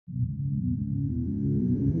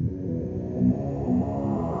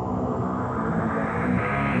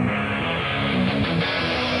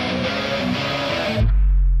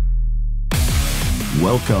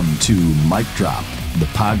Welcome to Mic Drop, the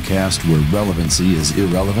podcast where relevancy is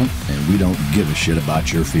irrelevant and we don't give a shit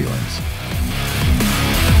about your feelings.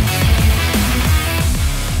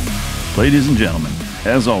 Ladies and gentlemen,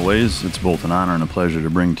 as always, it's both an honor and a pleasure to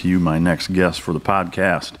bring to you my next guest for the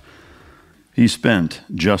podcast. He spent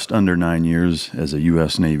just under 9 years as a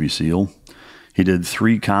U.S. Navy SEAL. He did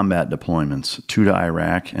 3 combat deployments, 2 to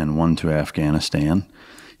Iraq and 1 to Afghanistan.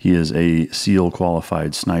 He is a SEAL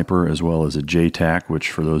qualified sniper as well as a JTAC, which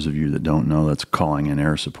for those of you that don't know, that's calling in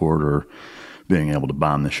air support or being able to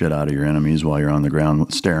bomb the shit out of your enemies while you're on the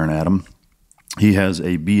ground staring at them. He has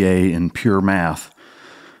a BA in pure math.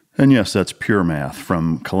 And yes, that's pure math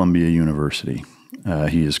from Columbia University.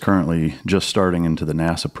 He is currently just starting into the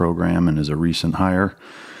NASA program and is a recent hire.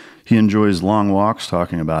 He enjoys long walks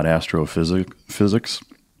talking about astrophysics.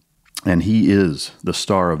 And he is the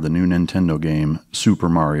star of the new Nintendo game, Super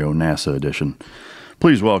Mario NASA Edition.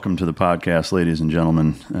 Please welcome to the podcast, ladies and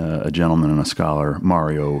gentlemen, a gentleman and a scholar,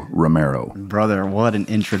 Mario Romero. Brother, what an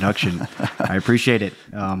introduction. I appreciate it.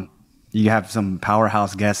 You have some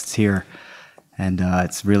powerhouse guests here, and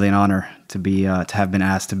it's really an honor to have been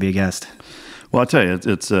asked to be a guest. Well, I'll tell you,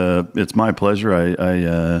 it's my pleasure.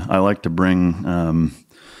 I like to bring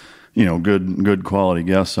good quality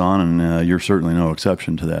guests on, and you're certainly no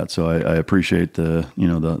exception to that. So I appreciate the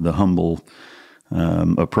humble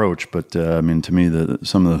approach. But I mean, to me,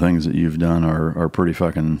 some of the things that you've done are pretty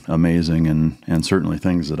fucking amazing, and certainly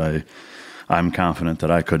things that I'm confident that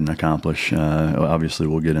I couldn't accomplish. Obviously,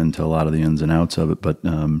 we'll get into a lot of the ins and outs of it. But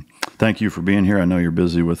thank you for being here. I know you're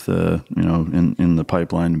busy with in the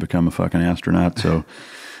pipeline to become a fucking astronaut. So,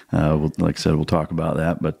 like I said, we'll talk about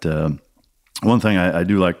that. But one thing I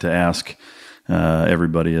do like to ask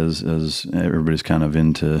everybody as everybody's kind of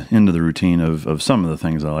into the routine of some of the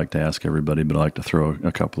things I like to ask everybody, but I like to throw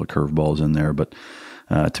a couple of curveballs in there. But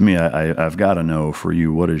to me, I've got to know for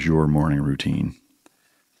you, what is your morning routine?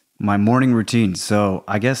 My morning routine. So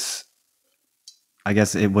I guess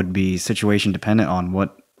it would be situation dependent on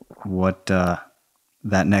what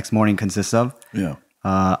that next morning consists of. Yeah.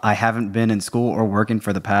 I haven't been in school or working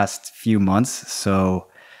for the past few months, so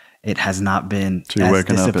it has not been so you're as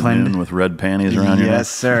waking disciplined. Up at noon with red panties around your neck? Yes,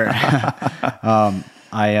 sir.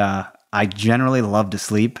 I generally love to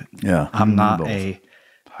sleep. Yeah, I'm not a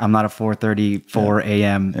 4:30, 4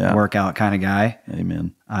 a.m. workout kind of guy.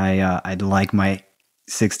 Amen. I'd like my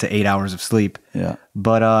 6 to 8 hours of sleep. Yeah.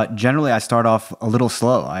 But generally, I start off a little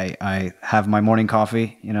slow. I have my morning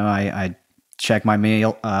coffee. I check my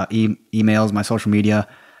emails, my social media.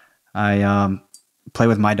 I play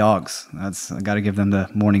with my dogs. I got to give them the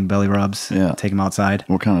morning belly rubs. Yeah. Take them outside.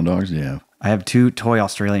 What kind of dogs do you have? I have 2 toy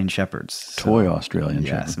Australian Shepherds. Toy Australian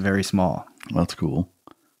Shepherds? Yes, very small. That's cool.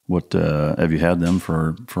 What have you had them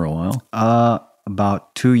for a while?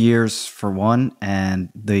 About 2 years for one, and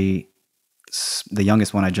the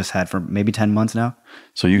youngest one I just had for maybe 10 months now.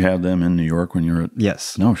 So you had them in New York when you were at...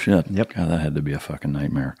 Yes. No shit. Yep. God, that had to be a fucking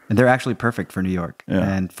nightmare. And they're actually perfect for New York. Yeah.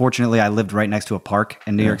 And fortunately, I lived right next to a park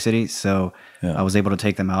in New York City, so I was able to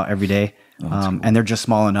take them out every day. Oh, cool. And they're just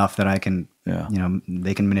small enough that I can,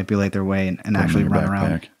 they can manipulate their way and actually run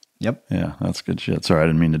around. Yep. Yeah, that's good shit. Sorry, I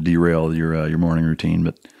didn't mean to derail your morning routine,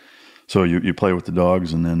 but so you play with the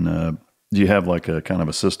dogs, and then do you have like a kind of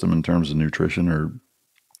a system in terms of nutrition or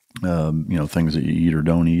things that you eat or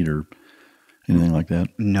don't eat or anything like that?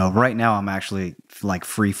 No, right now I'm actually like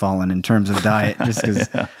free falling in terms of diet, just because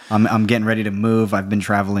I'm getting ready to move. I've been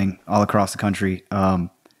traveling all across the country,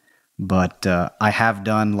 but I have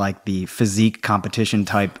done like the physique competition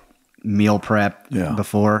type meal prep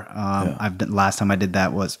before. Last time I did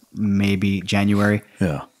that was maybe January.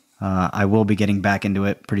 Yeah. I will be getting back into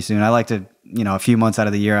it pretty soon. I like to, a few months out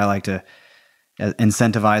of the year, I like to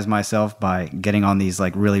incentivize myself by getting on these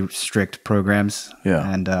like really strict programs.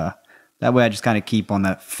 Yeah. And that way I just kind of keep on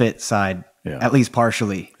that fit side, at least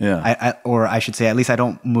partially. Yeah. Or I should say, at least I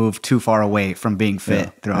don't move too far away from being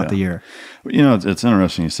fit throughout the year. It's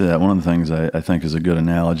interesting you say that. One of the things I think is a good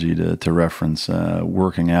analogy to reference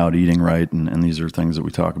working out, eating right, and these are things that we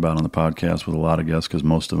talk about on the podcast with a lot of guests because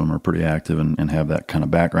most of them are pretty active and have that kind of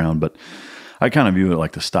background. But I kind of view it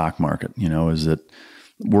like the stock market, is that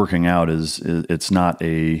working out it's not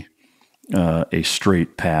a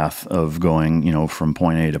straight path of going, from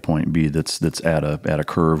point A to point B that's at a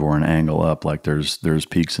curve or an angle up. Like there's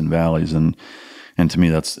peaks and valleys, and to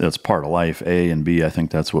me that's part of life. A and B, I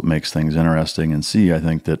think that's what makes things interesting. And C, I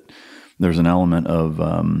think that there's an element of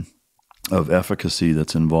efficacy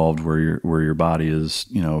that's involved where your body is,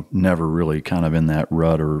 never really kind of in that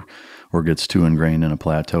rut or gets too ingrained in a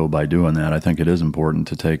plateau by doing that. I think it is important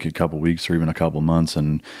to take a couple weeks or even a couple months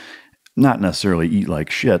and not necessarily eat like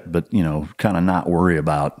shit, but, you know, kind of not worry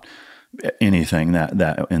about anything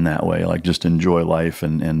that in that way, like just enjoy life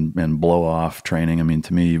and blow off training. I mean,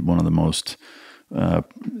 to me, one of the most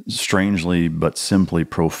strangely but simply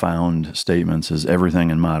profound statements is everything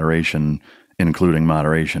in moderation, including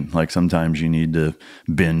moderation. Like sometimes you need to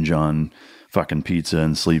binge on fucking pizza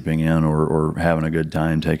and sleeping in or having a good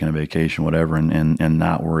time, taking a vacation, whatever, and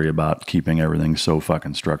not worry about keeping everything so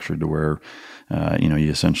fucking structured to where you know,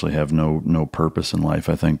 you essentially have no purpose in life.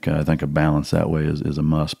 I think a balance that way is a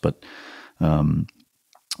must. But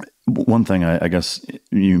one thing I guess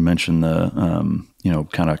you mentioned the you know,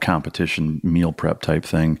 kind of competition meal prep type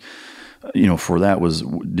thing. You know, for that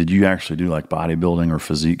did you actually do like bodybuilding or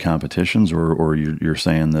physique competitions, or you're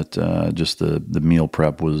saying that just the meal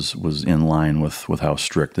prep was in line with how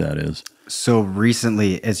strict that is? So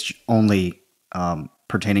recently, it's only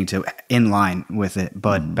pertaining to in line with it.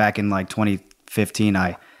 But back in like 2015,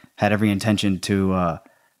 I had every intention to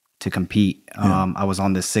compete. I was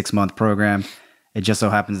on this 6-month program. It just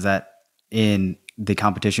so happens that in the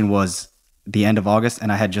competition was the end of August,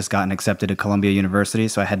 and I had just gotten accepted to Columbia University,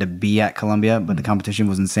 so I had to be at Columbia, but the competition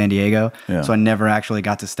was in San Diego, so I never actually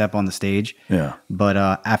got to step on the stage. But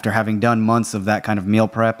after having done months of that kind of meal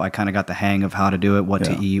prep, I kind of got the hang of how to do it, what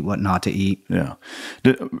to eat, what not to eat.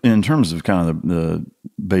 In terms of kind of the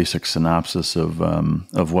basic synopsis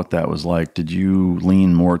of what that was like, did you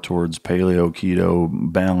lean more towards paleo, keto,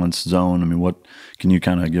 balanced zone? I mean, what can you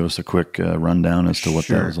kind of give us a quick rundown as to what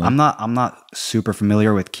that was like? I'm not super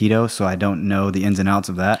familiar with keto, so I don't know the ins and outs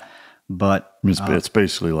of that. But it's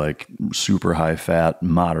basically like super high fat,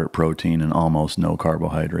 moderate protein, and almost no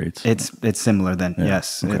carbohydrates. It's similar then.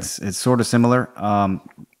 Yes, okay. It's sort of similar.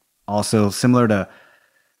 Also similar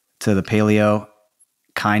to the paleo,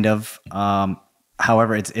 kind of.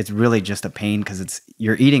 However, it's really just a pain because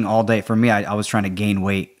you're eating all day. For me, I was trying to gain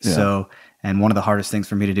weight. So, and one of the hardest things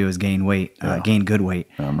for me to do is gain weight, gain good weight.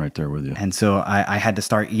 I'm right there with you. And so I had to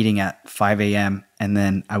start eating at 5 a.m. and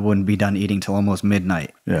then I wouldn't be done eating till almost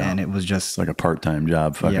midnight. And it was just like a part-time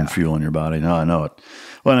job, fucking fueling your body. No, I know it.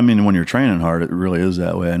 Well, I mean, when you're training hard, it really is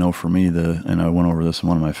that way. I know for me, and I went over this in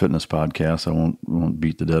one of my fitness podcasts. I won't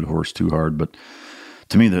beat the dead horse too hard, but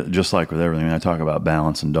to me, just like with everything, I talk about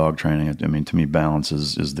balance and dog training. I mean, to me, balance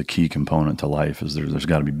is the key component to life. Is there's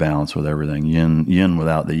got to be balance with everything. Yin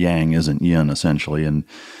without the yang isn't yin, essentially. And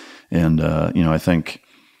you know, I think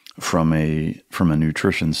from a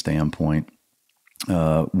nutrition standpoint,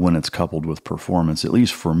 when it's coupled with performance, at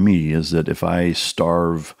least for me, is that if I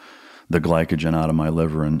starve the glycogen out of my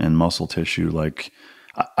liver and muscle tissue, like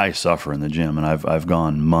I suffer in the gym, and I've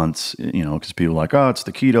gone months, you know, because people are like, oh, it's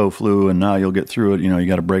the keto flu, and now you'll get through it. You know, you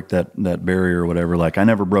got to break that barrier or whatever. Like, I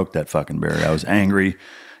never broke that fucking barrier. I was angry.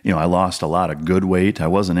 You know, I lost a lot of good weight. I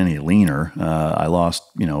wasn't any leaner. I lost,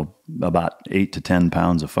 you know, about 8 to 10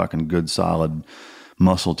 pounds of fucking good solid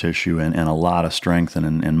muscle tissue and a lot of strength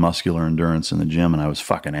and muscular endurance in the gym, and I was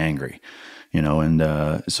fucking angry. You know, and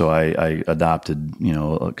so I adopted, you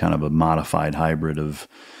know, a kind of a modified hybrid of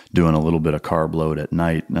doing a little bit of carb load at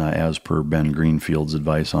night, as per Ben Greenfield's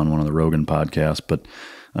advice on one of the Rogan podcasts. But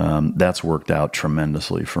that's worked out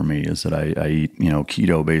tremendously for me, is that I eat, you know,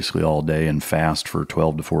 keto basically all day and fast for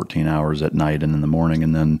 12 to 14 hours at night and in the morning,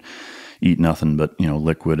 and then eat nothing but, you know,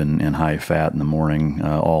 liquid and high fat in the morning,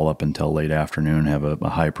 all up until late afternoon, have a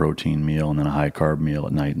high protein meal and then a high carb meal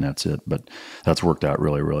at night, and that's it. But that's worked out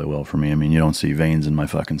really, really well for me. I mean, you don't see veins in my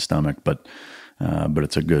fucking stomach, but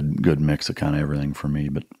it's a good mix of kind of everything for me.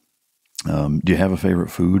 But do you have a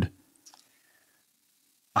favorite food?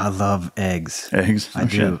 I love eggs. Eggs? I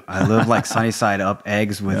do. I love like sunny side up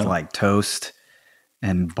eggs with like toast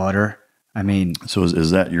and butter. I mean, so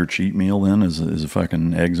is that your cheat meal then? Is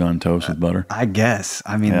fucking eggs on toast with butter? I guess.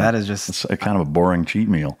 I mean, that is just it's a kind of a boring cheat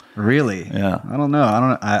meal. Really? Yeah. I don't know.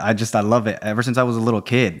 I love it. Ever since I was a little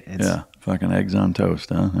kid. Fucking eggs on toast,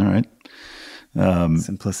 huh? All right.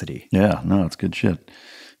 Simplicity. Yeah. No, it's good shit.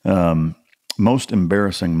 Most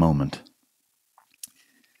embarrassing moment.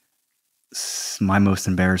 My most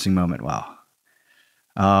embarrassing moment. Wow.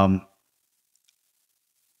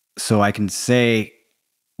 So I can say,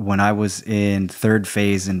 when I was in third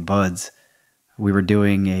phase in Buds, we were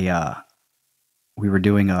on the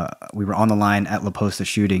line at La Posta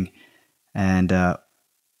shooting. And,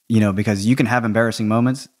 you know, because you can have embarrassing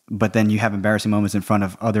moments, but then you have embarrassing moments in front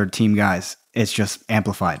of other team guys. It's just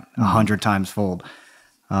amplified 100 times fold.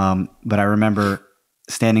 But I remember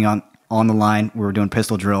standing on the line, we were doing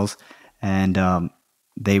pistol drills, and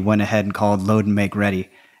they went ahead and called load and make ready.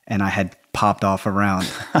 And I had popped off a round.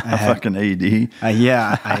 Fucking AD.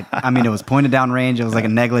 I mean, it was pointed down range. It was like a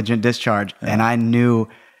negligent discharge. And I knew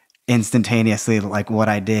instantaneously like what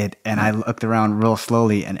I did, and I looked around real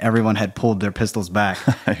slowly, and everyone had pulled their pistols back.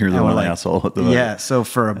 You're the one asshole at the yeah. So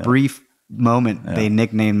for a brief moment, they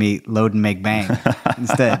nicknamed me Load and Make Bang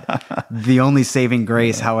instead. The only saving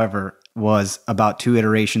grace, however, was about 2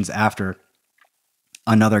 iterations after,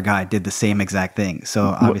 another guy did the same exact thing. So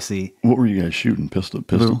obviously, what were you guys shooting? Pistol?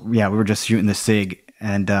 We were just shooting the SIG,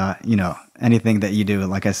 and you know, anything that you do,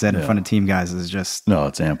 like I said, in front of team guys is just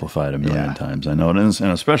it's amplified a million times. I know, and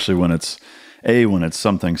especially when it's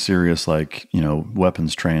something serious like, you know,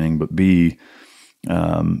 weapons training, but B,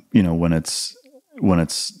 you know, when it's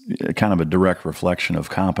kind of a direct reflection of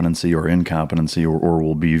competency or incompetency, or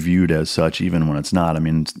will be viewed as such, even when it's not. I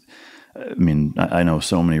mean, I know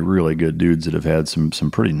so many really good dudes that have had some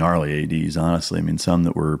pretty gnarly ADs, honestly. I mean, some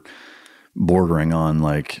that were bordering on,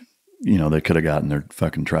 like, you know, they could have gotten their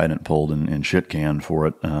fucking trident pulled and shit canned for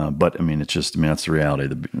it. But I mean, it's just, I mean, that's the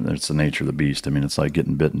reality. It's the nature of the beast. I mean, it's like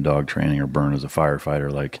getting bit in dog training or burned as a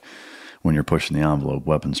firefighter. Like, when you're pushing the envelope,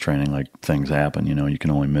 weapons training, like, things happen, you know, you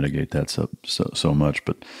can only mitigate that so much.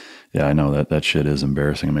 But yeah, I know that shit is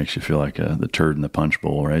embarrassing. It makes you feel like the turd in the punch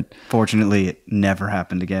bowl, right? Fortunately, it never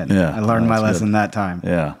happened again. Yeah, I learned my lesson that time.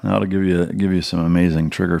 Yeah, that'll give you some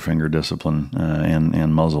amazing trigger finger discipline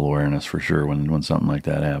and muzzle awareness for sure when something like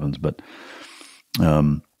that happens. But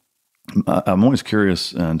I'm always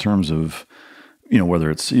curious in terms of, you know, whether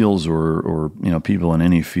it's SEALs or you know, people in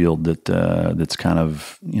any field that's kind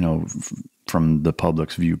of, you know, from the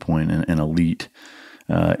public's viewpoint, an elite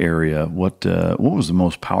area. What was the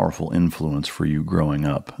most powerful influence for you growing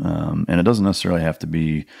up? And it doesn't necessarily have to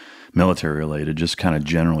be military related, just kind of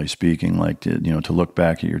generally speaking, like, you know, to look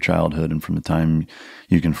back at your childhood and from the time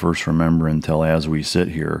you can first remember until as we sit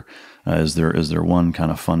here, is there one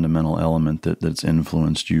kind of fundamental element that's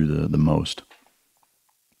influenced you the most?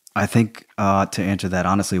 I think to answer that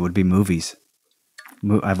honestly would be movies.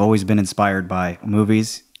 I've always been inspired by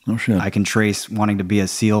movies. Oh shit! I can trace wanting to be a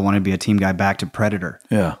SEAL, wanting to be a team guy back to Predator.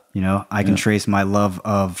 Yeah, you know, I can trace my love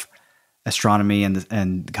of astronomy and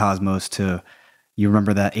the cosmos to. You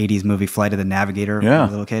remember that '80s movie Flight of the Navigator? Yeah, as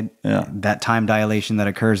a little kid. Yeah, that time dilation that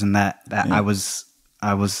occurs in that I was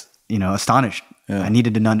you know, astonished. Yeah. I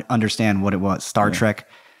needed to understand what it was. Star Trek.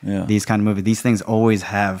 Yeah. These kind of movies. These things always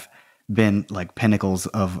have been like pinnacles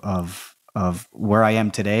of where I am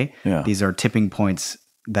today. Yeah. These are tipping points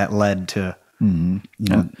that led to. Mm-hmm.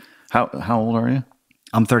 You know, how old are you?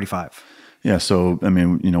 I'm 35. Yeah, so I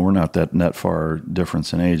mean, you know, we're not that far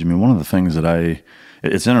difference in age. I mean, one of the things that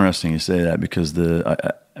it's interesting you say that, because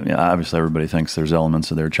I mean, obviously everybody thinks there's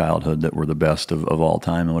elements of their childhood that were the best of all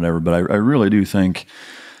time and whatever, but I really do think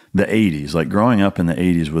the 80s, like growing up in the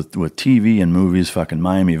 80s with TV and movies, fucking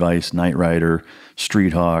Miami Vice, Knight Rider,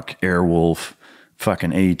 Street Hawk, Airwolf,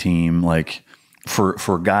 fucking A-Team, like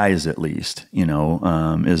for guys at least, you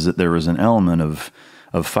know, is that there was an element of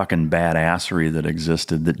fucking badassery that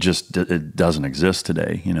existed that just it doesn't exist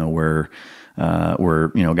today, you know, where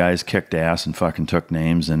you know, guys kicked ass and fucking took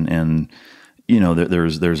names, and you know,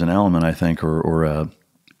 there's an element, I think, or a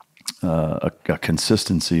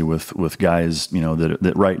consistency with guys, you know,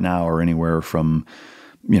 that right now are anywhere from,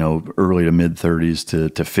 you know, early to mid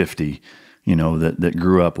 30s to 50, you know, that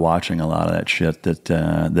grew up watching a lot of that shit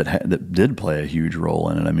that did play a huge role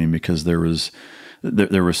in it. I mean, because there was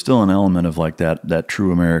still an element of like that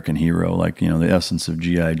true American hero, like, you know, the essence of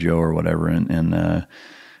G.I. Joe or whatever. And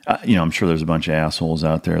you know, I'm sure there's a bunch of assholes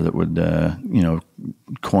out there that would, you know,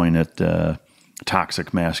 coin it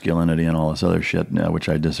toxic masculinity and all this other shit, which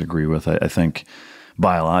I disagree with. I think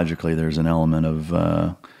biologically there's an element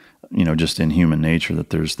of, you know, just in human nature that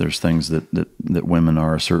there's things that women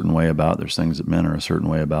are a certain way about. There's things that men are a certain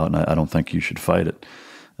way about, and I don't think you should fight it.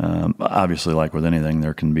 Obviously, like with anything,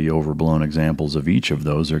 there can be overblown examples of each of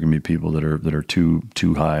those. There can be people that are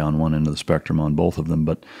too high on one end of the spectrum on both of them.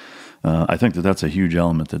 But I think that's a huge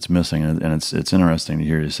element that's missing, and it's interesting to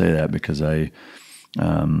hear you say that, because I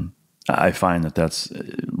find that's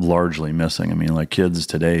largely missing. I mean, like, kids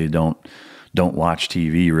today don't watch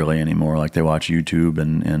TV really anymore. Like, they watch YouTube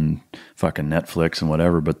and fucking Netflix and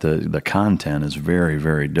whatever, but the content is very,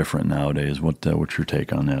 very different nowadays. What's your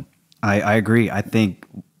take on that? I agree. I think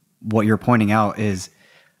what you're pointing out is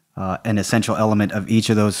an essential element of each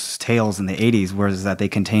of those tales in the 80s, was that they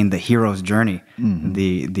contain the hero's journey, mm-hmm.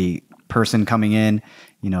 the person coming in,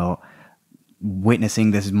 you know,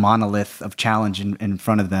 witnessing this monolith of challenge in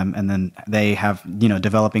front of them, and then they have, you know,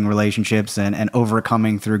 developing relationships and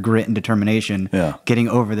overcoming through grit and determination, getting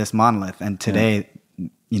over this monolith. And today,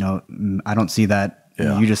 you know, I don't see that.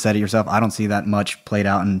 Yeah. You just said it yourself. I don't see that much played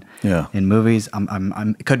out in movies.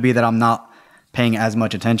 It could be that I'm not paying as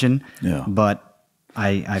much attention, but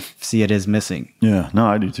I see it as missing. Yeah, no,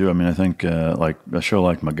 I do too. I mean, I think like a show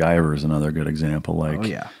like MacGyver is another good example. Like, Oh,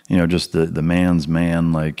 yeah. you know, just the man's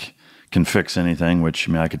man, like, can fix anything, which,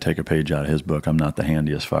 I mean, I could take a page out of his book. I'm not the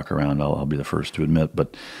handiest fuck around. I'll be the first to admit,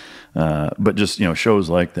 but just, you know, shows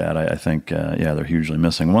like that, I think, they're hugely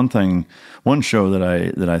missing. One show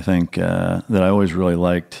that I think, that I always really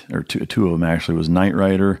liked, or two of them actually, was Knight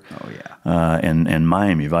Rider. Oh yeah. And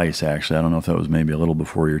Miami Vice, actually. I don't know if that was maybe a little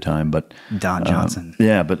before your time, but Don Johnson.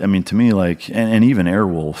 yeah, but I mean, to me, like, and even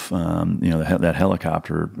Airwolf, you know, that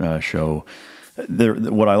helicopter show.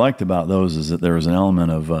 What I liked about those is that there was an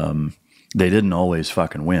element of they didn't always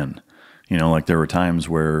fucking win. You know, like there were times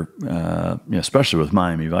where, especially with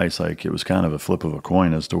Miami Vice, like it was kind of a flip of a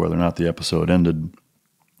coin as to whether or not the episode ended.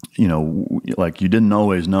 You know, like you didn't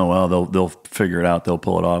always know. Oh, they'll figure it out. They'll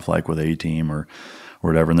pull it off, like with A-Team or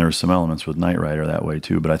whatever. And there were some elements with Knight Rider that way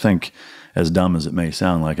too. But I think, as dumb as it may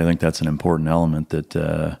sound, like I think that's an important element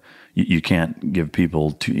that you can't give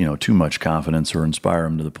people too much confidence or inspire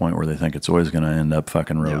them to the point where they think it's always going to end up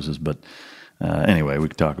fucking roses. Yep. But anyway, we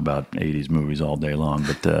could talk about 80s movies all day long,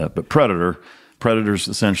 but Predator's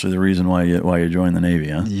essentially the reason why you joined the Navy,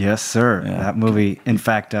 huh? Yes, sir. Yeah. That movie. In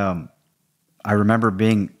fact, I remember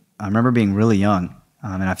being really young,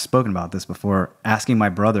 and I've spoken about this before, asking my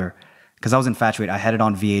brother, because I was infatuated. I had it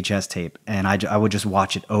on VHS tape, and I would just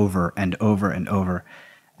watch it over and over and over.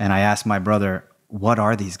 And I asked my brother, what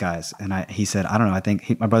are these guys? And he said, I don't know. I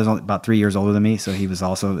think my brother's only about 3 years older than me, so he was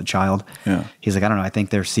also a child. Yeah. He's like, I don't know. I think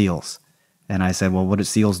they're SEALs. And I said, well, what do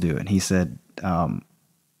SEALs do? And he said, well,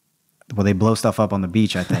 they blow stuff up on the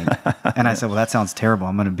beach, I think. And I said, well, that sounds terrible.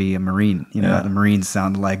 I'm going to be a Marine. You know, The Marines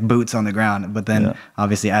sound like boots on the ground. But then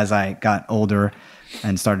obviously as I got older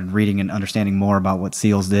and started reading and understanding more about what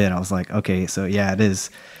SEALs did, I was like, okay, so yeah, it is.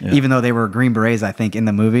 Yeah. Even though they were Green Berets, I think in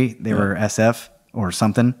the movie, they were SF or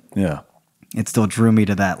something. Yeah. It still drew me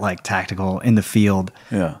to that, like, tactical in the field.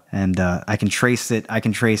 Yeah. And I can trace it. I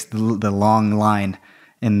can trace the long line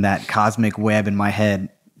in that cosmic web in my head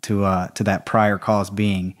to that prior cause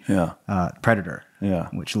being Predator. Yeah.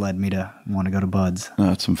 Which led me to want to go to Buds. Oh,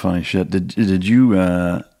 that's some funny shit. Did you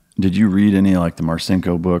read any like the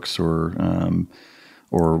Marcinko books or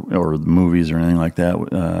movies or anything like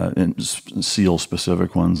that? SEAL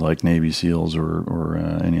specific ones like Navy SEALs or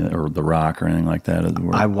any or The Rock or anything like that?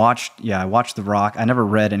 I watched The Rock. I never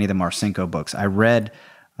read any of the Marcinko books. I read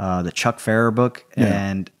the Chuck Ferrer book,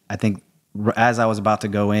 and I think as I was about to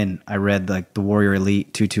go in, I read like the Warrior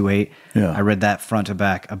Elite 228. Yeah. I read that front to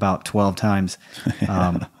back about 12 times.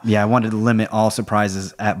 I wanted to limit all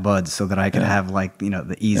surprises at Buds so that I could have like,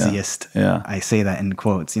 the easiest, I say that in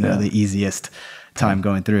quotes, the easiest time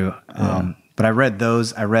going through. But I read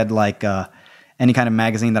those. I read like any kind of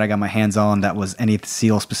magazine that I got my hands on that was any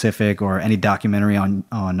SEAL specific or any documentary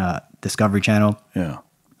on Discovery Channel. Yeah.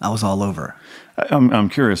 I was all over. I'm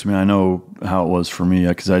curious. I mean, I know how it was for me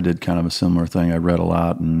because I did kind of a similar thing. I read a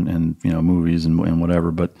lot and movies and whatever.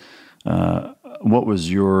 But what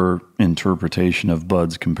was your interpretation of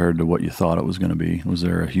Buds compared to what you thought it was going to be? Was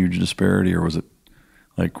there a huge disparity, or was it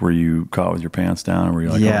like, were you caught with your pants down, or were you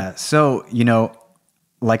like, yeah? So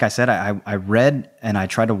like I said, I read and I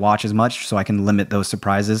tried to watch as much so I can limit those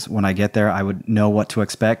surprises. When I get there, I would know what to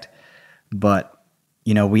expect, but.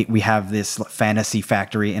 We have this fantasy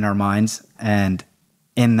factory in our minds, and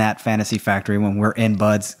in that fantasy factory, when we're in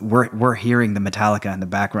Buds, we're hearing the Metallica in the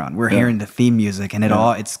background. We're hearing the theme music, and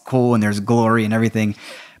it's cool, and there's glory and everything.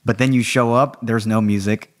 But then you show up, there's no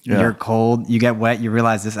music. Yeah. You're cold, you get wet, you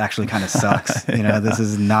realize this actually kind of sucks. This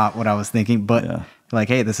is not what I was thinking. But like,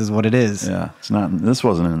 hey, this is what it is. Yeah, it's not. This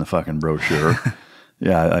wasn't in the fucking brochure.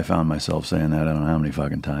 I found myself saying that I don't know how many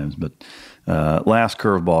fucking times, but. Last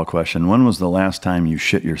curveball question. When was the last time you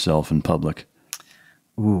shit yourself in public?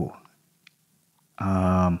 Ooh.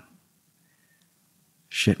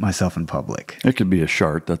 Shit myself in public. It could be a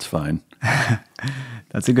shart. That's fine.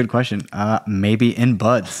 That's a good question. Maybe in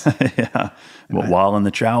Buds. Yeah. But while in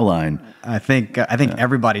the chow line. I think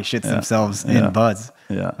everybody shits themselves in Buds.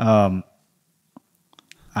 Yeah.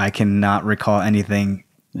 I cannot recall anything.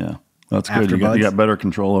 Yeah. That's good. You got better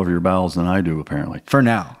control over your bowels than I do, apparently. For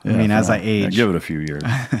now. Yeah, as I age. Give it a few years.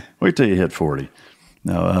 Wait till you hit 40.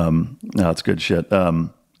 No, it's good shit.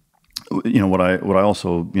 What I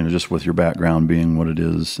also, just with your background being what it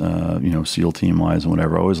is, SEAL team wise and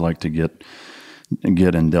whatever, I always like to get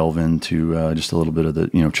and delve into just a little bit of the,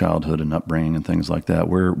 childhood and upbringing and things like that.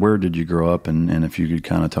 Where did you grow up? And if you could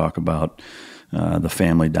kind of talk about the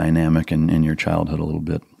family dynamic in your childhood a little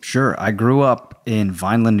bit. Sure. I grew up in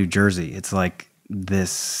Vineland, New Jersey. It's like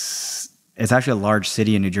it's actually a large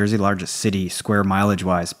city in New Jersey, largest city square mileage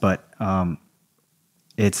wise, but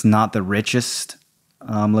it's not the richest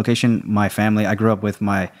location. My family, I grew up with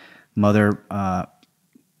my mother,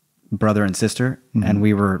 brother, and sister, and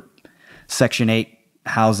we were Section 8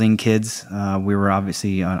 housing kids. We were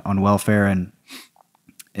obviously on welfare, and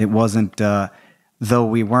it wasn't, though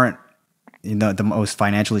we weren't the most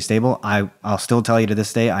financially stable, I'll still tell you to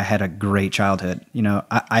this day, I had a great childhood.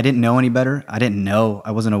 I didn't know any better.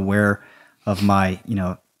 I wasn't aware of my,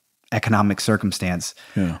 economic circumstance.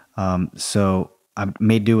 Yeah. So I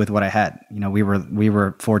made do with what I had. We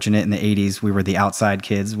were fortunate in the 80s. We were the outside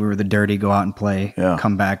kids. We were the dirty, go out and play,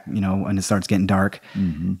 come back, when it starts getting dark.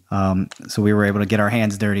 So we were able to get our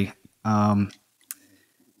hands dirty. And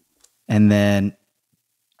then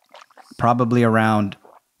probably around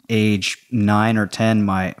age 9 or 10,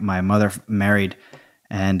 my mother married,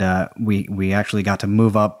 and we actually got to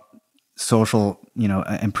move up social,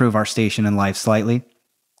 improve our station in life slightly.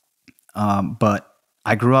 But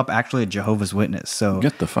I grew up actually a Jehovah's Witness. So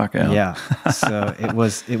get the fuck out. Yeah. So it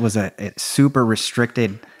was a super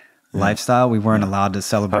restricted lifestyle. We weren't allowed to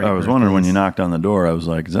celebrate. I was wondering when you knocked on the door, I was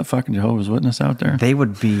like, is that fucking Jehovah's Witness out there? They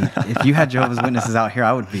would be, if you had Jehovah's Witnesses out here,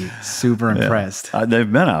 I would be super impressed.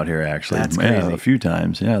 They've been out here actually. That's crazy. A few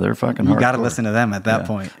times. Yeah, they're fucking hardcore. You got to listen to them at that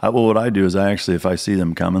point. Well, what I do is if I see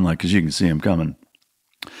them coming, because you can see them coming,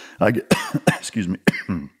 I get, excuse me,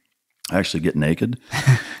 I actually get naked,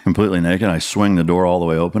 completely naked. I swing the door all the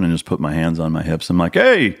way open and just put my hands on my hips. I'm like,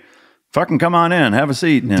 hey, fucking come on in, have a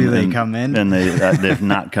seat. And, do they come in? And they've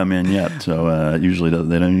not come in yet. So usually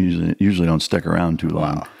they don't stick around too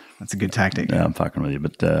long. Wow. That's a good tactic. Yeah, I'm fucking with you.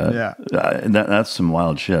 But that's some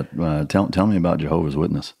wild shit. Tell me about Jehovah's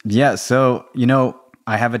Witness. Yeah. So,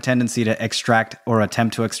 I have a tendency to extract or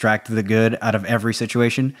attempt to extract the good out of every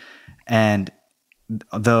situation. And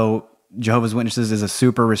though Jehovah's Witnesses is a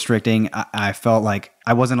super restricting, I felt like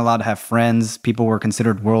I wasn't allowed to have friends. People were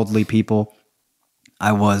considered worldly people.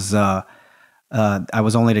 I was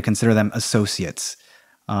only to consider them associates.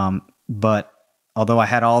 But although I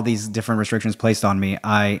had all these different restrictions placed on me,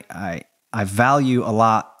 I value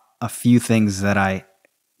a few things that I,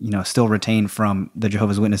 still retain from the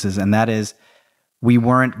Jehovah's Witnesses. And that is, we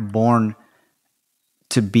weren't born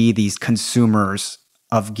to be these consumers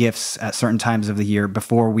of gifts at certain times of the year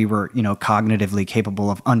before we were, cognitively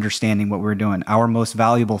capable of understanding what we were doing. Our most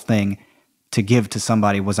valuable thing to give to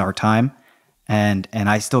somebody was our time. And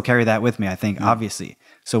I still carry that with me, I think, obviously.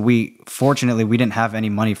 So fortunately, we didn't have any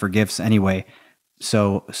money for gifts anyway.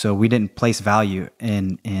 So we didn't place value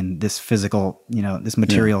in this physical, this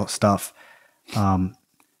material stuff.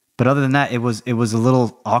 But other than that, it was a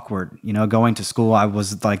little awkward, going to school. I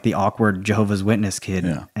was like the awkward Jehovah's Witness kid.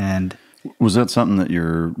 Yeah. And was that something that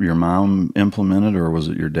your mom implemented, or was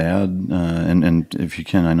it your dad? And if you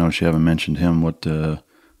can, I know you haven't mentioned him. What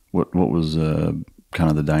was kind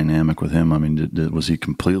of the dynamic with him? I mean, was he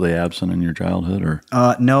completely absent in your childhood, or?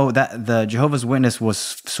 No, that the Jehovah's Witness was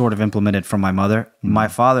sort of implemented from my mother. Mm-hmm. My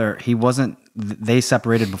father, he wasn't. They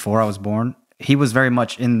separated before I was born. He was very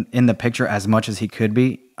much in the picture as much as he could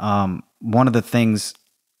be. One of the things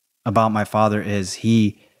about my father is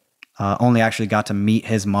he only actually got to meet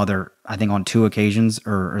his mother, I think, on 2 occasions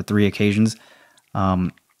or 3 occasions.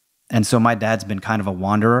 And so my dad's been kind of a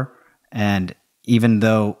wanderer. And even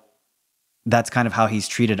though that's kind of how he's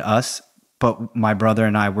treated us, but my brother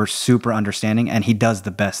and I were super understanding, and he does the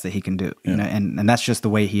best that he can do. Yeah. And that's just the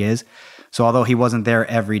way he is. So although he wasn't there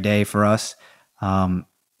every day for us,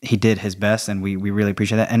 he did his best, and we really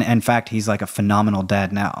appreciate that. And in fact, he's like a phenomenal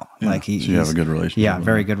dad now. Yeah. Like so you have a good relationship. Yeah,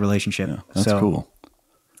 very good relationship. Yeah, that's cool.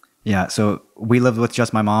 Yeah, so we lived with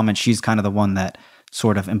just my mom, and she's kind of the one that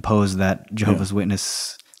sort of imposed that Jehovah's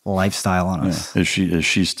Witness lifestyle on us. Is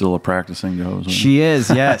she still a practicing Jehovah's Witness? She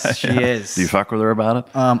is, yes, she is. Do you fuck with her about it?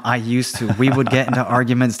 I used to. We would get into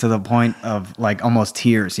arguments to the point of like almost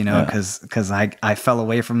tears, because I fell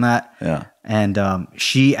away from that. Yeah. And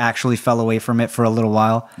she actually fell away from it for a little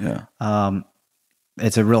while. Yeah.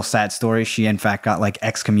 It's a real sad story. She, in fact, got like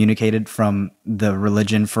excommunicated from the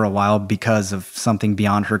religion for a while because of something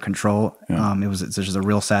beyond her control. Yeah. It's just a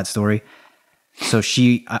real sad story. So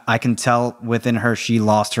I can tell within her, she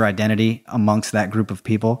lost her identity amongst that group of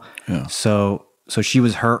people. Yeah. So she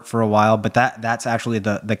was hurt for a while, but that's actually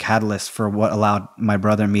the catalyst for what allowed my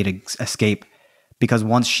brother and me to escape. Because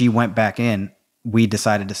once she went back in, we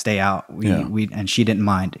decided to stay out. And she didn't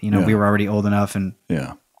mind. We were already old enough, and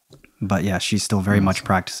but yeah, she's still very much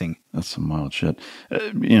practicing. That's some wild shit.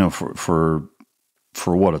 For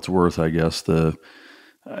what it's worth, I guess I've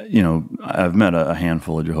met a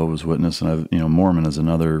handful of Jehovah's Witnesses, and Mormon is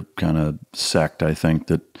another kind of sect. I think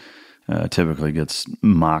that typically gets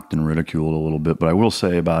mocked and ridiculed a little bit. But I will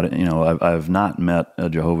say about it, I've not met a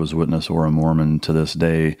Jehovah's Witness or a Mormon to this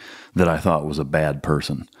day that I thought was a bad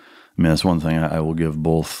person. I mean, that's one thing I will give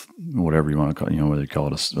both, whatever you want to call it, whether you call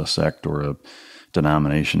it a sect or a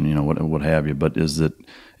denomination, what have you. But is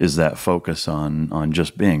that focus on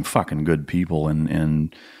just being fucking good people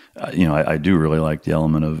and I do really like the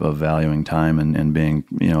element of valuing time and being,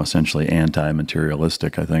 essentially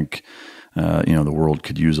anti-materialistic. I think, the world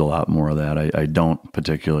could use a lot more of that. I don't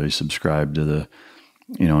particularly subscribe to the,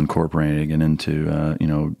 incorporating it into,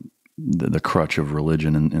 the crutch of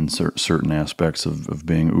religion in certain aspects of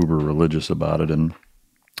being uber religious about it. And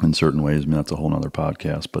in certain ways, I mean, that's a whole nother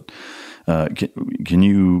podcast, but can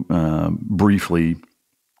you briefly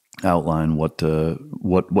outline what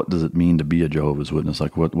does it mean to be a Jehovah's Witness?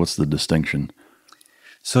 Like what's the distinction?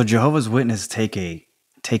 So Jehovah's Witnesses take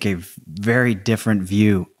a very different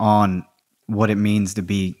view on what it means to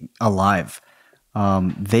be alive.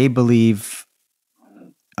 They believe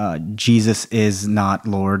Jesus is not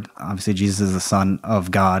Lord. Obviously, Jesus is the Son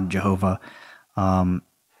of God, Jehovah,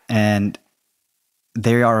 and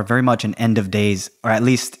they are very much an end of days, or at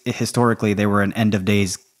least historically, they were an end of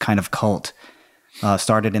days kind of cult.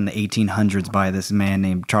 Started in the 1800s by this man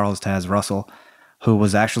named Charles Taze Russell, who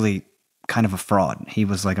was actually kind of a fraud. He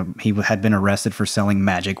was he had been arrested for selling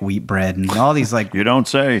magic wheat bread and all these You don't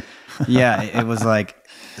say. Yeah, it was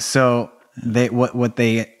so what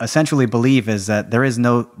they essentially believe is that there is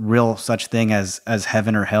no real such thing as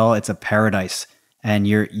heaven or hell. It's a paradise, and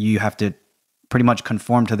you have to pretty much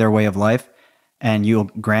conform to their way of life, and you'll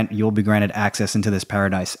be granted access into this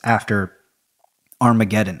paradise after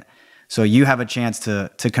Armageddon. So you have a chance to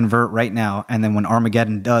convert right now, and then when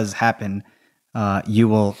Armageddon does happen, you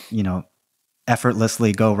will,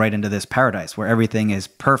 effortlessly go right into this paradise where everything is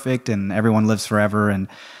perfect and everyone lives forever. And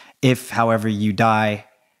if, however, you die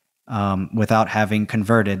without having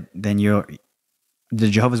converted, then the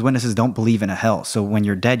Jehovah's Witnesses don't believe in a hell. So when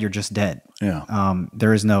you're dead, you're just dead. Yeah.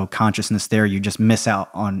 There is no consciousness there. You just miss out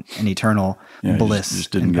on an eternal bliss. You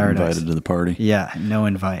just didn't get invited to the party. Yeah, no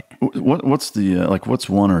invite. What's the what's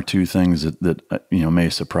one or two things that may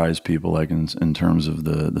surprise people, like in terms of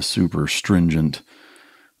the super stringent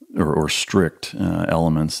or strict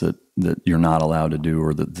elements that you're not allowed to do,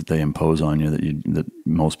 or that they impose on you that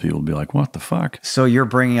most people would be like, what the fuck? So you're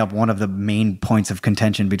bringing up one of the main points of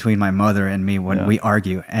contention between my mother and me when we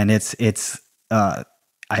argue, and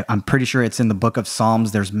I'm pretty sure it's in the book of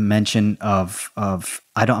Psalms. There's mention of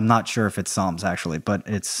I'm not sure if it's Psalms actually, but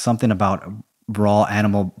it's something about raw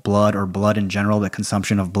animal blood or blood in general, the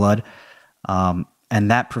consumption of blood, and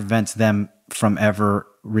that prevents them from ever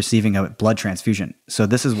receiving a blood transfusion. So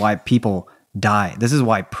this is why people die. This is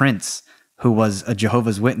why Prince, who was a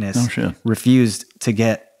Jehovah's Witness, refused to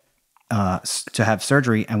get to have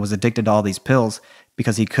surgery and was addicted to all these pills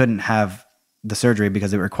because he couldn't have the surgery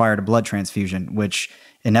because it required a blood transfusion, which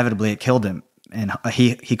inevitably it killed him. And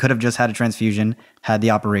he could have just had a transfusion, had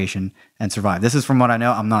the operation, and survived. This is from what I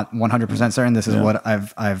know. I'm not 100% certain. This is what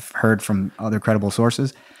I've heard from other credible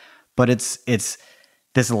sources. But it's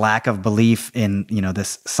this lack of belief in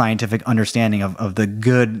this scientific understanding of the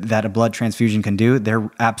good that a blood transfusion can do.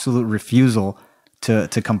 Their absolute refusal to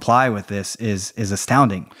comply with this is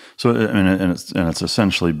astounding. So it's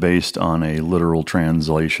essentially based on a literal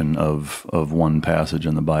translation of one passage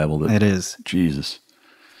in the Bible. It is. Jesus.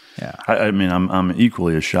 Yeah. I mean, I'm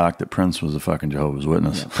equally as shocked that Prince was a fucking Jehovah's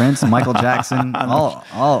Witness. Yeah, Prince, Michael Jackson, a lot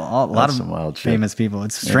of wild famous people.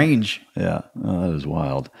 It's strange. Yeah. Oh, that is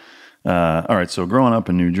wild. All right. So growing up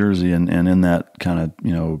in New Jersey and in that kind of,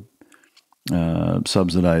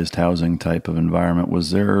 subsidized housing type of environment,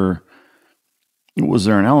 was there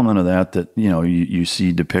an element of that you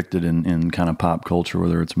see depicted in kind of pop culture,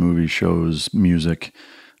 whether it's movies, shows, music,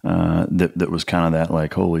 that was kind of that,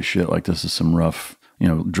 like, holy shit, like this is some rough,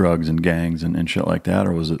 drugs and gangs and shit like that?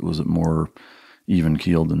 Or was it more even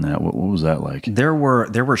keeled than that? What was that like? There were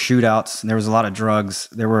shootouts. There was a lot of drugs.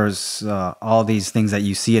 There was all these things that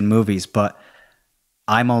you see in movies, but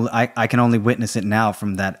I can only witness it now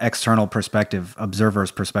from that external perspective, observer's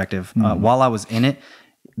perspective. While I was in it,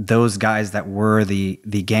 those guys that were the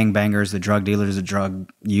gangbangers, the drug dealers, the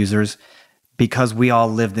drug users, because we all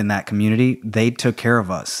lived in that community, they took care of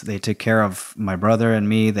us. They took care of my brother and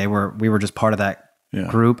me. We were just part of that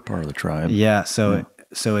group, part of the tribe. Yeah. So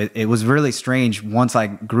it was really strange once I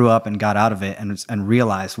grew up and got out of it and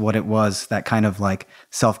realized what it was, that kind of like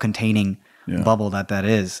self-containing bubble that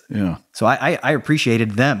is. Yeah. So I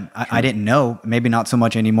appreciated them. Sure. I didn't know, maybe not so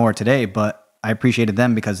much anymore today, but I appreciated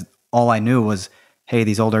them because all I knew was, hey,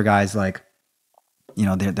 these older guys, like,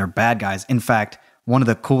 they're bad guys. In fact, one of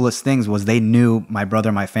the coolest things was they knew my brother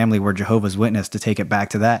and my family were Jehovah's Witness, to take it back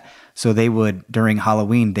to that. So they would, during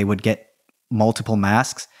Halloween, they would get multiple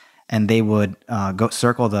masks, and they would go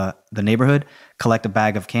circle the neighborhood, collect a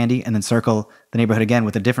bag of candy, and then circle the neighborhood again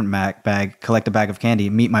with a different bag, collect a bag of candy,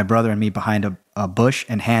 meet my brother and me behind a bush,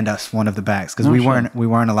 and hand us one of the bags, because we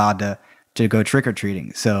weren't allowed to go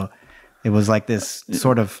trick-or-treating. So it was like this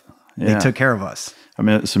sort of, they took care of us. I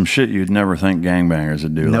mean, it's some shit you'd never think gangbangers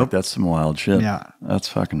would do. Nope. Like, that's some wild shit. Yeah. That's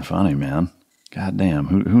fucking funny, man. God damn.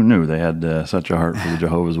 Who knew they had such a heart for the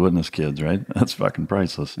Jehovah's Witness kids, right? That's fucking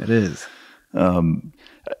priceless. It is.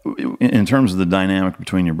 In terms of the dynamic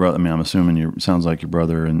between your brother, I mean, I'm assuming it sounds like your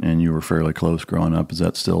brother and you were fairly close growing up. Is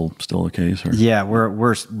that still the case? Or? Yeah,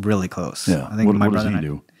 we're really close. Yeah. I think what brother does he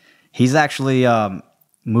do? He's actually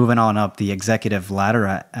moving on up the executive ladder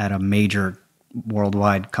at a major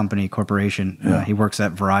worldwide corporation. Yeah. He works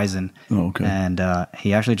at Verizon. Oh, okay. And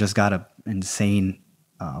he actually just got a insane.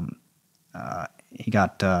 He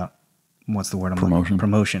got what's the word?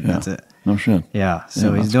 Promotion. Yeah. That's it. No shit. Yeah.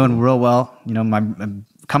 So he's doing real well. You know,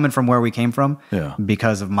 coming from where we came from. Yeah.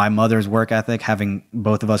 Because of my mother's work ethic, having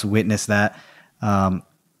both of us witness that. I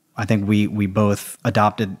think we both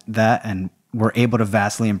adopted that, and were able to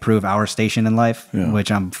vastly improve our station in life, which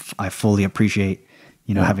I fully appreciate.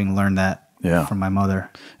 You know, having learned that. Yeah. From my mother.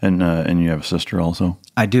 And you have a sister also?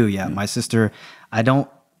 I do, yeah. My sister, I don't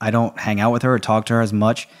hang out with her or talk to her as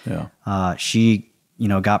much. Yeah. She, you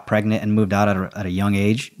know, got pregnant and moved out at a young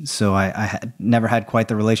age. So I never had quite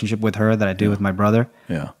the relationship with her that I do with my brother.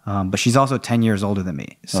 Yeah. But she's also 10 years older than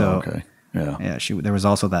me. So okay. Yeah. Yeah, there was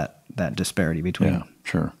also that disparity between. Yeah,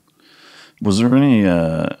 sure. Was there any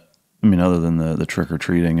I mean, other than the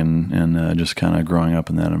trick-or-treating and just kind of growing up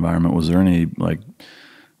in that environment, was there any like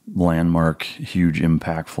landmark, huge,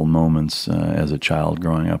 impactful moments as a child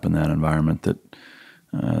growing up in that environment that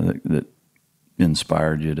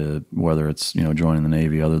inspired you to, whether it's, you know, joining the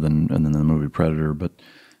Navy other than the movie Predator, but,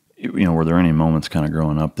 you know, were there any moments kind of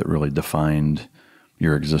growing up that really defined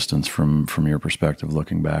your existence from your perspective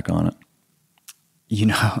looking back on it? You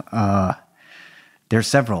know, there's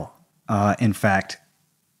several. In fact,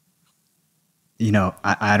 you know,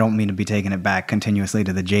 I don't mean to be taking it back continuously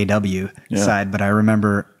to the JW side, but I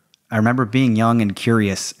remember being young and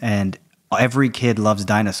curious, and every kid loves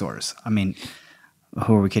dinosaurs. I mean,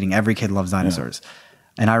 who are we kidding? Every kid loves dinosaurs.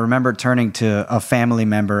 And I remember turning to a family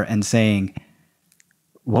member and saying,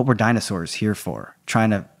 what were dinosaurs here for?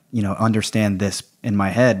 Trying to, you know, understand this in my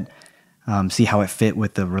head, see how it fit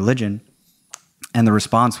with the religion. And the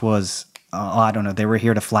response was, I don't know. They were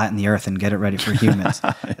here to flatten the earth and get it ready for humans.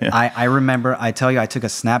 I remember, I tell you, I took a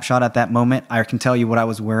snapshot at that moment. I can tell you what I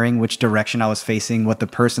was wearing, which direction I was facing, what the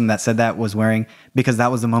person that said that was wearing, because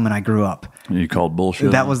that was the moment I grew up. You called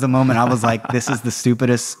bullshit? That was the moment I was like, this is the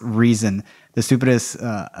stupidest reason, the stupidest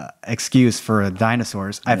excuse for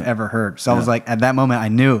dinosaurs I've ever heard. So I was like, at that moment I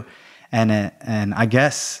knew. And I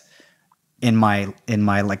guess in my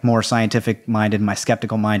like more scientific minded, my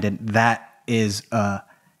skeptical minded, that is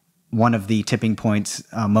one of the tipping points,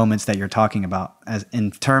 moments that you're talking about, as in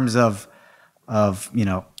terms of you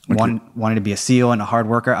know, wanting to be a SEAL and a hard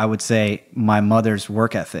worker. I would say my mother's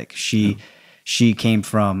work ethic. She came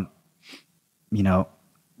from, you know,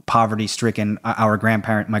 poverty stricken. My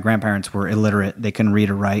grandparents were illiterate. They couldn't read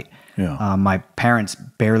or write. Yeah. My parents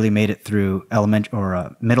barely made it through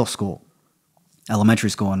elementary school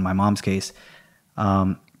in my mom's case.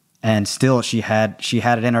 And still she had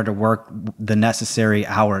it in her to work the necessary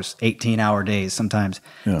hours, 18-hour days sometimes.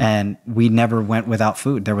 Yeah. And we never went without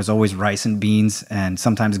food. There was always rice and beans and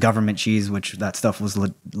sometimes government cheese, which that stuff was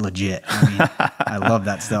legit. I mean, I love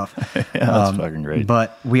that stuff. Yeah, that's fucking great.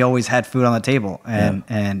 But we always had food on the table.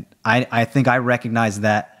 And I think I recognized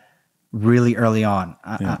that really early on.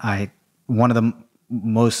 One of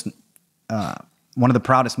the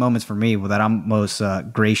proudest moments for me that I'm most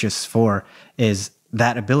gracious for is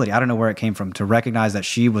that ability. I don't know where it came from, to recognize that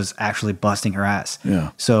she was actually busting her ass.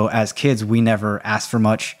 Yeah. So as kids, we never asked for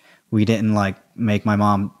much. We didn't like make my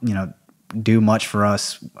mom, you know, do much for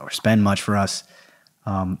us or spend much for us.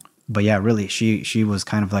 But yeah, really, she was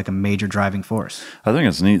kind of like a major driving force. I think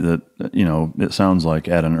it's neat that, you know, it sounds like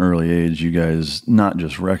at an early age, you guys not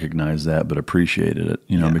just recognized that, but appreciated it,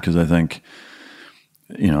 you know, because I think,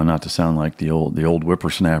 you know, not to sound like the old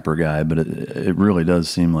whippersnapper guy, but it really does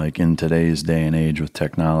seem like in today's day and age with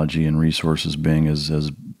technology and resources being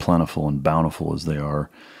as plentiful and bountiful as they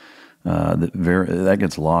are, that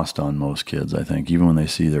gets lost on most kids. I think even when they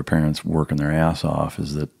see their parents working their ass off,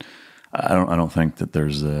 is that I don't think that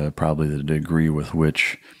there's probably the degree with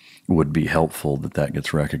which would be helpful that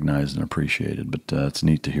gets recognized and appreciated. But it's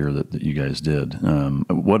neat to hear that you guys did.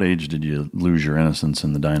 At what age did you lose your innocence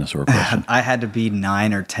in the dinosaur question? I had to be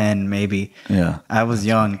 9 or 10, maybe. Yeah. I was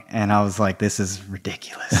young, and I was like, this is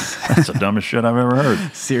ridiculous. That's the dumbest shit I've ever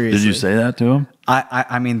heard. Seriously. Did you say that to him?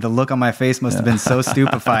 I mean, the look on my face must have been so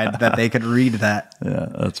stupefied that they could read that. Yeah,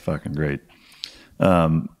 that's fucking great.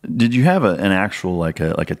 Did you have an actual, like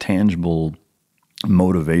a tangible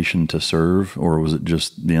motivation to serve, or was it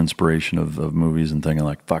just the inspiration of movies and thinking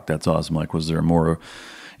like, fuck, that's awesome? Like, was there more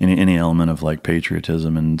any element of like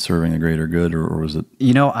patriotism and serving the greater good, or was it?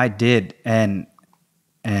 I did, and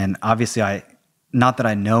obviously not that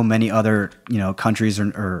I know many other countries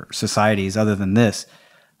or societies other than this.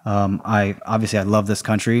 I love this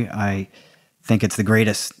country. I think it's the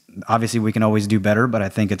greatest. Obviously, we can always do better, but I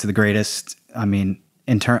think it's the greatest. I mean,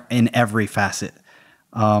 in every facet.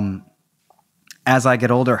 As I get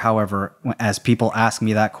older, however, as people ask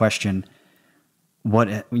me that question, what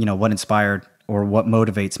inspired or what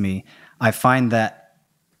motivates me, I find that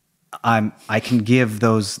I can give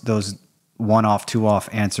those one-off, two-off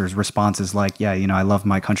answers, responses like, yeah, I love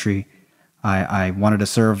my country. I wanted to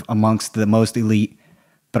serve amongst the most elite.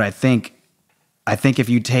 But I think if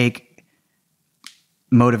you take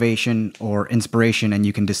motivation or inspiration and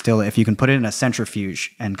you can distill it, if you can put it in a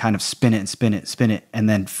centrifuge and kind of spin it, and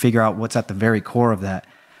then figure out what's at the very core of that,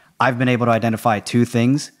 I've been able to identify two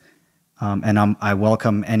things, and I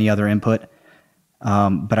welcome any other input.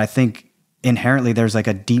 But I think inherently there's like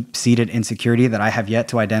a deep-seated insecurity that I have yet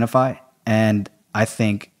to identify, and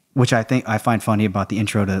which I find funny about the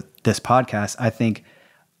intro to this podcast. I think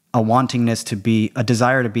a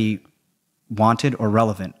desire to be wanted or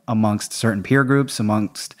relevant amongst certain peer groups,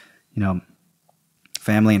 amongst,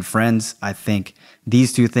 family and friends. I think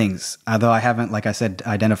these two things, although I haven't, like I said,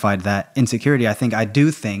 identified that insecurity, I think I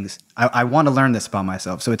do things. I want to learn this about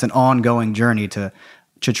myself. So it's an ongoing journey to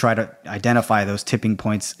try to identify those tipping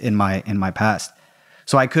points in my past.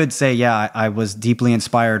 So I could say, yeah, I was deeply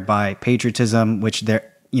inspired by patriotism, which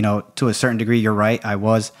there, to a certain degree, you're right, I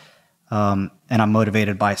was. And I'm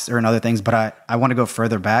motivated by certain other things, but I want to go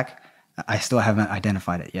further back. I still haven't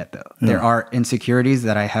identified it yet, though. Yeah. There are insecurities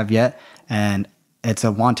that I have yet, and it's a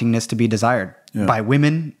wantingness to be desired by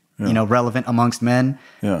women, relevant amongst men.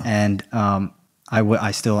 Yeah. And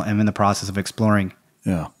I still am in the process of exploring.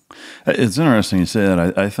 Yeah. It's interesting you say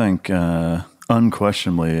that. I think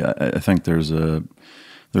unquestionably, I think there's a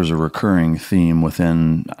recurring theme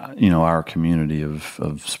within our community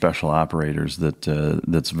of special operators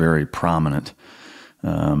that's very prominent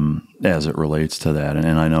as it relates to that.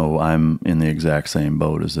 And I know I'm in the exact same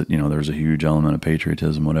boat, as that, there's a huge element of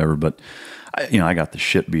patriotism, whatever, but I got the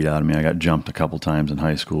shit beat out of me. I got jumped a couple times in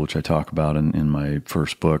high school, which I talk about in my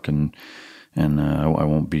first book, and I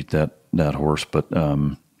won't beat that horse, but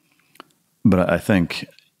I think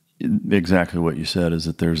exactly what you said is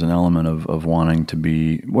that there's an element of wanting to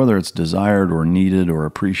be, whether it's desired or needed or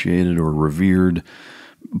appreciated or revered.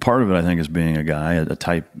 Part of it, I think, is being a guy, a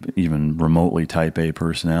type, even remotely type A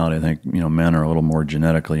personality. I think, men are a little more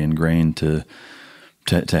genetically ingrained to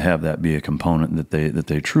have that be a component that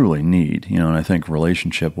they truly need. And I think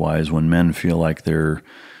relationship wise, when men feel like they're,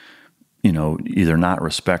 either not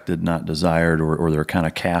respected, not desired, or they're kind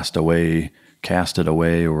of casted away,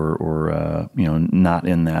 or not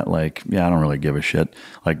in that, like, yeah, I don't really give a shit.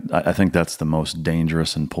 Like, I think that's the most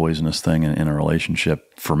dangerous and poisonous thing in a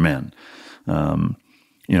relationship for men.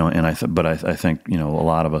 And I think, a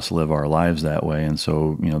lot of us live our lives that way. And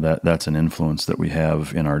so, that's an influence that we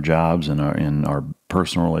have in our jobs, in our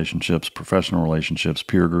personal relationships, professional relationships,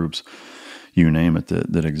 peer groups, you name it,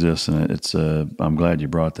 that exists. And it's, I'm glad you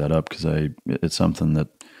brought that up, because it's something that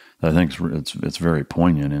I think it's very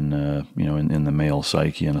poignant in the male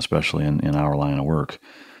psyche, and especially in our line of work.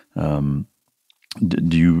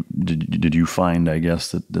 Did you find, I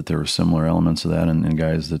guess, that there were similar elements of that in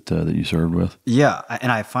guys that you served with? Yeah,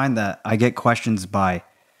 and I find that I get questions by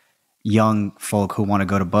young folk who want to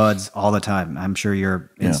go to Buds all the time. I'm sure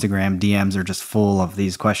your Instagram DMs are just full of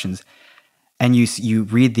these questions, and you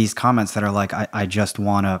read these comments that are like, I just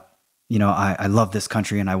want to, I love this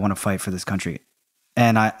country and I want to fight for this country,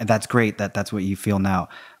 and that's great that's what you feel now,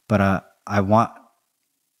 but I want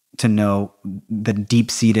to know the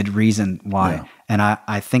deep-seated reason why. Yeah. And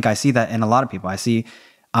I think I see that in a lot of people.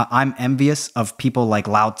 I'm envious of people like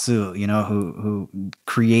Lao Tzu, who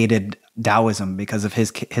created Taoism because of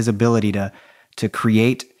his ability to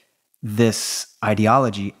create this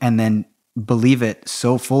ideology and then believe it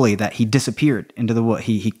so fully that he disappeared into the wood.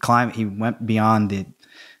 He went beyond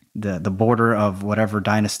the border of whatever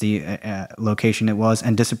dynasty location it was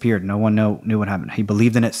and disappeared. No one knew what happened. He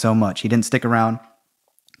believed in it so much. He didn't stick around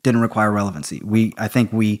didn't require relevancy. I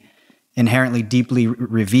think we inherently deeply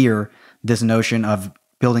revere this notion of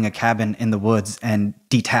building a cabin in the woods and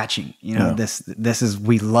detaching. You know, this is,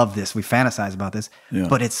 we love this, we fantasize about this,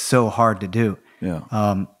 but it's so hard to do. Yeah.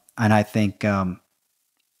 And I think, I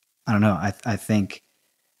don't know, I think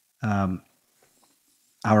our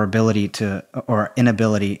ability to, or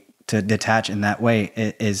inability to detach in that way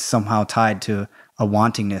is somehow tied to a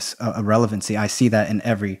wantingness, a relevancy. I see that in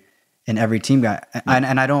every team guy. And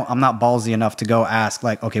I'm not ballsy enough to go ask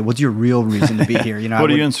like, okay, what's your real reason to be here? You know,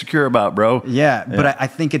 what are you insecure about, bro? Yeah. But I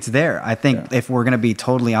think it's there. I think if we're going to be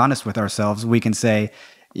totally honest with ourselves, we can say,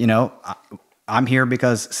 you know, I'm here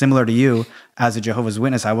because, similar to you, as a Jehovah's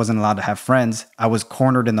Witness, I wasn't allowed to have friends. I was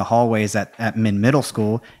cornered in the hallways at middle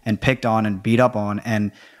school and picked on and beat up on.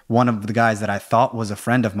 And one of the guys that I thought was a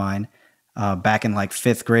friend of mine back in like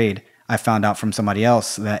 5th grade, I found out from somebody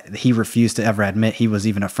else that he refused to ever admit he was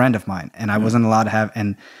even a friend of mine. And I wasn't allowed to have,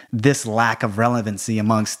 and this lack of relevancy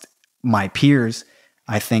amongst my peers,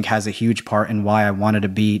 I think has a huge part in why I wanted to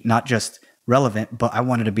be not just relevant, but I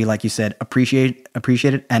wanted to be, like you said,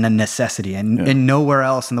 appreciated and a necessity. And nowhere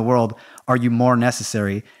else in the world are you more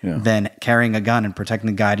necessary than carrying a gun and protecting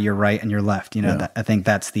the guy to your right and your left. You know, I think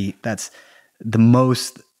that's the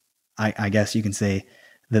most, I guess you can say,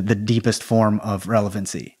 the deepest form of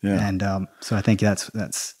relevancy. Yeah. And so I think that's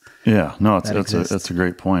yeah, no, that's a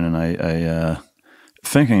great point. And I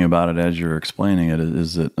thinking about it as you're explaining it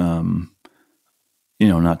is that, you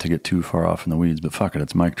know, not to get too far off in the weeds, but fuck it,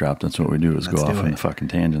 it's mic drop. That's what we do, is go off on the fucking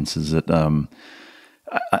tangents. Is that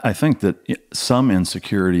I think that some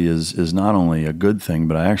insecurity is not only a good thing,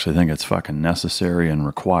 but I actually think it's fucking necessary and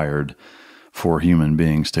required for human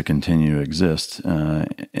beings to continue to exist.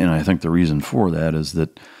 And I think the reason for that is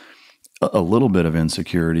that a little bit of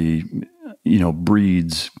insecurity, you know,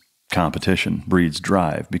 breeds competition, breeds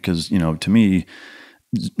drive. Because, you know, to me,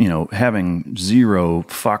 you know, having zero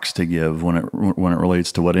fucks to give when it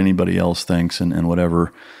relates to what anybody else thinks and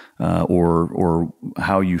whatever, or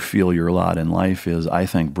how you feel your lot in life is, I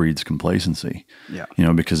think breeds complacency. Yeah. You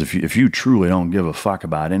know, because if you truly don't give a fuck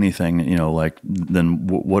about anything, you know, like, then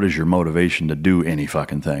what is your motivation to do any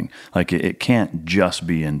fucking thing? Like, it can't just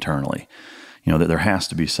be internally. You know, that there has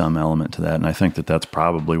to be some element to that. And I think that that's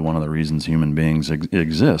probably one of the reasons human beings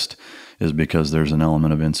exist, is because there's an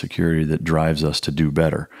element of insecurity that drives us to do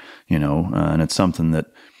better, you know, and it's something that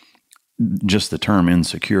just the term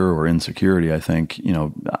insecure or insecurity, I think, you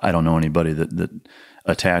know, I don't know anybody that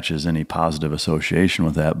attaches any positive association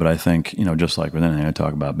with that, but I think, you know, just like with anything, I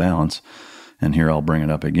talk about balance, and here I'll bring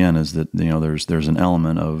it up again, is that, you know, there's an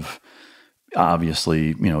element of, obviously,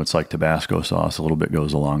 you know, it's like Tabasco sauce, a little bit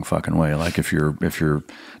goes a long fucking way. Like if you're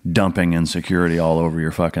dumping insecurity all over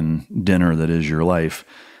your fucking dinner that is your life,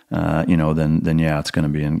 you know, then yeah, it's going to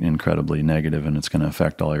be incredibly negative, and it's going to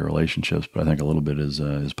affect all your relationships. But I think a little bit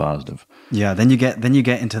is positive. Yeah. Then you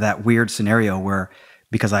get into that weird scenario where,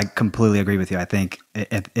 because I completely agree with you, I think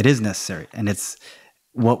it is necessary, and it's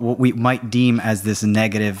what we might deem as this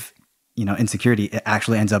negative, you know, insecurity. It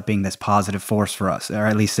actually ends up being this positive force for us, or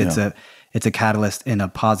at least it's a catalyst in a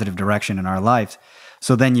positive direction in our lives.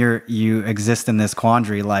 So then you exist in this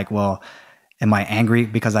quandary, like, well, am I angry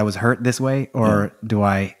because I was hurt this way, or do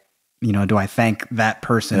I thank that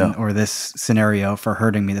person or this scenario for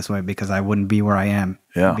hurting me this way, because I wouldn't be where I am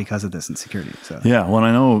because of this insecurity. So well,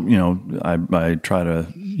 I know, you know, I try to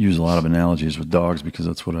use a lot of analogies with dogs, because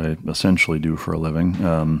that's what I essentially do for a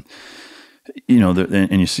living. You know,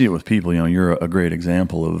 and you see it with people. You know, you're a great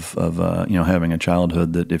example of you know, having a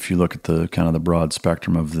childhood that, if you look at the kind of the broad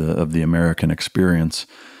spectrum of the American experience,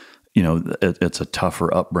 you know, it's a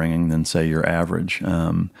tougher upbringing than, say, your average.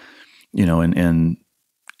 You know, and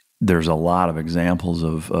there's a lot of examples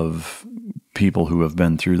of people who have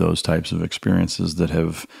been through those types of experiences that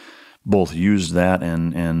have both used that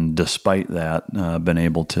and despite that, been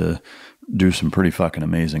able to do some pretty fucking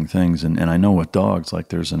amazing things. And I know with dogs, like,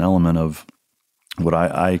 there's an element of what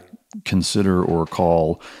I consider or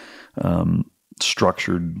call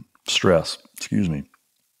structured stress. Excuse me.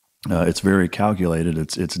 It's very calculated.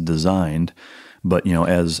 It's designed. But, you know,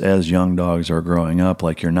 as young dogs are growing up,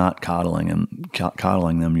 like, you're not coddling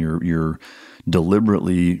them. You're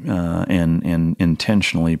deliberately and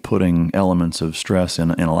intentionally putting elements of stress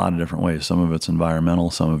in a lot of different ways. Some of it's environmental,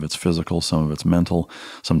 some of it's physical, some of it's mental.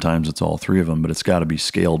 Sometimes it's all three of them, but it's got to be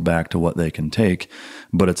scaled back to what they can take.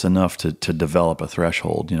 But it's enough to develop a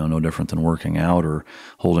threshold, you know, no different than working out or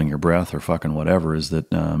holding your breath or fucking whatever, is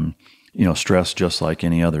that stress, just like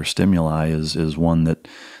any other stimuli, is one that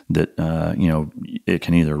it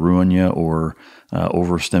can either ruin you or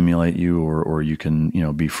overstimulate you, or you can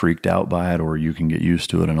be freaked out by it, or you can get used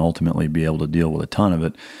to it and ultimately be able to deal with a ton of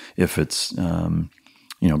it if it's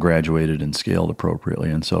graduated and scaled appropriately.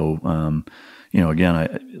 And so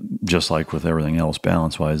again, just like with everything else,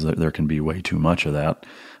 balance wise, there can be way too much of that.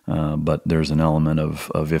 But there's an element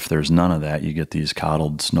of if there's none of that, you get these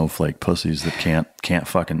coddled snowflake pussies that can't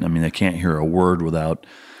fucking, I mean, they can't hear a word without,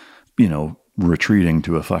 retreating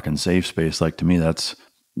to a fucking safe space. Like, to me, that's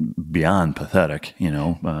beyond pathetic.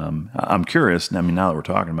 I'm curious. I mean, now that we're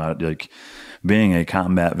talking about it, like being a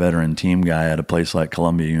combat veteran team guy at a place like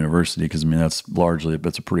Columbia University, because I mean, it's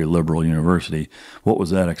a pretty liberal university. What was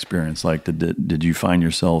that experience like? Did you find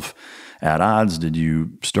yourself at odds? Did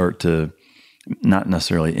you start to not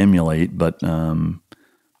necessarily emulate, but I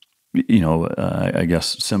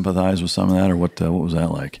guess sympathize with some of that, or what was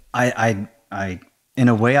that like? I in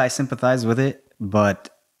a way I sympathize with it, but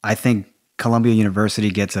I think Columbia University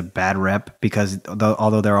gets a bad rep because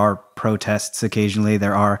although there are protests occasionally,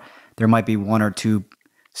 there might be one or two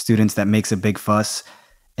students that makes a big fuss.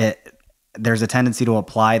 There's a tendency to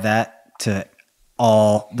apply that to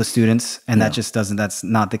all the students, and that's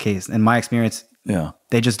not the case. In my experience,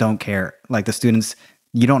 they just don't care. Like, the students,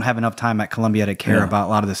 you don't have enough time at Columbia to care about a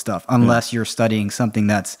lot of this stuff unless you're studying something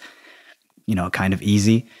that's, kind of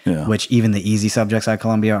easy, which even the easy subjects at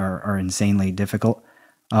Columbia are insanely difficult.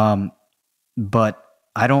 But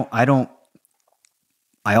I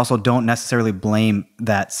also don't necessarily blame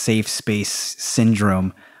that safe space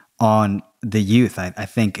syndrome on the youth. I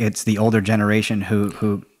think it's the older generation who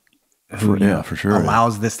for sure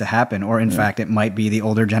allows this to happen, or in fact, it might be the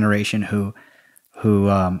older generation who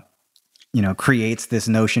creates this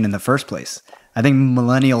notion in the first place. I think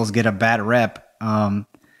millennials get a bad rep,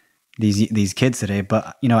 these kids today,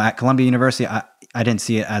 but at Columbia University, I didn't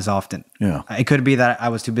see it as often. Yeah. It could be that I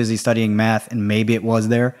was too busy studying math, and maybe it was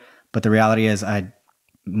there, but the reality is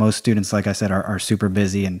most students, like I said, are super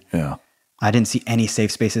busy, and I didn't see any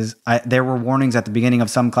safe spaces. There were warnings at the beginning of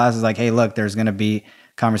some classes like, hey, look, there's going to be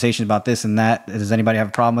conversations about this and that. Does anybody have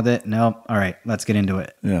a problem with it? No. All right, let's get into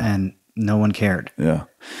it. Yeah. And no one cared. Yeah.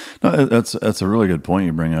 No, that's a really good point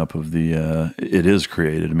you bring up of the, it is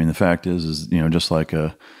created. I mean, the fact is, just like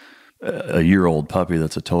a year-old puppy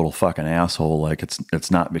that's a total fucking asshole. Like,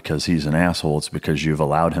 it's not because he's an asshole. It's because you've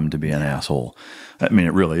allowed him to be an asshole. I mean,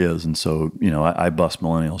 it really is. And so, I bust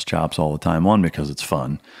millennials' chops all the time. One, because it's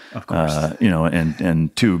fun, of course.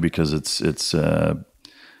 And two, because it's the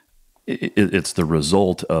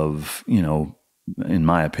result of, in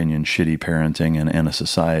my opinion, shitty parenting and a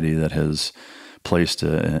society that has placed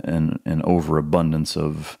an overabundance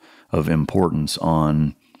of importance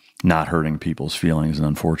on not hurting people's feelings, and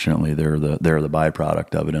unfortunately, they're the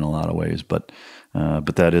byproduct of it in a lot of ways. But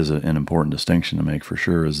that is an important distinction to make for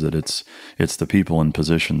sure. Is that it's the people in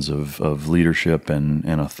positions of leadership and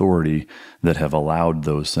authority that have allowed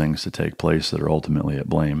those things to take place that are ultimately at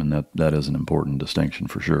blame, and that is an important distinction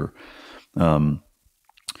for sure.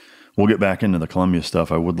 We'll get back into the Columbia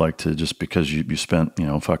stuff. I would like to, just because you spent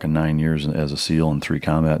fucking 9 years as a SEAL and 3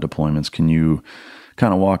 combat deployments, can you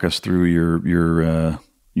kind of walk us through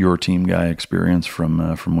your team guy experience from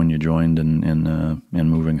when you joined and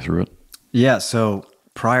moving through it? Yeah. So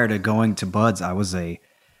prior to going to Buds, I was an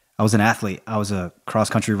athlete. I was a cross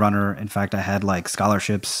country runner. In fact, I had like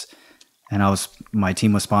scholarships, and my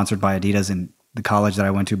team was sponsored by Adidas in the college that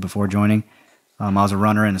I went to before joining. I was a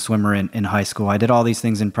runner and a swimmer in high school. I did all these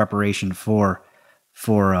things in preparation for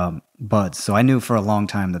Buds. So I knew for a long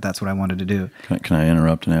time that that's what I wanted to do. Can I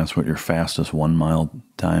interrupt and ask what your fastest 1 mile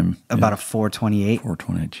time? About a 4:28.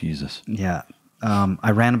 4:28, Jesus. Yeah. I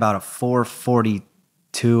ran about a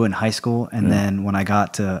 4:42 in high school. And then when I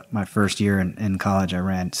got to my first year in college, I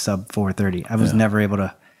ran sub 4:30. I was never able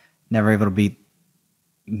to beat,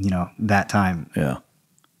 that time. Yeah.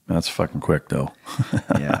 That's fucking quick though.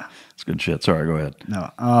 Yeah. It's good shit. Sorry, go ahead.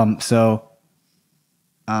 No. So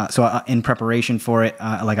in preparation for it,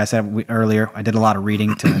 like I said earlier, I did a lot of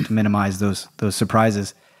reading to minimize those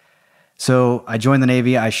surprises. So I joined the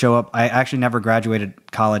Navy. I show up. I actually never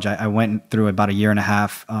graduated college. I went through about a year and a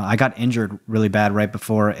half. I got injured really bad right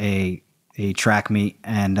before a track meet,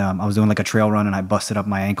 and I was doing like a trail run, and I busted up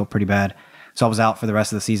my ankle pretty bad. So I was out for the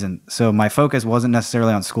rest of the season. So my focus wasn't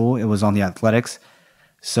necessarily on school. It was on the athletics.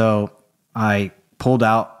 So I pulled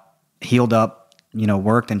out, healed up,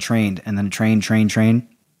 worked and trained, and then trained.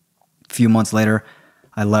 A few months later,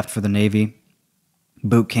 I left for the Navy.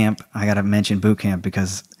 Boot camp. I got to mention boot camp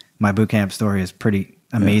because my boot camp story is pretty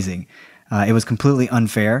amazing. It was completely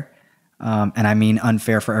unfair. And I mean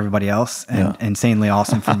unfair for everybody else and insanely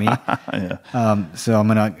awesome for me. So I'm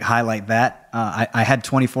going to highlight that. I had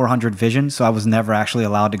 2400 vision, so I was never actually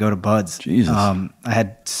allowed to go to buds. Jesus.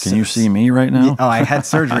 Can you see me right now? I had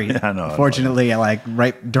surgery. I know. Fortunately, like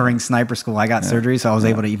right during sniper school, I got surgery, so I was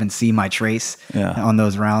able to even see my trace on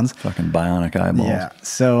those rounds. Fucking bionic eyeballs. Yeah.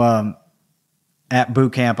 So at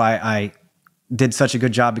boot camp, I did such a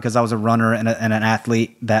good job because I was a runner and an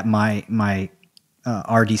athlete that my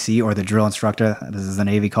RDC, or the drill instructor, this is the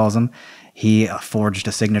Navy calls him, he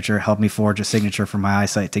helped me forge a signature for my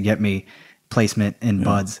eyesight to get me placement in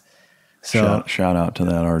buds. So shout out to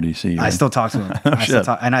that RDC. I still talk to him.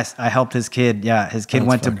 I helped his kid. Yeah, his kid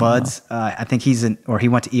went to buds. I think he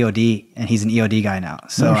went to EOD, and he's an EOD guy now.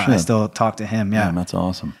 So I still talk to him. Yeah, man, that's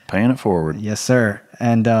awesome. Paying it forward. Yes, sir.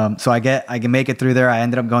 And so I can make it through there. I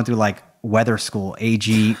ended up going through like weather school,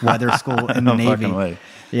 AG weather school in the Navy. Fucking way.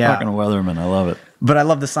 Yeah, fucking weatherman. I love it. But I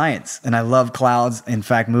love the science and I love clouds. In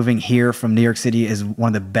fact, moving here from New York City is one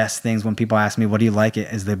of the best things. When people ask me, what do you like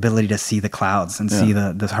it, is the ability to see the clouds and see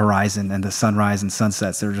the horizon and the sunrise and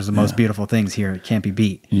sunsets. They're just the most beautiful things here. It can't be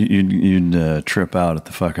beat. You'd trip out at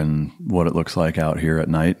the fucking, what it looks like out here at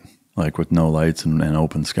night, like with no lights and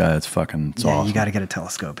open sky. It's awesome. You got to get a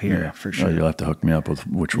telescope here for sure. You'll have to hook me up with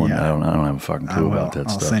which one. I don't have a fucking clue about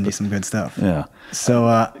that stuff. I'll send you some good stuff. Yeah. So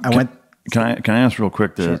I went. Can I ask real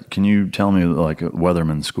quick? Can you tell me, like, a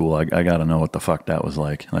weatherman school? I got to know what the fuck that was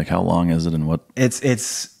like. Like, how long is it and what?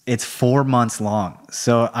 It's 4 months long.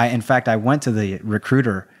 So I went to the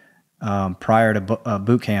recruiter prior to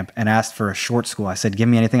boot camp and asked for a short school. I said, give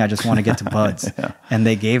me anything. I just want to get to buds. And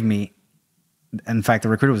they gave me. In fact, the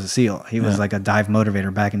recruiter was a SEAL. He was like a dive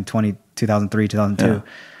motivator back in 2003, 2002. Yeah.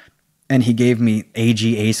 And he gave me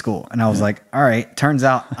AGA school. And I was like, all right. Turns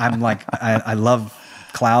out I'm like, I love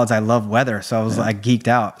clouds. I love weather. So I was like geeked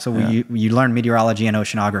out. So you learn meteorology and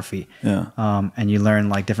oceanography. And you learn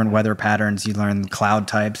like different weather patterns. You learn cloud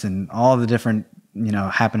types and all the different,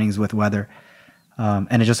 happenings with weather.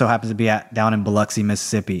 And it just so happens to be down in Biloxi,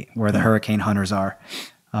 Mississippi, where the hurricane hunters are,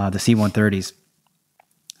 the C-130s.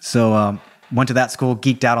 So went to that school,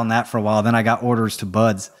 geeked out on that for a while. Then I got orders to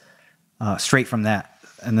buds straight from that.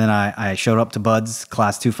 And then I showed up to buds,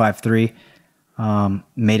 class 253,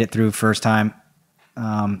 made it through first time.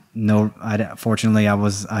 Fortunately,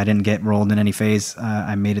 I didn't get rolled in any phase.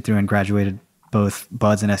 I made it through and graduated both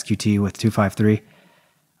buds and SQT with 253.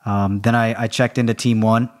 Then I checked into team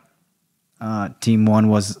one. Team one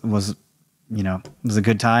was a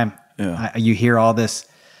good time. You hear all this,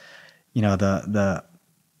 the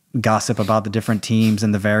gossip about the different teams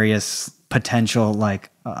and the various potential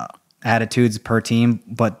attitudes per team,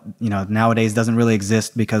 but nowadays doesn't really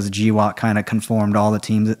exist because GWAT kind of conformed all the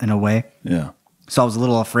teams in a way. So I was a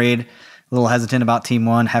little afraid, a little hesitant about team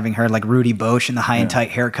one, having heard like Rudy Bosch and the high and tight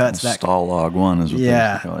haircuts. Stall log one is what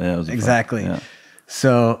they call it. Yeah, exactly.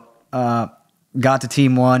 So got to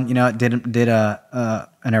team one, did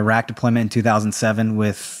an Iraq deployment in 2007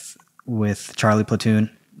 with Charlie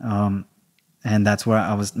Platoon. And that's where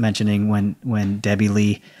I was mentioning when Debbie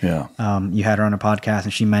Lee, you had her on a podcast,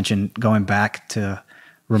 and she mentioned going back to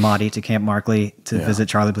Ramadi, to Camp Markley to visit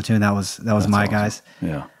Charlie Platoon. That's my awesome. Guys.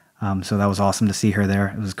 Yeah. So that was awesome to see her there.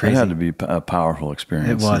 It was crazy. It had to be a powerful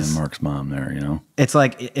experience seeing Mark's mom there, It's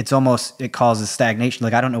like, it causes stagnation.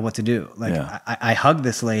 Like, I don't know what to do. Like, I hug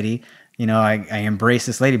this lady, I embrace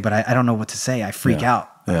this lady, but I don't know what to say. I freak out.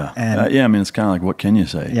 Yeah. And it's kind of like, what can you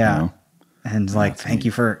say? Yeah. And thank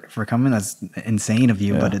you for coming. That's insane of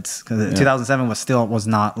you. But it's because 2007 was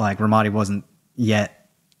not like, Ramadi wasn't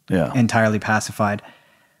yet entirely pacified.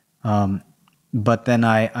 But then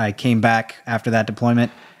I came back after that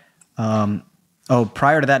deployment.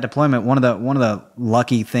 Prior to that deployment, one of the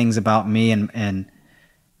lucky things about me and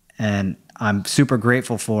I'm super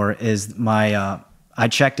grateful for is I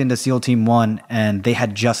checked into SEAL Team 1 and they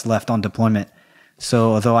had just left on deployment.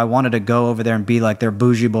 So although I wanted to go over there and be like their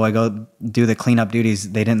bougie boy, go do the cleanup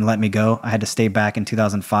duties, they didn't let me go. I had to stay back in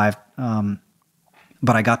 2005.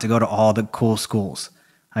 But I got to go to all the cool schools.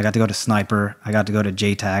 I got to go to Sniper. I got to go to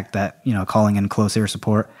JTAC, that, calling in close air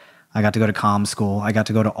support. I got to go to comm school. I got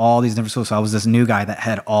to go to all these different schools. So I was this new guy that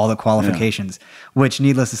had all the qualifications, which,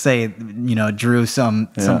 needless to say, drew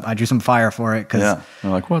I drew some fire for it. They're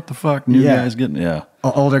like, what the fuck? New guys getting,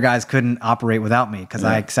 older guys couldn't operate without me because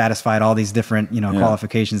I satisfied all these different,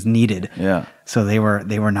 qualifications needed. So they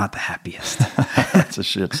were not the happiest. That's a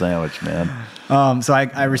shit sandwich, man. So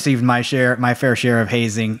I received my fair share of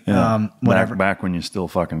hazing. Whatever. Back when you still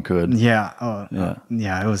fucking could.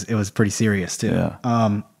 It was pretty serious too.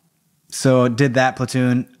 So did that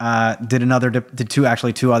platoon, did two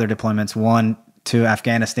other deployments, one to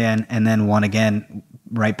Afghanistan and then one again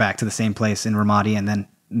right back to the same place in Ramadi, and then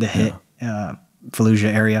the hit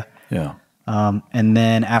Fallujah area. Yeah. And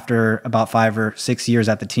then after about 5 or 6 years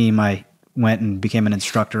at the team, I went and became an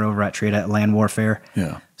instructor over at Trade at Land Warfare.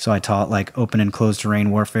 Yeah. So I taught like open and closed terrain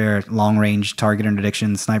warfare, long range target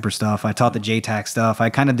interdiction, sniper stuff. I taught the JTAC stuff. I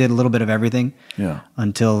kind of did a little bit of everything. Yeah.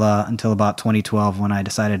 Until about 2012 when I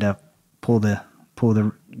decided to pull the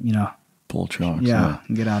pull chocks. Yeah,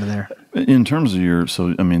 and get out of there. In terms of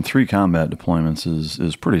 3 combat deployments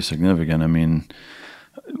is pretty significant. I mean,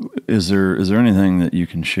 is there anything that you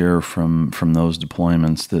can share from those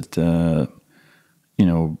deployments that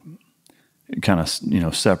kind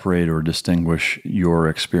of separate or distinguish your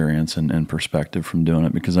experience and perspective from doing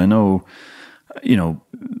it? Because I know,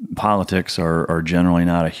 politics are generally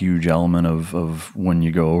not a huge element of when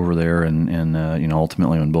you go over there, and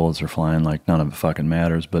ultimately when bullets are flying, like none of it fucking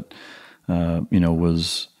matters. But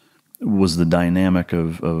was the dynamic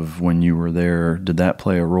of when you were there, did that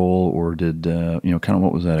play a role, or did kind of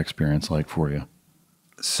what was that experience like for you?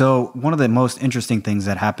 So one of the most interesting things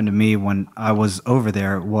that happened to me when I was over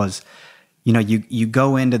there was, you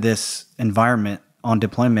go into this environment on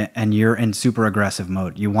deployment and you're in super aggressive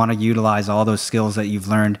mode. You want to utilize all those skills that you've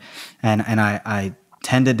learned. And I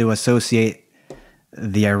tended to associate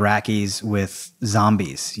the Iraqis with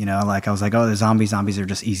zombies, like I was like, oh, the zombies are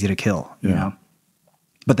just easy to kill, you know?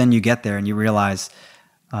 But then you get there and you realize,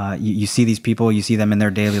 you see these people, you see them in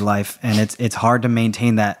their daily life, and it's hard to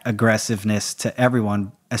maintain that aggressiveness to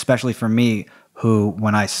everyone, especially for me, who,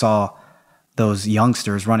 when I saw those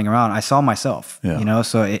youngsters running around, I saw myself,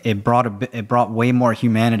 so it brought way more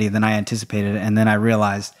humanity than I anticipated. And then I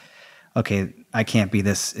realized, okay, I can't be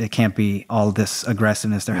this. It can't be all this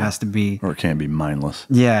aggressiveness. There has to be, or it can't be mindless.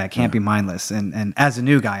 Yeah, it can't be mindless. And as a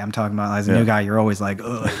new guy, I'm talking about, as a new guy, you're always like,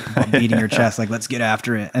 beating your chest, like, let's get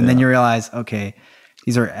after it. And then you realize, okay,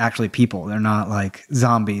 these are actually people. They're not like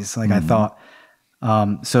zombies, like I thought.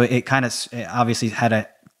 So it obviously had a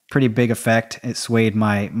pretty big effect. It swayed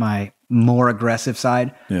my more aggressive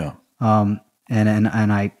side. Yeah. And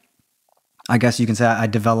I guess you can say I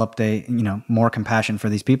developed more compassion for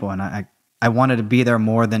these people, and I wanted to be there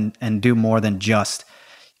and do more than just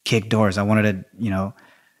kick doors. I wanted to,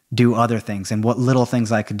 do other things, and what little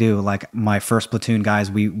things I could do. Like my first platoon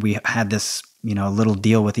guys, we had this, little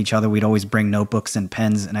deal with each other. We'd always bring notebooks and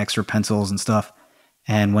pens and extra pencils and stuff.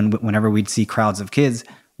 And whenever we'd see crowds of kids,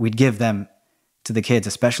 we'd give them to the kids,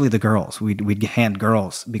 especially the girls. We'd hand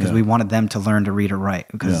girls, because we wanted them to learn to read or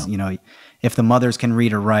write. Because if the mothers can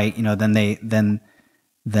read or write, then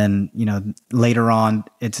later on,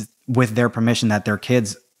 it's with their permission that their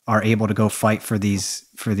kids are able to go fight for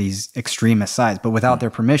these extremist sides. But without their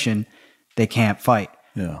permission, they can't fight.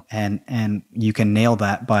 Yeah. And you can nail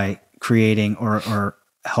that by creating or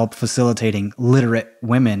help facilitating literate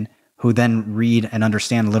women who then read and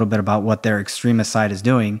understand a little bit about what their extremist side is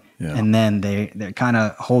doing. Yeah. And then they kind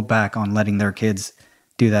of hold back on letting their kids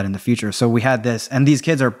do that in the future. So we had this, and these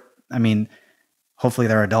kids are, hopefully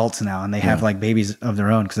they're adults now, and they have like babies of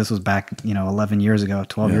their own, because this was back, 11 years ago,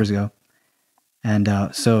 12 years ago. And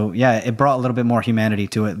it brought a little bit more humanity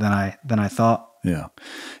to it than I thought. Yeah.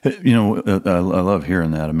 I love hearing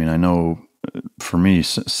that. I know for me,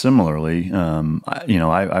 similarly,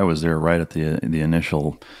 I was there right at the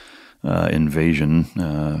initial invasion,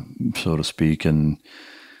 so to speak, and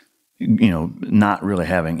not really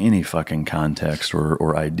having any fucking context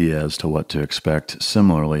or idea as to what to expect.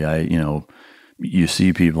 Similarly, you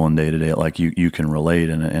see people in day to day, like you can relate,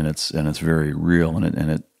 and it's very real,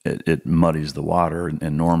 and it muddies the water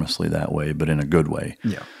enormously that way, but in a good way.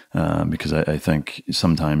 Yeah. Because I think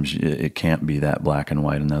sometimes it can't be that black and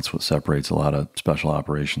white, and that's what separates a lot of special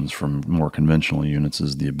operations from more conventional units,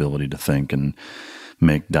 is the ability to think and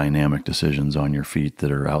make dynamic decisions on your feet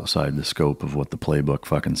that are outside the scope of what the playbook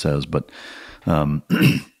fucking says. But,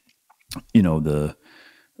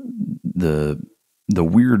 the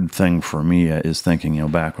weird thing for me is thinking,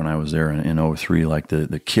 back when I was there in 2003, like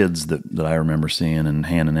the kids that I remember seeing and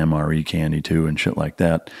handing MRE candy to and shit like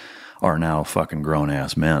that are now fucking grown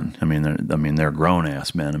ass men. They're grown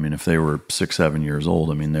ass men. If they were 6, 7 years old,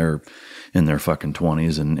 they're in their fucking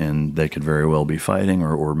 20s, and they could very well be fighting,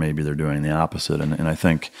 or maybe they're doing the opposite. And I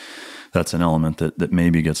think that's an element that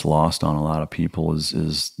maybe gets lost on a lot of people,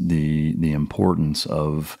 is the importance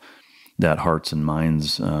of that hearts and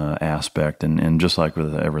minds aspect, and just like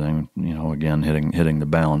with everything, again, hitting the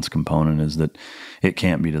balance component, is that it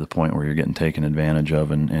can't be to the point where you're getting taken advantage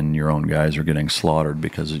of, and your own guys are getting slaughtered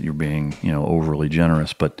because you're being overly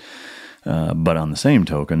generous. But on the same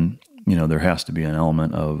token, there has to be an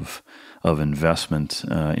element of investment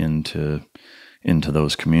into into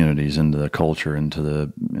those communities, into the culture, into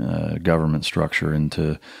the government structure,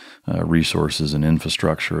 into resources and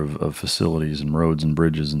infrastructure of facilities and roads and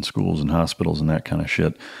bridges and schools and hospitals and that kind of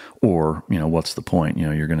shit. Or, what's the point?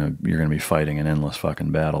 You're gonna be fighting an endless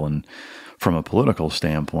fucking battle. And from a political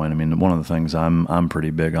standpoint, I mean, one of the things I'm pretty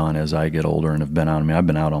big on as I get older and have been out. I mean, I've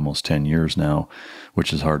been out almost 10 years now,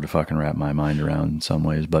 which is hard to fucking wrap my mind around in some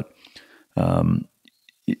ways. But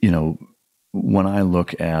when I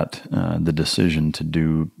look at the decision to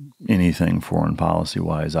do anything foreign policy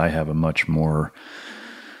wise, I have a much more,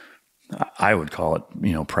 I would call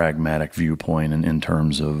it, pragmatic viewpoint in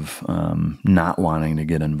terms of not wanting to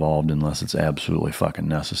get involved unless it's absolutely fucking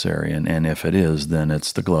necessary. And if it is, then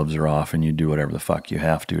it's the gloves are off and you do whatever the fuck you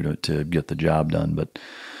have to get the job done. But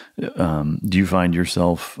do you find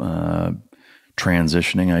yourself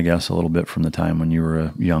transitioning, I guess, a little bit from the time when you were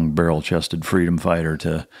a young barrel-chested freedom fighter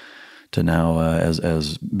to now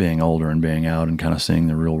as being older and being out and kind of seeing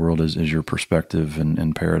the real world? Is your perspective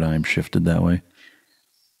and paradigm shifted that way?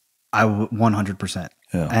 100%.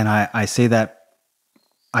 Yeah. And I say that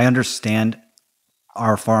I understand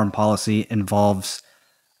our foreign policy involves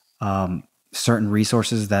certain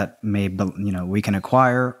resources that may, we can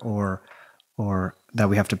acquire or that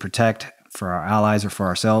we have to protect for our allies or for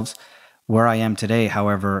ourselves. Where I am today,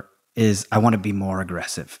 however, is I want to be more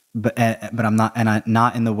aggressive, but I'm not, and I'm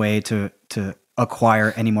not in the way to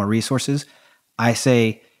acquire any more resources. I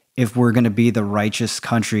say if we're going to be the righteous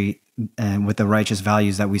country and with the righteous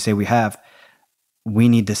values that we say we have, we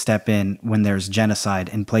need to step in when there's genocide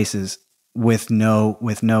in places with no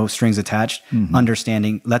strings attached. Mm-hmm.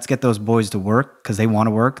 Understanding, let's get those boys to work because they want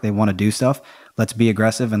to work, they want to do stuff. Let's be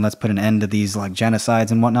aggressive and let's put an end to these like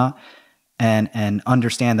genocides and whatnot. And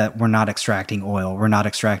understand that we're not extracting oil, we're not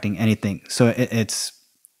extracting anything. So it's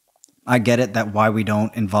I get it that why we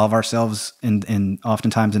don't involve ourselves in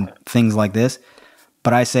oftentimes in things like this.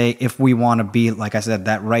 But I say if we want to be, like I said,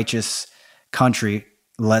 that righteous country,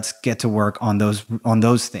 let's get to work on those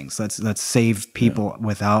things. Let's save people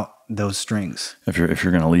without those strings. If you're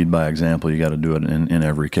going to lead by example, you got to do it in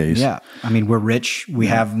every case. Yeah, I mean, we're rich, we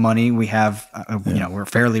have money, we have we're a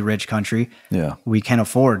fairly rich country. Yeah, we can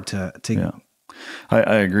afford to. Yeah,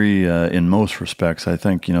 I agree in most respects. I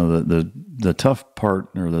think the tough part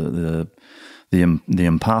or the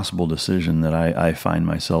impossible decision that I find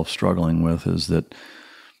myself struggling with is that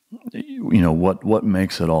what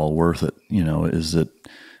makes it all worth it. Is that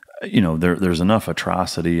there's enough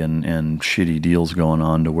atrocity and shitty deals going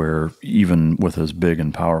on to where even with as big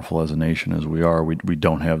and powerful as a nation as we are, we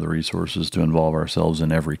don't have the resources to involve ourselves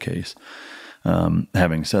in every case.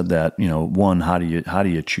 Having said that, one, how do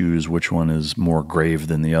you choose which one is more grave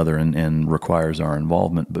than the other and requires our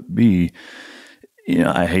involvement? But B,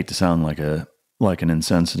 I hate to sound like an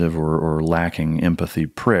insensitive or lacking empathy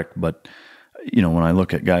prick, but when I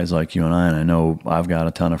look at guys like you and I know I've got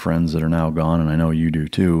a ton of friends that are now gone, and I know you do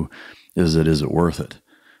too, is it worth it?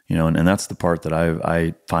 And that's the part that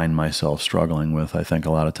I find myself struggling with, I think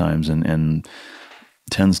a lot of times, and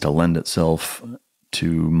tends to lend itself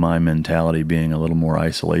to my mentality being a little more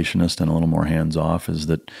isolationist and a little more hands-off, is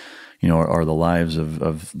that, are the lives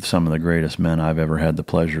of some of the greatest men I've ever had the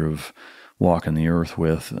pleasure of walking the earth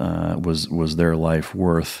with, was their life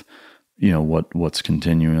worth what's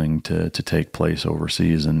continuing to take place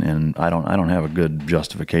overseas, and I don't have a good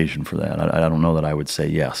justification for that. I don't know that I would say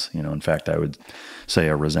yes. In fact, I would say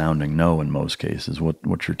a resounding no in most cases.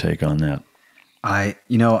 What's your take on that? I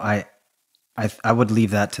would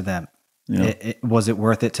leave that to them. Yeah. Was it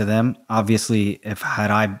worth it to them? Obviously,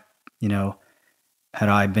 had I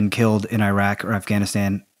been killed in Iraq or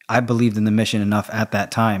Afghanistan, I believed in the mission enough at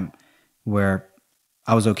that time where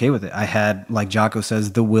I was okay with it. I had, like Jocko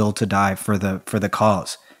says, the will to die for the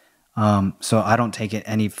cause. So I don't take it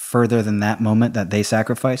any further than that moment that they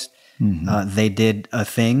sacrificed. Mm-hmm. They did a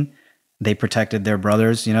thing. They protected their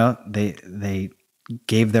brothers. They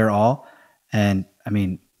gave their all. And I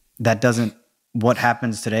mean, that doesn't. What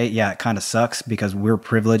happens today? Yeah, it kind of sucks because we're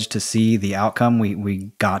privileged to see the outcome.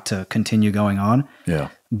 We got to continue going on. Yeah.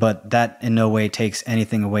 But that in no way takes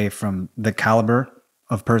anything away from the caliber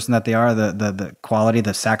of person that they are, the quality,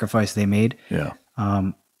 the sacrifice they made. Yeah.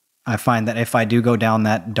 I find that if I do go down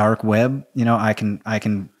that dark web, I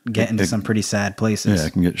can get into some pretty sad places. Yeah,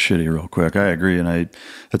 it can get shitty real quick. I agree, and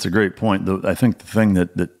that's a great point. Though I think the thing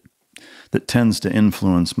that tends to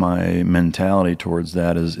influence my mentality towards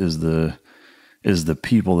that is the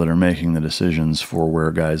people that are making the decisions for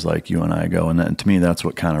where guys like you and I go, and to me, that's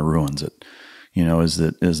what kind of ruins it. Is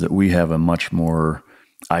that we have a much more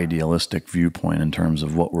idealistic viewpoint in terms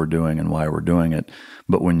of what we're doing and why we're doing it.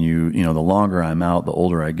 But when the longer I'm out, the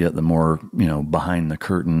older I get, the more, behind the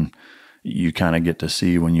curtain you kind of get to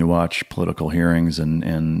see when you watch political hearings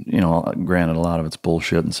and, you know, granted, a lot of it's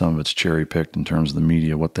bullshit and some of it's cherry picked in terms of the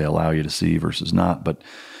media, what they allow you to see versus not. But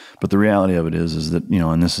the reality of it is that, you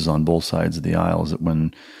know, and this is on both sides of the aisle, is that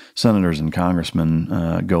when senators and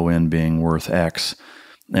congressmen go in being worth X,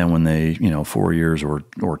 and when they, you know, 4 years or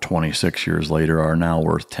 26 years later are now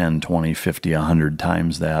worth 10, 20, 50, 100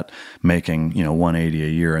 times that, making, you know, 180 a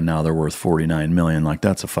year, and now they're worth 49 million, like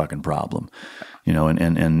that's a fucking problem. You know,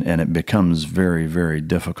 and it becomes very, very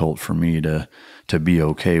difficult for me to be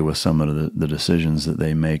okay with some of the decisions that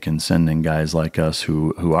they make in sending guys like us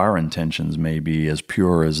who our intentions may be as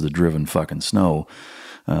pure as the driven fucking snow,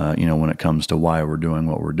 you know, when it comes to why we're doing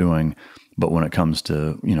what we're doing. But when it comes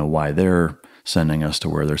to, you know, why they're sending us to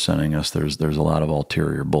where they're sending us, there's a lot of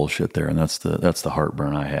ulterior bullshit there. And that's the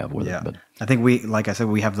heartburn I have with it. But I think like I said,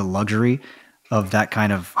 we have the luxury of that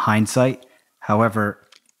kind of hindsight. However,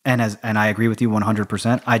 and I agree with you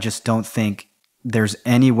 100%. I just don't think there's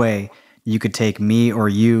any way you could take me or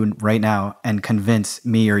you right now and convince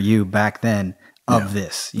me or you back then of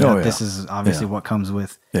this. You know, this is obviously what comes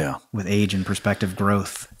with age and perspective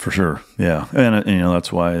growth. For sure. Yeah. And you know,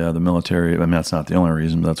 that's why the military, I mean, that's not the only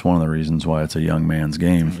reason, but that's one of the reasons why it's a young man's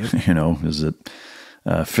game, you know, is that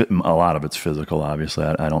a lot of it's physical. Obviously,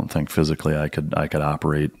 I don't think physically I could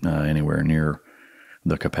operate anywhere near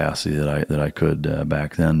the capacity that I could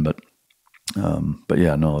back then, but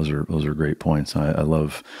yeah, no, those are great points. I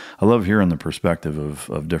love hearing the perspective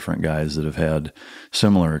of different guys that have had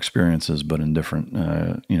similar experiences, but in different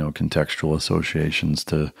you know, contextual associations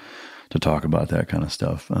to talk about that kind of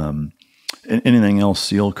stuff. Anything else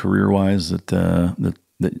SEAL career wise that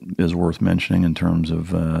is worth mentioning in terms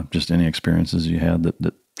of just any experiences you had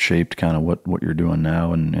that shaped kind of what you're doing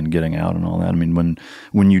now and getting out and all that? I mean,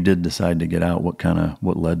 when you did decide to get out,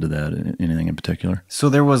 what led to that? Anything in particular? So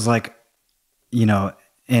there was, like, you know,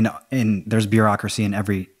 in there's bureaucracy in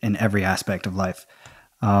every aspect of life.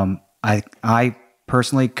 I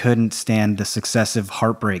personally couldn't stand the successive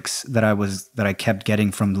heartbreaks that I kept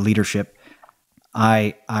getting from the leadership.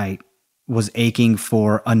 I was aching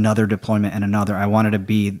for another deployment and another. I wanted to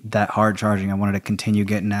be that hard charging. I wanted to continue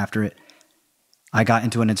getting after it. I got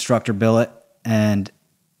into an instructor billet and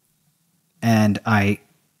I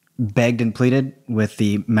begged and pleaded with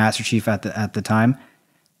the Master Chief at the time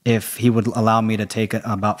if he would allow me to take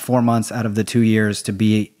about 4 months out of the 2 years to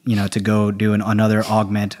be, you know, to go do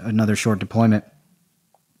another short deployment.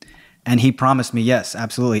 And he promised me, yes,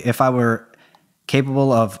 absolutely. If I were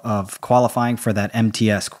capable of qualifying for that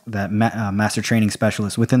MTS, that Master Training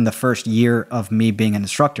Specialist, within the first year of me being an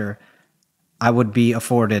instructor, I would be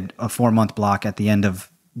afforded a 4-month block at the end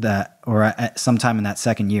of that, or at sometime in that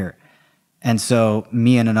second year. And so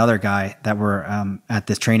me and another guy that were at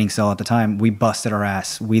this training cell at the time, we busted our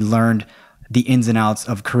ass. We learned the ins and outs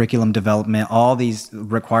of curriculum development, all these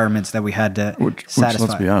requirements that we had to satisfy.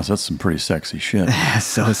 Let's be honest, that's some pretty sexy shit.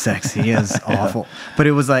 So sexy. It was awful. But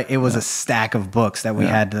it was like, it was a stack of books that we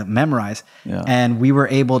had to memorize. Yeah. And we were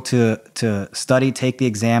able to study, take the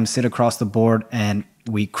exam, sit across the board, and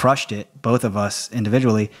we crushed it, both of us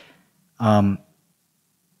individually.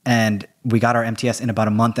 And we got our MTS in about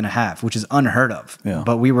a month and a half, which is unheard of. Yeah.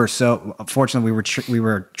 But we were fortunately, we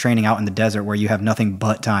were training out in the desert where you have nothing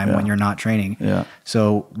but time when you're not training. Yeah.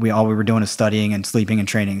 So all we were doing is studying and sleeping and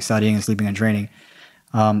training, studying and sleeping and training.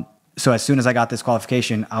 So as soon as I got this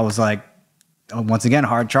qualification, I was like, once again,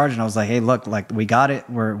 hard charging. I was like, hey, look, like, we got it.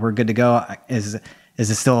 We're good to go. Is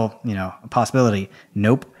it still, you know, a possibility?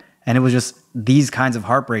 Nope. And it was just these kinds of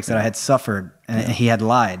heartbreaks that I had suffered, and he had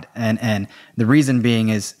lied. And the reason being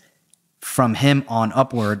is, from him on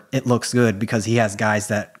upward, it looks good because he has guys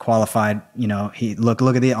that qualified. You know, he look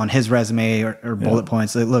at it on his resume or bullet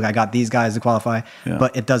points. Look, I got these guys to qualify,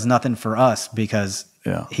 but it does nothing for us because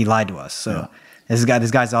he lied to us. So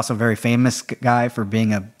this guy's also a very famous guy for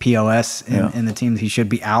being a POS in the team. He should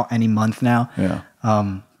be out any month now. Yeah.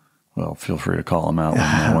 Well, feel free to call him out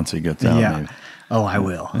once he gets out. Yeah. Maybe. Oh, I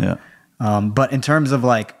will. Yeah. But in terms of,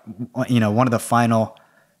 like, you know, one of the final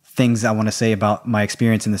things I want to say about my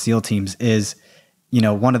experience in the SEAL teams is, you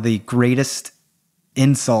know, one of the greatest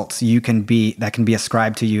insults that can be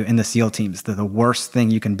ascribed to you in the SEAL teams, the worst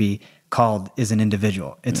thing you can be called is an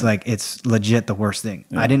individual. It's like, it's legit the worst thing.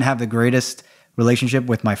 I didn't have the greatest relationship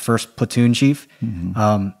with my first platoon chief.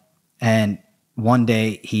 Mm-hmm. And one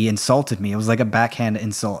day he insulted me. It was like a backhand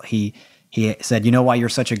insult. He said, you know why you're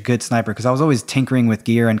such a good sniper? Because I was always tinkering with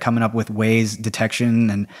gear and coming up with ways,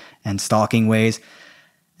 detection and stalking ways.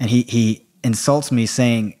 And he insults me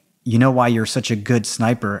saying, you know why you're such a good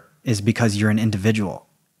sniper is because you're an individual.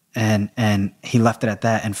 And he left it at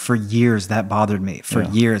that. And for years that bothered me. For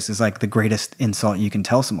years, it's like the greatest insult you can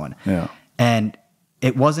tell someone. Yeah. And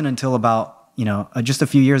it wasn't until about, just a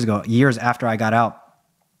few years ago, years after I got out,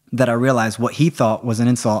 that I realized what he thought was an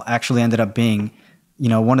insult actually ended up being,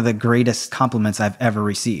 one of the greatest compliments I've ever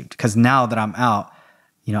received. Because now that I'm out,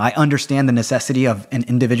 I understand the necessity of an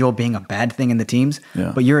individual being a bad thing in the teams,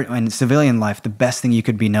 but you're in civilian life, the best thing you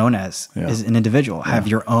could be known as is an individual. Have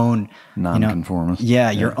your own nonconformist.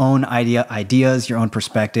 Your own ideas, your own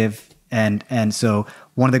perspective. And so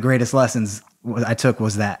one of the greatest lessons I took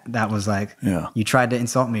was that was like, you tried to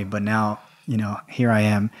insult me, but now, here I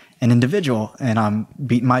am, an individual, and I'm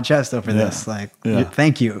beating my chest over this. Like,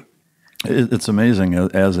 thank you. It's amazing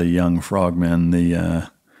as a young frogman,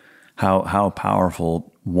 how powerful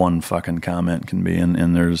one fucking comment can be.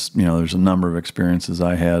 And there's a number of experiences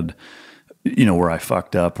I had, where I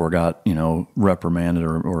fucked up or got, reprimanded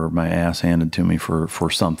or my ass handed to me for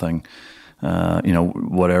something,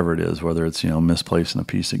 whatever it is, whether it's, misplacing a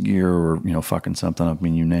piece of gear or, fucking something up,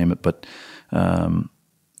 you name it. But,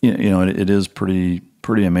 it is pretty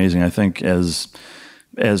amazing. I think as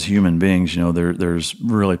human beings, there's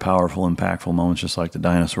really powerful, impactful moments, just like the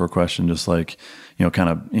dinosaur question, just like,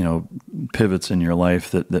 pivots in your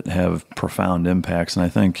life that have profound impacts. And I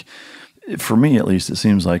think for me, at least, it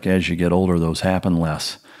seems like as you get older, those happen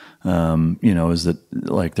less. Is that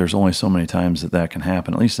like, there's only so many times that can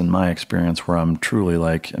happen, at least in my experience, where I'm truly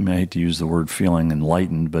like, I hate to use the word feeling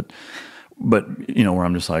enlightened, but where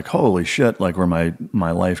I'm just like, holy shit, like where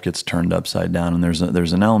my life gets turned upside down. And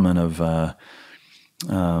there's an element of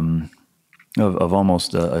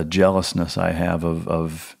almost a jealousness I have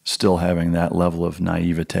of still having that level of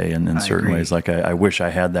naivete in certain ways. Like I wish I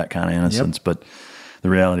had that kind of innocence, but the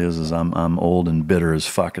reality is I'm old and bitter as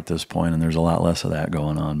fuck at this point, and there's a lot less of that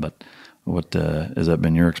going on. But what has that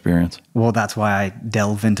been your experience? Well, that's why I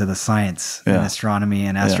delve into the science and astronomy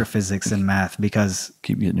and astrophysics and math, because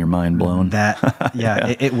keep getting your mind blown.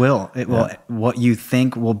 It will. What you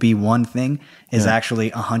think will be one thing is actually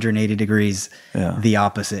 180 degrees the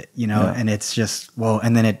opposite, and it's just,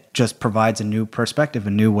 and then it just provides a new perspective,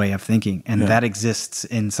 a new way of thinking. And that exists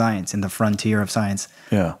in science, in the frontier of science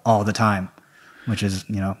all the time, which is,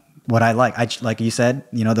 what I like. Like you said,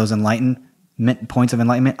 those points of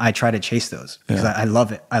enlightenment, I try to chase those because I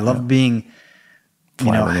love it. I love being,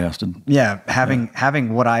 having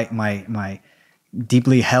what my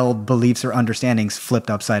deeply held beliefs or understandings flipped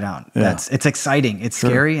upside down. It's exciting. It's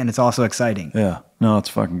scary, and it's also exciting. Yeah. No, it's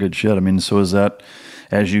fucking good shit. So is that,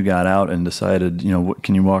 as you got out and decided,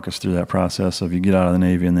 can you walk us through that process of you get out of the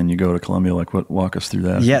Navy and then you go to Columbia? Like, walk us through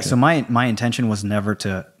that. Yeah. Okay. So my intention was never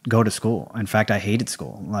to go to school. In fact, I hated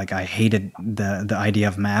school. Like, I hated the idea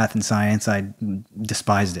of math and science. I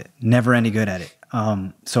despised it. Never any good at it.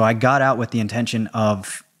 So I got out with the intention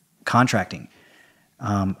of contracting.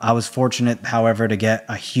 I was fortunate, however, to get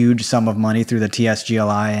a huge sum of money through the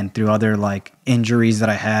TSGLI and through other like injuries that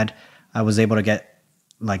I had. I was able to get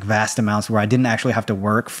like vast amounts where I didn't actually have to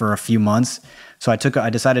work for a few months. So I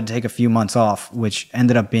decided to take a few months off, which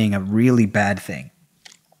ended up being a really bad thing,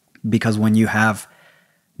 because when you have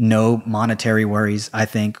no monetary worries, I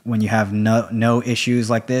think when you have no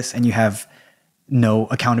issues like this and you have no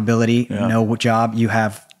accountability, no job, you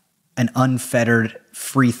have an unfettered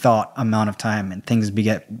free thought amount of time, and things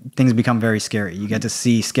become very scary. You get to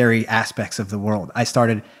see scary aspects of the world. I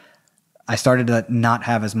started to not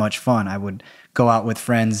have as much fun. I would go out with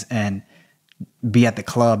friends and be at the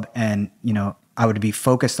club, and I would be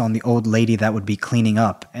focused on the old lady that would be cleaning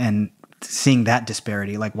up and seeing that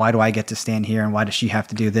disparity. Like, why do I get to stand here and why does she have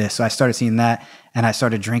to do this? So I started seeing that, and I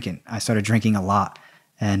started drinking. I started drinking a lot,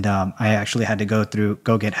 and I actually had to go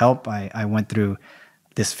get help. I went through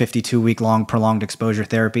this 52-week long prolonged exposure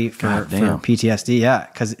therapy for PTSD. Yeah,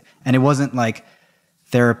 and it wasn't like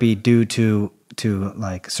therapy due to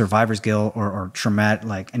like survivor's guilt or traumatic,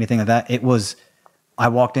 like anything like that. It was, I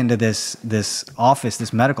walked into this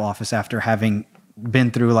medical office after having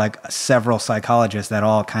been through like several psychologists that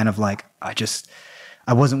all kind of like,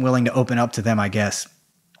 I wasn't willing to open up to them, I guess.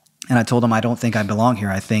 And I told them, I don't think I belong here.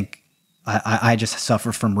 I think I just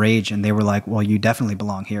suffer from rage. And they were like, well, you definitely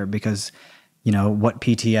belong here, because what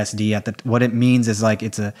PTSD what it means is like,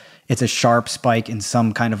 it's a sharp spike in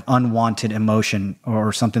some kind of unwanted emotion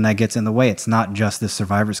or something that gets in the way. It's not just the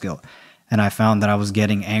survivor's guilt. And I found that I was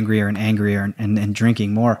getting angrier and angrier and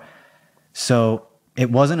drinking more. So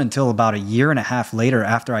it wasn't until about a year and a half later,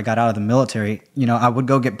 after I got out of the military, I would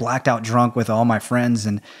go get blacked out drunk with all my friends,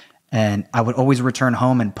 and I would always return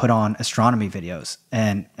home and put on astronomy videos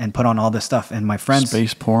and put on all this stuff. And my friends,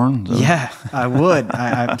 space porn. Yeah, I would.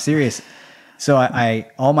 I'm serious. So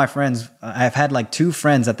all my friends, I've had like 2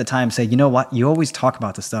 friends at the time say, you know what, you always talk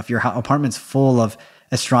about this stuff. Your apartment's full of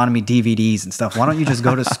astronomy DVDs and stuff. Why don't you just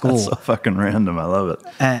go to school? That's so fucking random. I love it.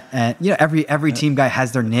 And you know, every team guy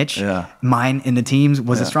has their niche. Yeah. Mine in the teams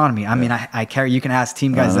was astronomy. I mean, I carry, you can ask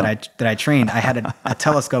team guys that I trained. I had a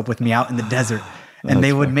telescope with me out in the desert. And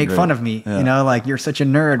they would make fun of me, you know, like, you're such a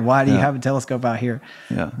nerd. Why do you have a telescope out here?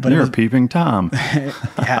 Yeah, but you're a peeping Tom.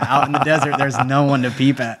 Yeah, out in the desert, there's no one to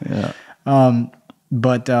peep at. Yeah.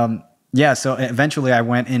 Yeah, so eventually I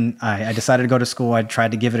went in, I decided to go to school. I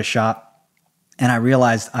tried to give it a shot. And I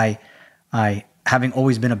realized I having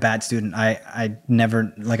always been a bad student, I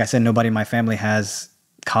never, like I said, nobody in my family has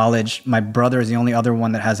college. My brother is the only other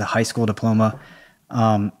one that has a high school diploma.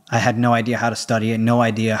 I had no idea how to study and no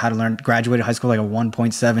idea how to learn. Graduated high school like a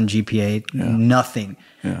 1.7 GPA, nothing,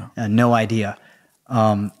 no idea.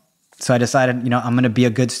 So I decided, you know, I'm going to be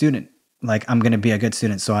a good student. Like, I'm going to be a good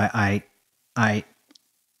student. So I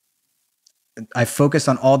focused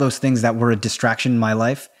on all those things that were a distraction in my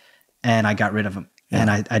life, and I got rid of them. And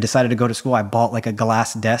I decided to go to school. I bought like a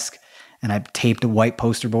glass desk and I taped a white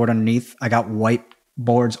poster board underneath. I got white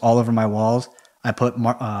boards all over my walls. I put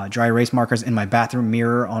dry erase markers in my bathroom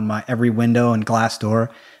mirror, on my every window and glass door.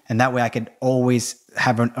 And that way I could always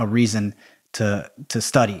have a reason to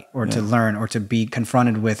study or to learn or to be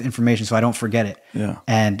confronted with information so I don't forget it. Yeah.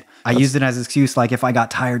 And I used it as an excuse. Like, if I got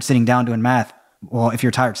tired sitting down doing math, well, if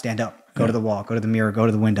you're tired, stand up, go to the wall, go to the mirror, go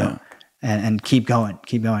to the window, and keep going.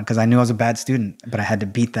 Because I knew I was a bad student, but I had to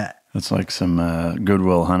beat that. It's like some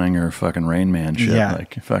Goodwill Hunting or fucking Rain Man shit. Yeah.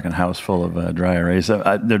 Like a fucking house full of dry erase.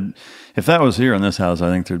 If that was here in this house, I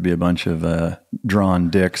think there'd be a bunch of drawn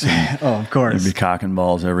dicks. And oh, of course. There'd be cock and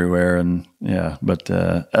balls everywhere. And yeah, but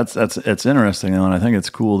it's interesting though. And I think it's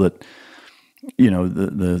cool that, you know,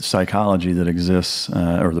 the psychology that exists,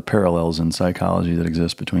 or the parallels in psychology that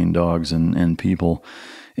exist between dogs and people,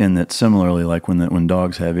 in that similarly, like when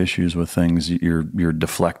dogs have issues with things, you're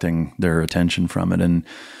deflecting their attention from it. And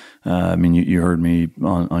I mean, you heard me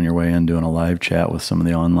on your way in doing a live chat with some of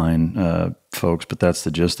the online folks, but that's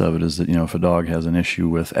the gist of it, is that, you know, if a dog has an issue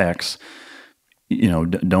with X, you know,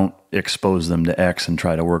 don't expose them to X and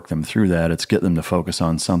try to work them through that. It's get them to focus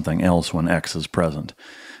on something else when X is present.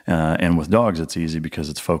 And with dogs, it's easy because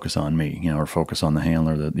it's focus on me, you know, or focus on the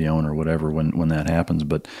handler, the owner, whatever, when that happens.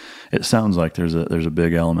 But it sounds like there's a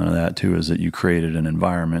big element of that too, is that you created an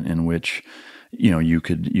environment in which, you know, you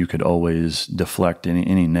could always deflect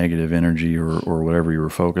any negative energy or whatever you were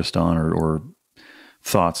focused on, or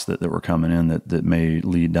thoughts that were coming in that may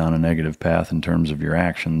lead down a negative path in terms of your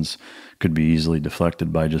actions, could be easily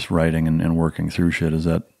deflected by just writing and working through shit.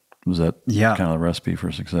 Was that kind of the recipe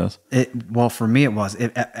for success? Well, for me, it was.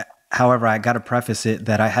 However, I got to preface it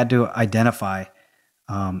that I had to identify.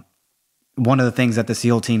 One of the things that the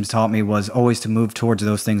SEAL teams taught me was always to move towards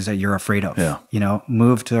those things that you're afraid of. Yeah. You know,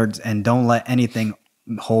 move towards, and don't let anything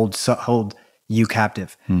hold you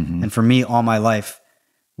captive. Mm-hmm. And for me, all my life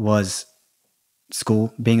was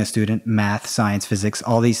school, being a student, math, science, physics,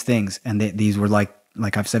 all these things. And these were like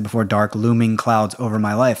I've said before, dark looming clouds over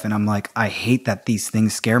my life. And I'm like, I hate that these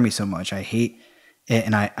things scare me so much. I hate it.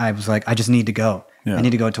 And I was like, I just need to go. Yeah. I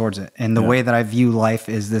need to go towards it. And the way that I view life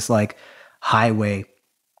is this like highway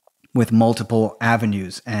with multiple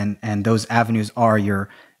avenues. And those avenues are your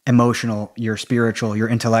emotional, your spiritual, your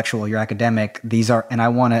intellectual, your academic. And I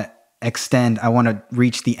want to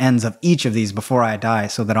reach the ends of each of these before I die,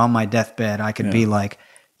 so that on my deathbed, I could be like,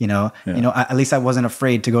 at least I wasn't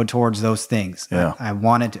afraid to go towards those things. Yeah.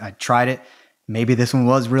 I tried it. Maybe this one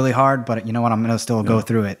was really hard, but you know what? I'm going to still go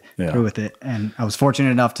through with it. And I was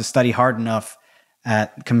fortunate enough to study hard enough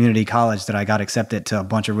at community college that I got accepted to a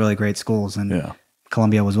bunch of really great schools, and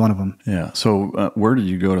Columbia was one of them. Yeah. So where did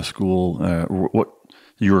you go to school? What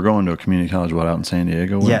you were going to a community college? What, out in San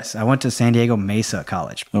Diego? Where? Yes, I went to San Diego Mesa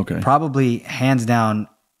College. Okay. Probably hands down,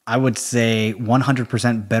 I would say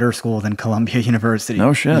 100% better school than Columbia University.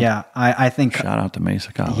 No shit. Yeah, I think. Shout out to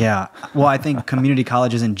Mesa College. Yeah. Well, I think community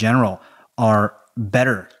colleges in general are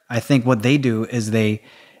better. I think what they do is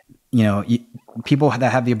people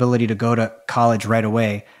that have the ability to go to college right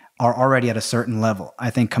away are already at a certain level.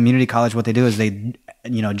 I think community college, what they do is they,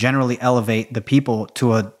 generally elevate the people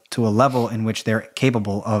to a level in which they're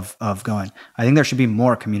capable of going. I think there should be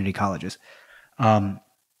more community colleges.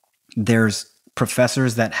 There's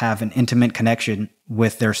professors that have an intimate connection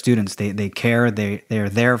with their students. They care. They're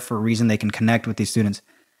there for a reason. They can connect with these students.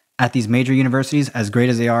 At these major universities, as great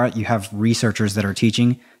as they are, you have researchers that are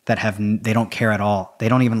teaching that they don't care at all. They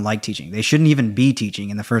don't even like teaching. They shouldn't even be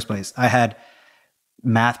teaching in the first place. I had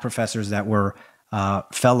math professors that were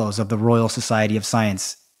fellows of the Royal Society of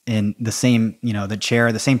Science in the same, the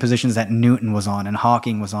chair, the same positions that Newton was on and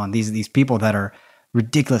Hawking was on. These people that are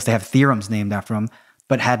ridiculous. They have theorems named after them,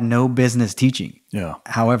 but had no business teaching. Yeah.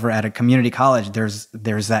 However, at a community college,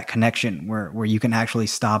 there's that connection where you can actually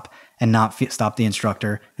stop and not stop the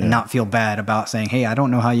instructor and not feel bad about saying, "Hey, I don't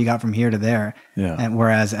know how you got from here to there." Yeah. And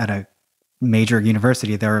whereas at a major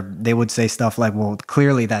university, they would say stuff like, "Well,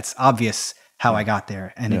 clearly that's obvious how I got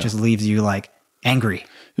there," and it just leaves you like angry.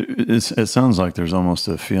 It sounds like there's almost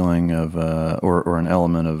a feeling of or an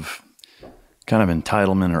element of kind of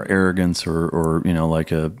entitlement or arrogance or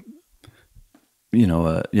like a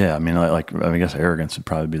I mean I guess arrogance would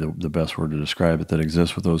probably be the best word to describe it, that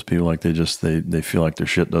exists with those people. Like they feel like their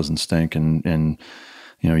shit doesn't stink and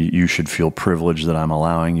you should feel privileged that I'm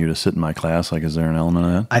allowing you to sit in my class. Like, is there an element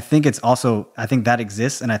of that? I think that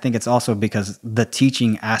exists, and I think it's also because the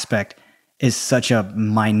teaching aspect is such a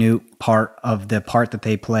minute part of the part that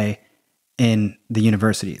they play in the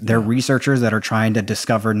university. They're researchers that are trying to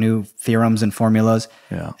discover new theorems and formulas,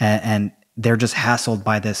 and they're just hassled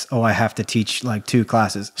by this. Oh, I have to teach like 2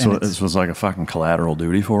 classes. So this was like a fucking collateral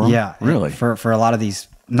duty for them? Yeah. Really? For a lot of these,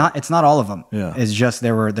 it's not all of them. Yeah. It's just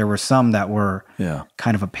there were some that were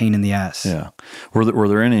kind of a pain in the ass. Yeah. Were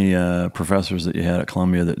there any professors that you had at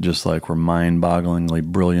Columbia that just like were mind-bogglingly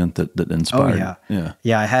brilliant that inspired? Oh yeah.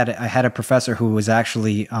 Yeah. I had a professor who was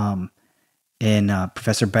actually in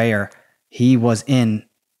Professor Bayer. He was in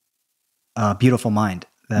Beautiful Mind.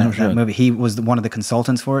 That movie. He was one of the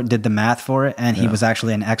consultants for it, did the math for it, and he was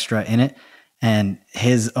actually an extra in it. And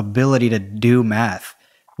his ability to do math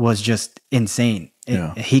was just insane.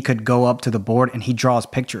 He could go up to the board and he draws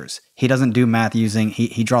pictures. He doesn't do math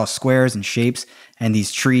he draws squares and shapes and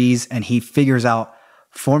these trees, and he figures out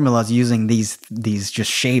formulas using these just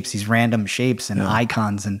shapes, these random shapes and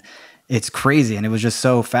icons, and it's crazy. And it was just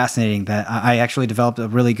so fascinating that I actually developed a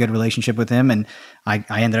really good relationship with him, and I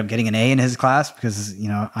ended up getting an A in his class because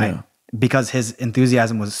because his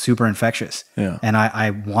enthusiasm was super infectious. Yeah. And I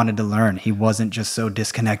wanted to learn. He wasn't just so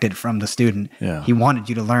disconnected from the student. Yeah. He wanted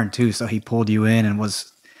you to learn too. So he pulled you in and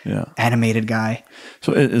was animated guy.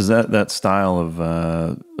 So is that style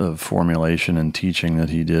of formulation and teaching that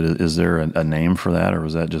he did, is there a name for that, or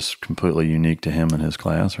was that just completely unique to him and his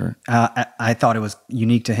class? Or I thought it was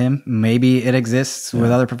unique to him. Maybe it exists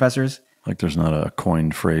with other professors. Like there's not a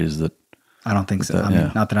coined phrase that... I don't think so. I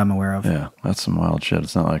mean, not that I'm aware of. Yeah, that's some wild shit.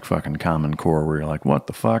 It's not like fucking Common Core where you're like, what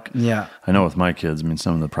the fuck? Yeah. I know with my kids, I mean,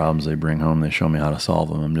 some of the problems they bring home, they show me how to solve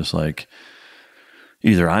them. I'm just like,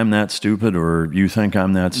 either I'm that stupid or you think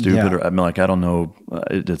I'm that stupid. Or I mean, like, I don't know.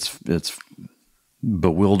 It's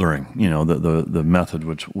bewildering, the method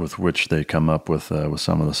with which they come up with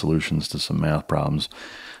some of the solutions to some math problems.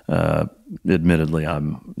 Admittedly,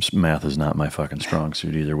 math is not my fucking strong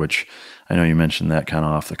suit either, which I know you mentioned that kind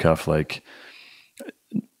of off the cuff. Like,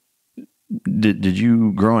 did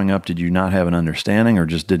you, growing up, did you not have an understanding or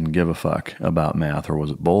just didn't give a fuck about math, or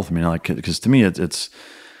was it both? I mean, like, because to me,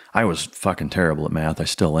 I was fucking terrible at math. I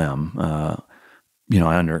still am. I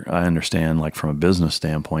understand, like, from a business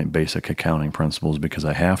standpoint, basic accounting principles because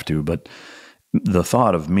I have to, but the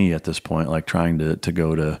thought of me at this point, like trying to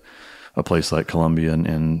go to a place like Columbia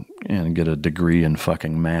and get a degree in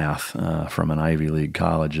fucking math from an Ivy League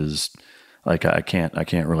college is like, I can't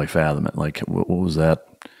really fathom it. Like, what was that?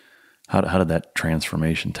 How did that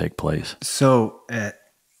transformation take place? So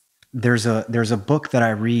there's a book that I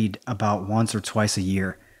read about once or twice a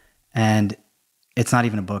year, and it's not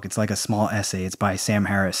even a book. It's like a small essay. It's by Sam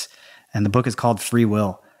Harris, and the book is called Free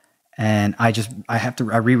Will. And I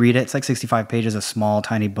reread it. It's like 65 pages, a small,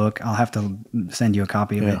 tiny book. I'll have to send you a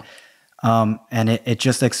copy of it. And it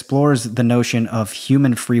just explores the notion of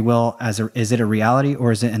human free will is it a reality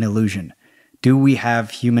or is it an illusion? Do we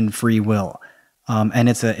have human free will? And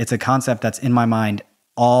it's a concept that's in my mind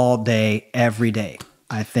all day, every day.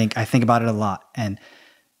 I think about it a lot. And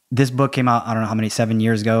this book came out, I don't know how many, 7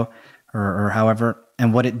 years ago or however.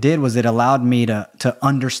 And what it did was it allowed me to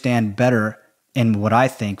understand better in what I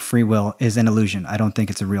think free will is an illusion. I don't think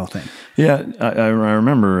it's a real thing. Yeah, I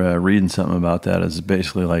remember reading something about that. It's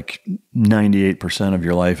basically like 98% of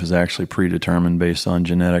your life is actually predetermined based on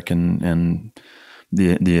genetic and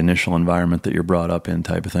the initial environment that you're brought up in,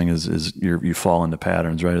 type of thing. Is you fall into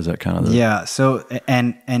patterns, right? Is that kind of the... Yeah. So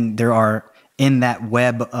and there are, in that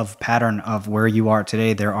web of pattern of where you are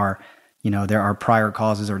today, there are prior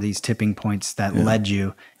causes or these tipping points that led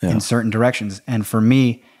you in certain directions. And for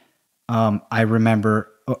me, I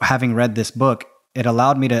remember having read this book, it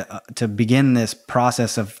allowed me to begin this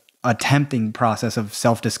process of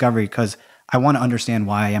self-discovery, because I want to understand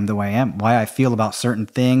why I am the way I am, why I feel about certain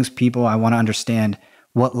things, people. I want to understand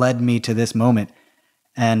what led me to this moment.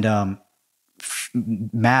 And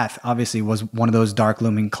math obviously was one of those dark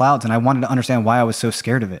looming clouds. And I wanted to understand why I was so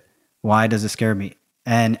scared of it. Why does it scare me?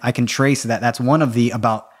 And I can trace that. That's one of the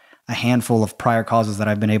about a handful of prior causes that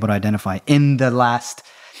I've been able to identify in the last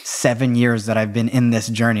 7 years that I've been in this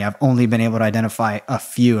journey. I've only been able to identify a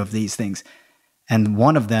few of these things. And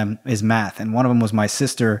one of them is math. And one of them was my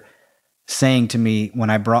sister saying to me when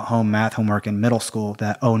I brought home math homework in middle school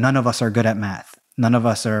that, oh, none of us are good at math. None of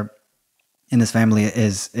us are in this family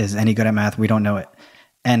is any good at math. We don't know it.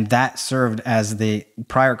 And that served as the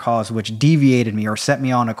prior cause, which deviated me or set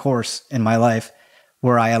me on a course in my life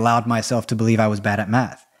where I allowed myself to believe I was bad at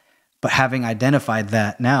math. But having identified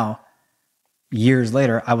that now, years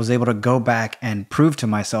later, I was able to go back and prove to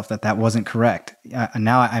myself that that wasn't correct.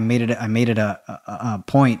 Now I made it a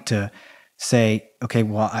point to say, okay,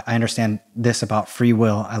 well, I understand this about free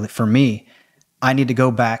will. For me, I need to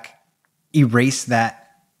go back, erase that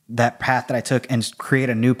path that I took and create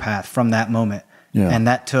a new path from that moment. Yeah. And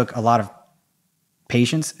that took a lot of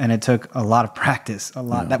patience and it took a lot of practice,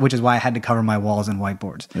 which is why I had to cover my walls and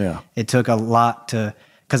whiteboards. Yeah. It took a lot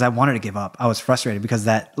because I wanted to give up. I was frustrated because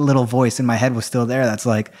that little voice in my head was still there. That's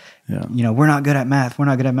like, we're not good at math. We're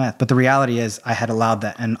not good at math. But the reality is I had allowed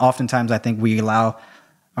that. And oftentimes I think we allow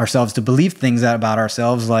ourselves to believe things about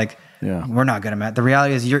ourselves like, we're not good at math. The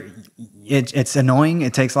reality is it's annoying.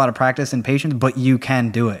 It takes a lot of practice and patience, but you can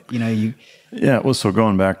do it. Yeah. Well, so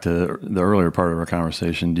going back to the earlier part of our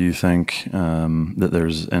conversation, do you think that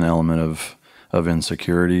there's an element of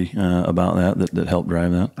insecurity about that helped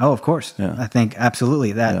drive that? Oh, of course. Yeah. I think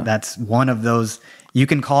absolutely that's one of those. You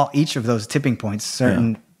can call each of those tipping points,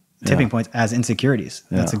 tipping points, as insecurities.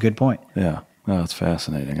 That's a good point. Yeah. Oh, that's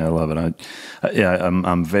fascinating. I love it.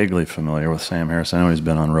 I'm vaguely familiar with Sam Harris. I know he's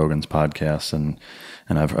been on Rogan's podcast, and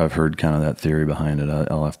I've heard kind of that theory behind it.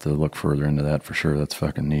 I'll have to look further into that for sure. That's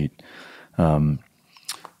fucking neat.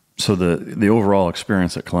 So the overall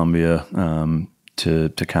experience at Columbia, to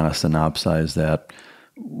kind of synopsize that,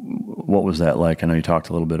 what was that like? I know you talked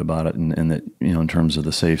a little bit about it, and that in terms of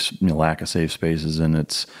the lack of safe spaces, and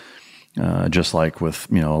it's just like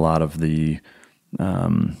with a lot of the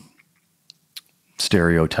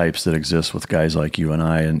stereotypes that exist with guys like you and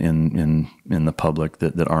I in the public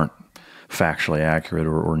that aren't factually accurate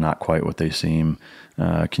or not quite what they seem.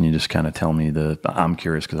 Can you just kind of tell me I'm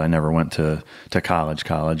curious because I never went to college.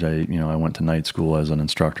 I went to night school as an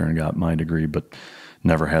instructor and got my degree, but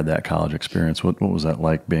never had that college experience. What was that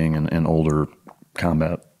like being an older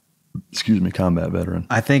combat veteran?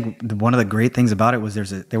 I think one of the great things about it was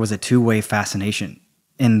there was a two-way fascination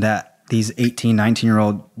in that these 18,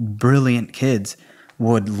 19-year-old brilliant kids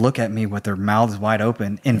would look at me with their mouths wide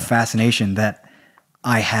open in fascination that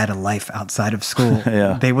I had a life outside of school.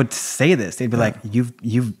 They would say this. They'd be like,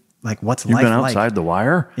 you've like, what's life like? You've been outside the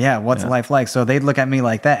wire? Yeah. What's life like? So they'd look at me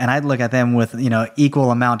like that. And I'd look at them with, equal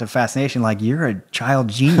amount of fascination. Like, you're a child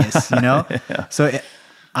genius, So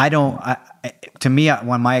to me,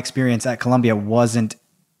 when my experience at Columbia wasn't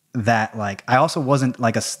that, like, I also wasn't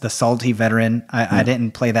like the salty veteran. I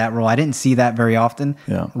didn't play that role. I didn't see that very often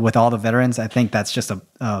with all the veterans. I think that's just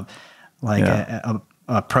a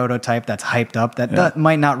prototype that's hyped up that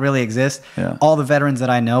might not really exist. Yeah. All the veterans that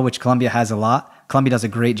I know, which Columbia has a lot, Columbia does a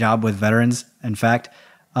great job with veterans. In fact,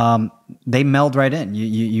 they meld right in.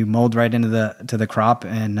 You mold right into the crop,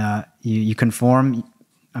 and you conform.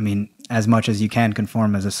 I mean, as much as you can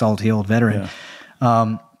conform as a salty old veteran.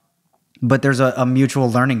 Yeah. But there's a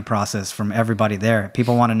mutual learning process from everybody there.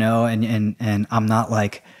 People want to know, and I'm not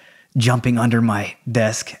like jumping under my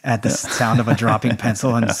desk at the sound of a dropping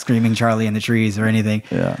pencil and screaming Charlie in the trees or anything.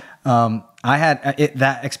 Yeah. I had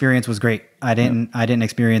that experience was great. I didn't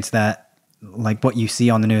experience that like what you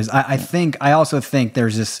see on the news. I also think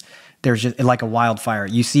there's just like a wildfire.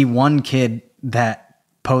 You see one kid that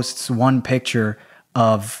posts one picture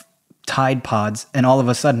of Tide Pods, and all of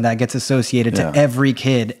a sudden that gets associated to every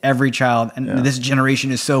kid, every child, and this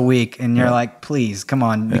generation is so weak, and you're like, please, come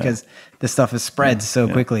on, because this stuff is spread so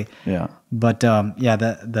quickly. Yeah. But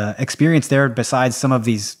the experience there, besides some of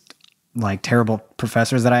these like terrible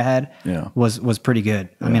professors that I had, was pretty good.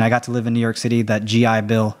 I mean, I got to live in New York City. That GI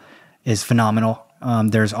Bill is phenomenal.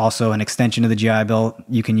 There's also an extension of the GI Bill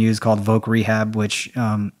you can use called Voc Rehab, which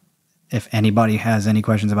if anybody has any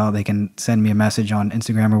questions about it, they can send me a message on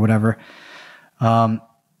Instagram or whatever.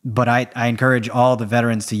 But I encourage all the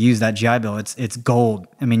veterans to use that GI Bill. It's gold.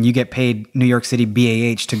 I mean, you get paid New York City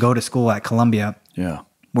BAH to go to school at Columbia,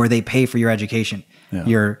 where they pay for your education.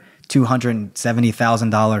 Your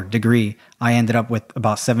 $270,000 degree, I ended up with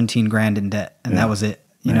about 17 grand in debt, and that was it.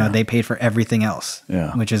 You know, they paid for everything else,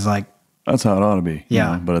 which is like, that's how it ought to be.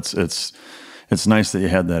 Yeah. But it's it's nice that you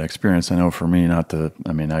had that experience. I know for me,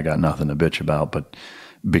 I got nothing to bitch about, but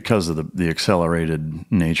because of the accelerated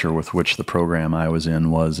nature with which the program I was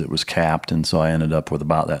in it was capped, and so I ended up with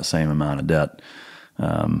about that same amount of debt.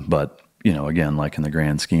 But again, like in the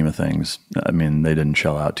grand scheme of things, I mean, they didn't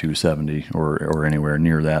shell out 270 or anywhere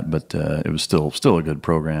near that, but it was still a good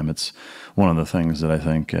program. It's one of the things that I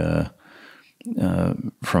think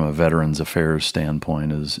from a Veterans Affairs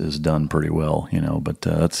standpoint is done pretty well. But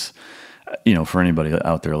that's for anybody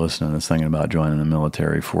out there listening that's thinking about joining the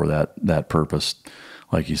military for that purpose.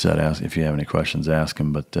 Like you said, ask if you have any questions, ask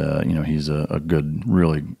him. But he's a good,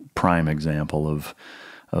 really prime example of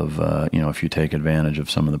if you take advantage of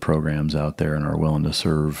some of the programs out there and are willing to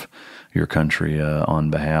serve your country on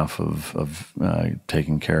behalf of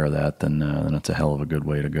taking care of that, then it's a hell of a good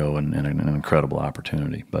way to go and an incredible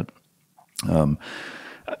opportunity. But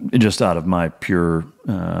just out of my pure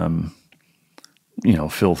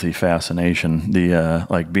filthy fascination,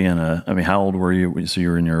 like being how old were you? So you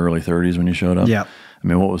were in your early 30s when you showed up? Yeah. I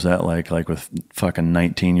mean, what was that like with fucking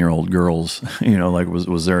 19-year-old girls?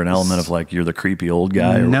 Was there an element of like, you're the creepy old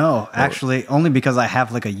guy? No, actually, only because I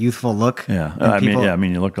have like a youthful look. Yeah. I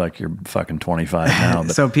mean, you look like you're fucking 25 now.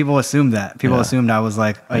 But so people assumed that. People assumed I was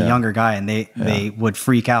like a younger guy, and they would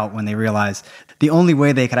freak out when they realized the only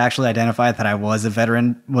way they could actually identify that I was a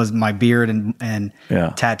veteran was my beard and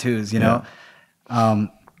tattoos,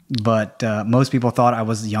 But most people thought I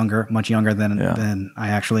was much younger than I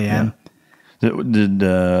actually am. Yeah. Did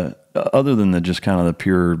other than just kind of the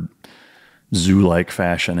pure zoo-like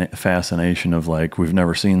fascination of like, we've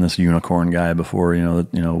never seen this unicorn guy before,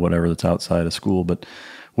 whatever that's outside of school, but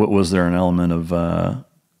what was there an element of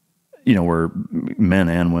where men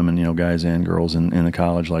and women, guys and girls in the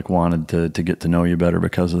college, like wanted to get to know you better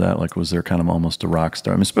because of that? Like, was there kind of almost a rock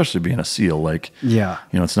star? I mean, especially being a SEAL, like,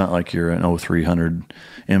 it's not like you're an 0300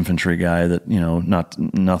 infantry guy that,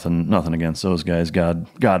 nothing against those guys.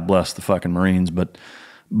 God bless the fucking Marines, but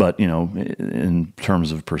in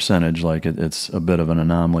terms of percentage, like it's a bit of an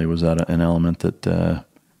anomaly. Was that an element that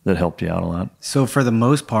helped you out a lot? So for the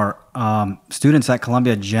most part, students at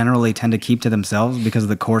Columbia generally tend to keep to themselves because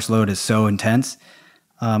the course load is so intense.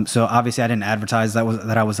 So obviously I didn't advertise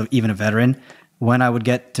that I was even a veteran. When I would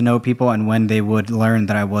get to know people and when they would learn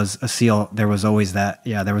that I was a SEAL, there was always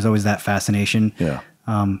that fascination. Yeah.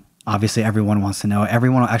 Obviously everyone wants to know.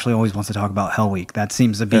 Everyone actually always wants to talk about Hell Week. That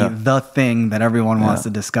seems to be the thing that everyone wants to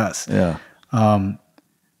discuss. Yeah.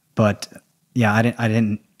 But yeah, I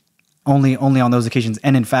didn't only on those occasions.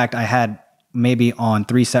 And in fact, I had maybe on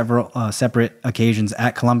separate occasions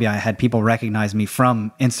at Columbia, I had people recognize me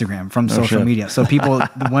from Instagram, from social media. So people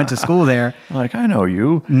went to school there, like, I know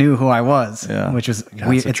you, knew who I was, which is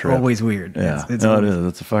weird. It's always weird. Yeah, it is.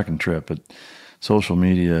 It's a fucking trip. But social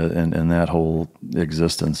media and that whole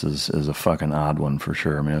existence is a fucking odd one for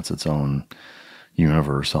sure. I mean, it's its own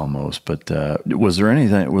universe almost. But was there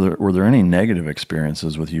anything? Were there any negative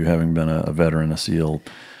experiences with you having been a veteran, a SEAL,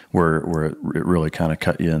 where it really kind of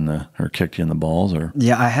kicked you in the balls? Or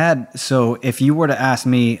I had. So if you were to ask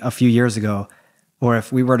me a few years ago, or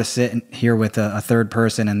if we were to sit here with a third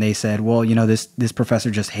person and they said, well, this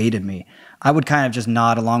professor just hated me, I would kind of just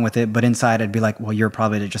nod along with it, but inside I'd be like, well, you're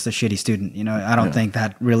probably just a shitty student. I don't think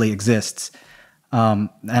that really exists. And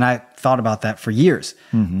I thought about that for years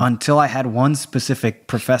until I had one specific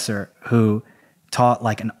professor who taught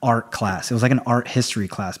like an art class. It was like an art history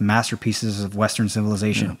class, masterpieces of Western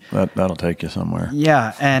civilization. Yeah, that'll take you somewhere.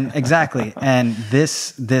 Yeah, and exactly. And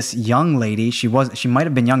this young lady, she might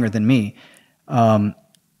have been younger than me,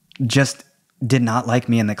 just did not like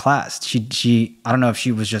me in the class. She I don't know if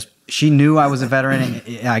she knew I was a veteran.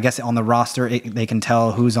 And I guess on the roster they can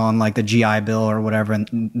tell who's on like the GI Bill or whatever,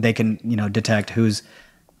 and they can detect who's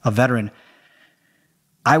a veteran.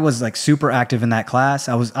 I was like super active in that class.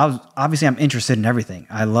 I was obviously I'm interested in everything.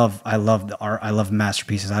 I love the art. I love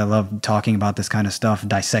masterpieces. I love talking about this kind of stuff,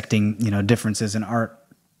 dissecting, differences in art.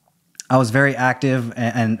 I was very active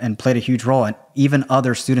and played a huge role. And even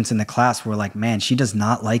other students in the class were like, man, she does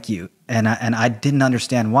not like you. And I didn't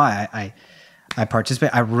understand why. I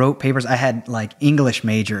participated. I wrote papers. I had like English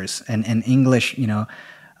majors and English,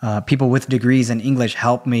 people with degrees in English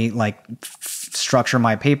helped me like structure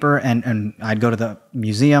my paper, and I'd go to the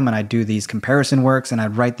museum and I'd do these comparison works and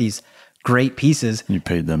I'd write these great pieces. You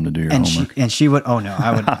paid them to do your homework. She would, oh no,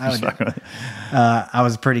 I would, I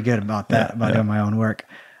was pretty good about that, doing my own work,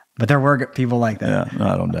 but there were people like that. Yeah, no,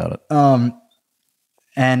 I don't doubt it.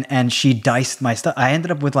 And she diced my stuff. I ended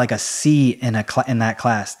up with like a C in that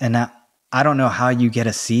class. And I don't know how you get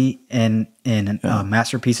a C in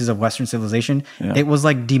masterpieces of Western civilization. Yeah. It was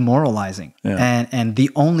like demoralizing. Yeah. And the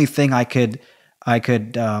only thing I could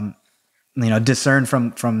discern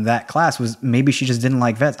from that class was maybe she just didn't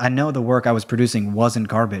like vets. I know the work I was producing wasn't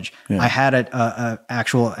garbage. I had an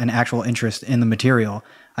actual interest in the material.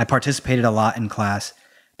 I participated a lot in class.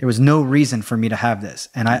 There was no reason for me to have this.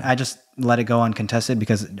 And I just let it go uncontested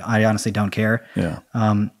because I honestly don't care. Yeah.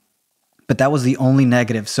 But that was the only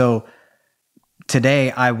negative. So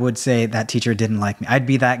today I would say that teacher didn't like me. I'd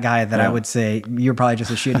be that guy that I would say, you're probably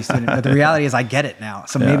just a shitty student. But the reality is I get it now.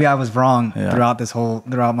 So maybe I was wrong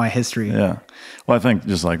throughout my history. Yeah. Well, I think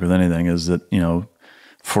just like with anything is that,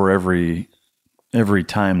 for every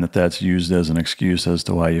time that's used as an excuse as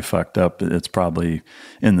to why you fucked up, it's probably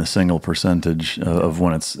in the single percentage of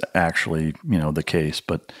when it's actually, the case.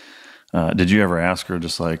 But did you ever ask her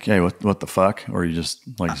just like, hey, what the fuck? Or you just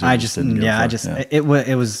like,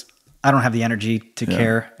 it was, I don't have the energy to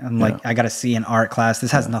care. I'm like, I got to see an art class.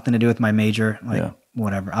 This has nothing to do with my major. Like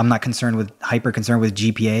whatever. I'm not hyper concerned with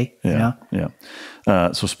GPA, you know? Yeah.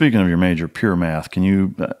 So speaking of your major, pure math, can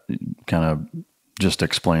you kind of just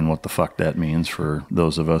explain what the fuck that means for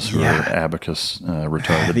those of us who are abacus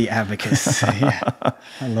retarded? The abacus. I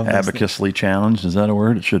love abacusly challenged. Is that a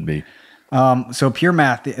word? It should be. So pure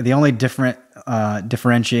math, the only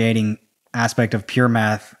differentiating aspect of pure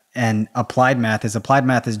math and applied math is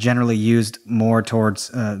generally used more towards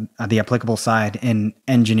the applicable side in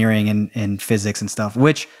engineering and physics and stuff,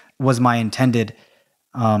 which was my intended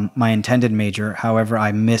major. However,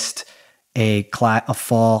 I missed a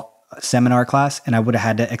fall seminar class, and I would have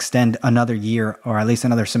had to extend another year or at least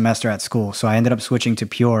another semester at school. So I ended up switching to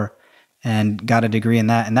pure and got a degree in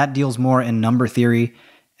that. And that deals more in number theory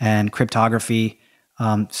and cryptography.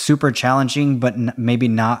 Super challenging, but maybe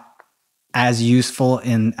not as useful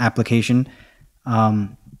in application.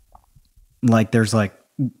 Like there's I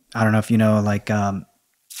don't know if you know,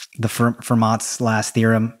 the Fermat's last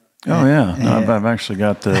theorem. Oh yeah. No, I've actually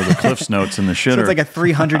got the Cliff's notes in the shitter. So it's like a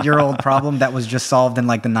 300-year-old problem that was just solved in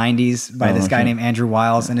like the 90s by this guy named Andrew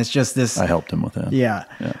Wiles. And it's just this. I helped him with that. Yeah.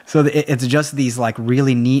 So it's just these like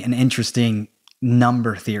really neat and interesting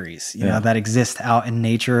number theories, you know, that exist out in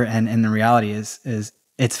nature. And the reality is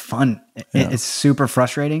it's fun. It's super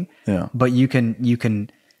frustrating. Yeah. But you can't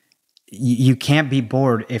be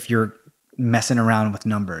bored if you're messing around with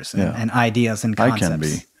numbers and ideas and concepts. I can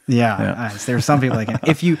be. Yeah. There's some people that can.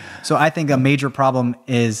 So I think a major problem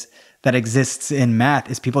that exists in math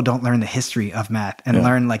is people don't learn the history of math and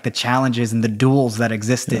learn like the challenges and the duels that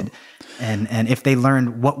existed. And if they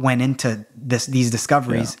learned what went into these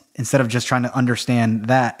discoveries, instead of just trying to understand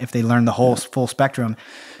that, if they learn the whole full spectrum,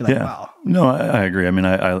 you're like, wow. No, I agree. I mean,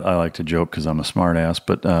 I like to joke because I'm a smart ass,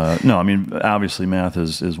 but no, I mean, obviously math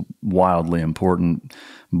is wildly important,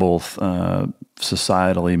 both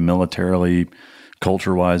societally, militarily,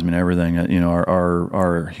 culture-wise. I mean, everything.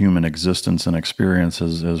 Our human existence and experience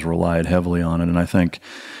has relied heavily on it. And I think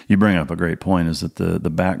you bring up a great point, is that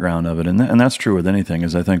the background of it, and that's true with anything,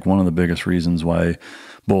 is I think one of the biggest reasons why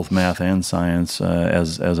both math and science,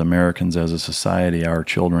 as Americans, as a society, our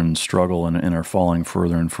children struggle and are falling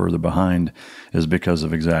further and further behind, is because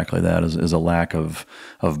of exactly that, is a lack of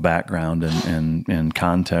background and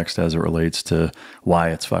context as it relates to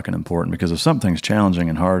why it's fucking important. Because if something's challenging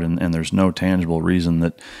and hard and there's no tangible reason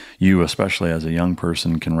that you, especially as a young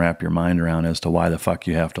person, can wrap your mind around as to why the fuck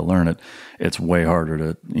you have to learn it, it's way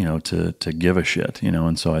harder to give a shit,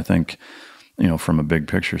 and so I think, from a big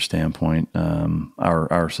picture standpoint,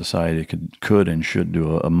 our society could and should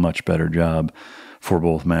do a much better job for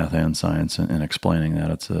both math and science and explaining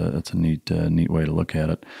that. It's a neat way to look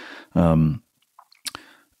at it.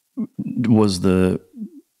 Was the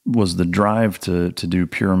drive to do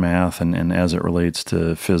pure math and as it relates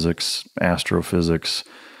to physics, astrophysics,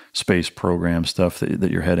 space program stuff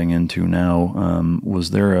that you're heading into now,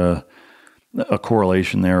 was there a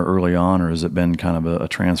correlation there early on, or has it been kind of a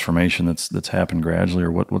transformation that's happened gradually,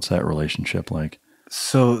 or what's that relationship like?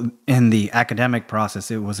 So in the academic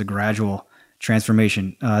process, it was a gradual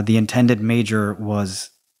transformation. The intended major was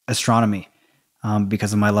astronomy,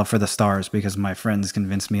 because of my love for the stars, because my friends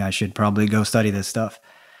convinced me I should probably go study this stuff.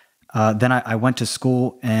 Then I went to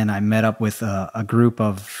school and I met up with a group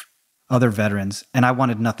of other veterans, and I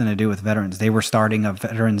wanted nothing to do with veterans. They were starting a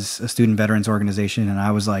student veterans organization, and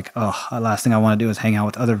I was like, the last thing I want to do is hang out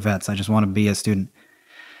with other vets. I just want to be a student.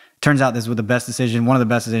 Turns out this was the best decision. One of the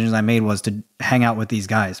best decisions I made was to hang out with these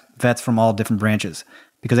guys, vets from all different branches,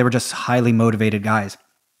 because they were just highly motivated guys.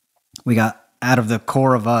 We got, out of the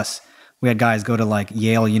core of us, we had guys go to like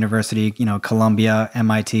Yale University, Columbia,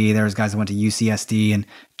 MIT. There was guys that went to UCSD, and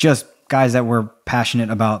just guys that were passionate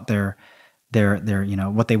about their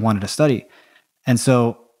what they wanted to study. And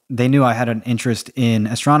so they knew I had an interest in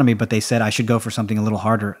astronomy, but they said I should go for something a little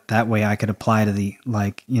harder. That way I could apply to the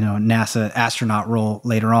NASA astronaut role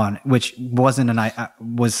later on, which was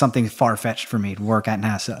something far-fetched for me to work at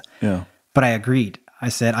NASA. Yeah. But I agreed. I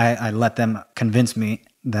said I let them convince me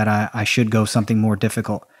that I should go something more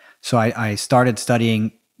difficult. So I started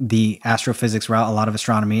studying the astrophysics route, a lot of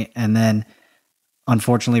astronomy, and then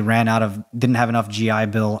unfortunately didn't have enough GI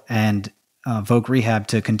Bill and voc rehab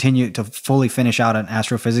to continue to fully finish out an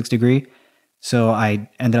astrophysics degree. So I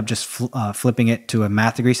ended up just flipping it to a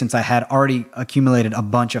math degree since I had already accumulated a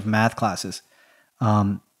bunch of math classes.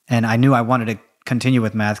 And I knew I wanted to continue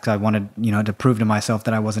with math because I wanted, to prove to myself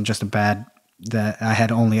that I wasn't just that I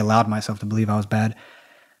had only allowed myself to believe I was bad.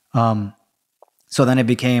 So then it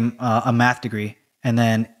became a math degree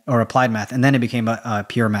or applied math. And then it became a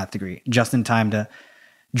pure math degree just in time to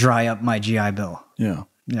dry up my GI Bill. Yeah.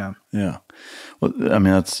 Yeah. Yeah. Well, I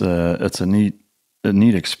mean, that's a neat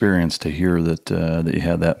experience to hear that you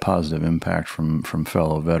had that positive impact from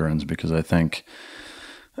fellow veterans, because I think,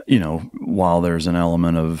 while there's an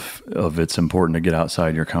element of it's important to get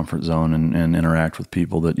outside your comfort zone and interact with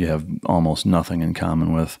people that you have almost nothing in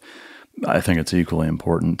common with, I think it's equally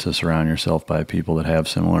important to surround yourself by people that have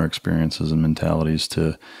similar experiences and mentalities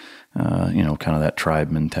to, kind of that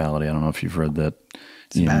tribe mentality. I don't know if you've read that.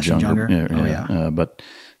 Sebastian Junger. Yeah. But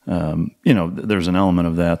there's an element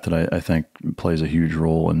of that I think plays a huge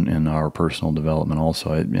role in our personal development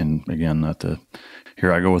also. And again,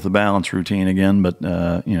 here I go with the balance routine again, but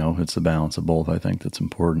it's the balance of both, I think, that's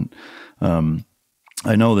important.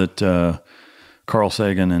 I know that Carl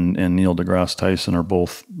Sagan and Neil deGrasse Tyson are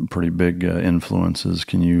both pretty big influences.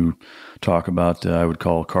 Can you talk about, I would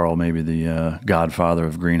call Carl maybe the godfather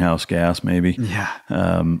of greenhouse gas, maybe? Yeah.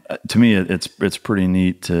 To me, it's pretty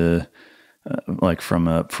neat to,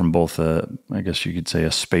 from both I guess you could say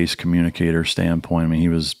a space communicator standpoint. I mean, he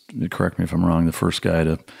was, correct me if I'm wrong, the first guy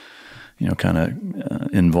to, kind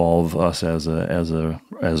of involve us as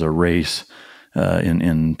a race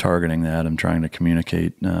in targeting that and trying to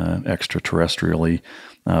communicate extraterrestrially,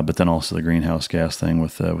 but then also the greenhouse gas thing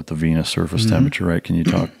with the Venus surface temperature, right? Can you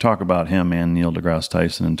talk about him and Neil deGrasse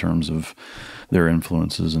Tyson in terms of their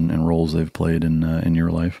influences and roles they've played in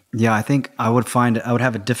your life? Yeah, I think I would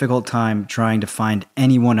have a difficult time trying to find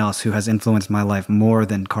anyone else who has influenced my life more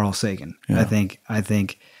than Carl Sagan. Yeah. I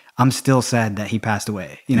think I'm still sad that he passed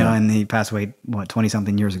away, and he passed away, 20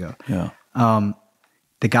 something years ago. Yeah.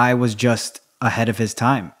 The guy was just ahead of his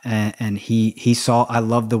time, and he saw, I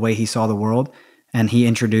love the way he saw the world, and he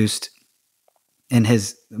introduced in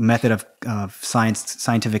his method of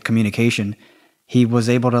scientific communication, he was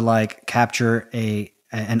able to capture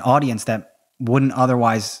an audience that wouldn't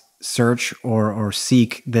otherwise search or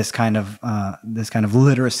seek this kind of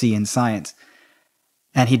literacy in science.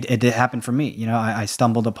 And it did happen for me. I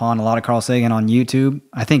stumbled upon a lot of Carl Sagan on YouTube.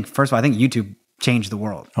 I think YouTube changed the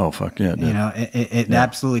world. Oh, fuck yeah, it did. It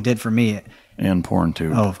absolutely did for me. And porn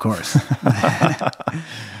too. Oh, of course.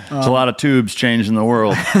 There's a lot of tubes changing the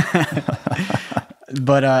world.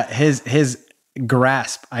 But his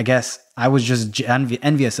grasp, I guess, I was just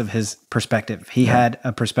envious of his perspective. He had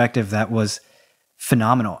a perspective that was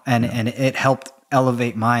phenomenal, and it helped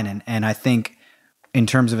elevate mine. And I think in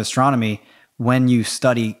terms of astronomy, when you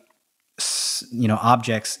study,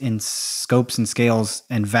 objects in scopes and scales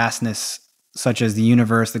and vastness, such as the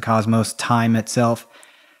universe, the cosmos, time itself,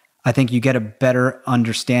 I think you get a better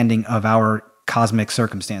understanding of our cosmic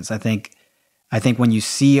circumstance. I think when you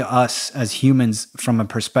see us as humans from a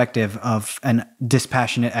perspective of an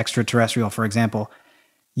dispassionate extraterrestrial, for example,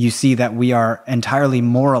 you see that we are entirely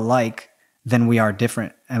more alike than we are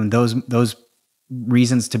different. And those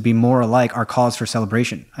reasons to be more alike are cause for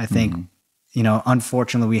celebration. I think,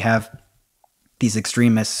 unfortunately, we have these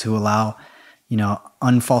extremists who allow,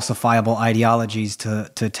 unfalsifiable ideologies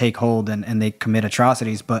to take hold and they commit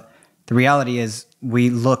atrocities. But the reality is we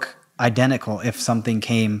look identical if something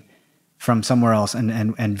came from somewhere else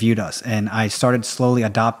and viewed us. And I started slowly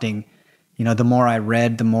adopting, the more I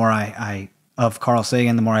read, the more of Carl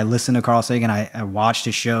Sagan, the more I listened to Carl Sagan, I watched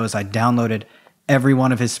his shows, I downloaded every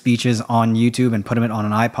one of his speeches on YouTube and put them on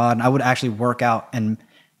an iPod. And I would actually work out and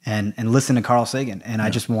listen to Carl Sagan. And I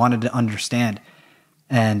just wanted to understand.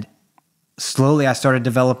 And slowly I started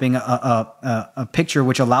developing a picture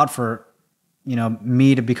which allowed for,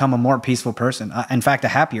 me to become a more peaceful person. In fact, a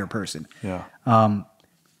happier person. Yeah.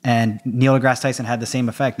 And Neil deGrasse Tyson had the same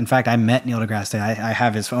effect. In fact, I met Neil deGrasse. I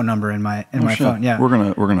have his phone number in my phone. Yeah, we're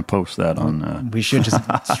gonna post that on. We should just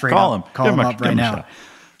straight call him up right now.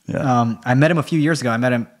 Yeah. I met him a few years ago. I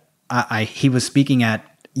met him. He was speaking at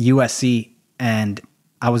USC, and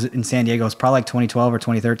I was in San Diego. It was probably like 2012 or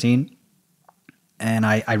 2013. and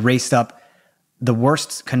I raced up. The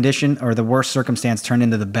worst condition or the worst circumstance turned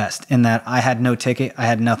into the best, in that I had no ticket. I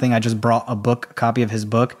had nothing. I just brought a copy of his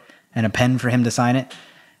book and a pen for him to sign it.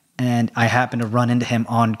 And I happened to run into him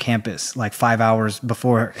on campus like 5 hours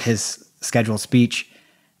before his scheduled speech.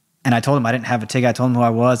 And I told him I didn't have a ticket. I told him who I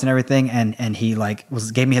was and everything. And he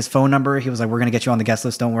gave me his phone number. He was like, we're going to get you on the guest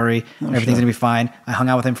list. Don't worry. Everything's going to be fine. I hung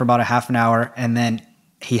out with him for about a half an hour, and then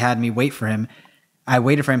he had me wait for him. I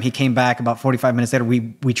waited for him. He came back about 45 minutes later.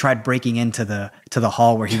 We tried breaking into the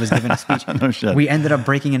hall where he was giving a speech. No shit. We ended up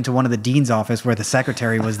breaking into one of the dean's office where the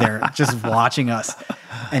secretary was there just watching us.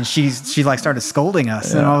 And she started scolding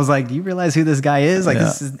us. And I was like, do you realize who this guy is? Like,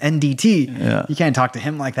 this is NDT. Yeah. You can't talk to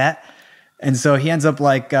him like that. And so he ends up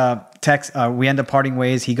we end up parting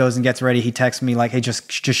ways. He goes and gets ready. He texts me like, hey,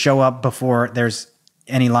 just show up before there's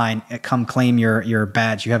any line. Come claim your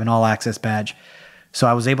badge. You have an all access badge. So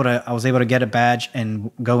I was able to get a badge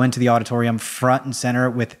and go into the auditorium front and center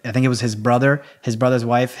with, I think it was his brother, his brother's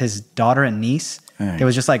wife, his daughter and niece. Dang. There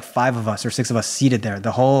was just like 5 of us or 6 of us seated there.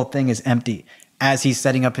 The whole thing is empty. As he's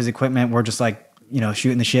setting up his equipment, we're just like,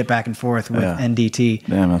 shooting the shit back and forth with NDT.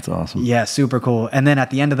 Damn, that's awesome. Yeah, super cool. And then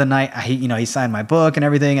at the end of the night, he signed my book and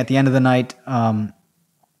everything. At the end of the night,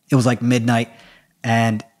 it was like midnight,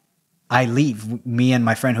 and I leave. Me and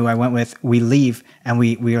my friend who I went with, we leave, and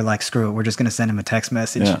we were like, screw it. We're just going to send him a text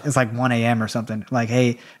message. Yeah. It's like 1 a.m. or something. Like,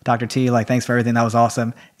 hey, Dr. T, like, thanks for everything. That was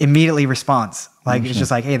awesome. Immediately response. Like, it's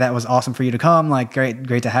just like, hey, that was awesome for you to come. Like,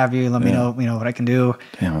 great to have you. Let me know, what I can do.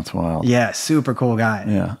 Damn, that's wild. Yeah, super cool guy.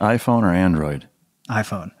 Yeah. iPhone or Android?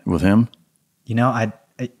 iPhone. With him? I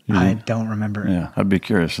don't remember. Yeah, I'd be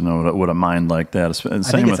curious to know what a mind like that is. I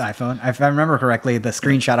think it's iPhone. If I remember correctly, the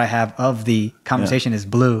screenshot I have of the conversation is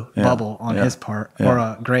blue bubble on his part,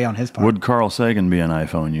 or gray on his part. Would Carl Sagan be an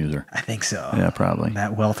iPhone user? I think so. Yeah, probably.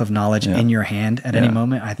 That wealth of knowledge in your hand at any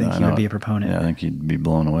moment, I think he would be a proponent. Yeah, I think he'd be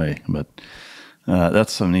blown away. But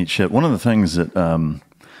that's some neat shit. One of the things that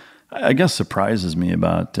I guess surprises me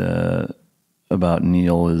about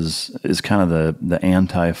Neil is kind of the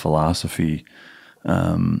anti-philosophy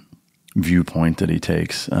viewpoint that he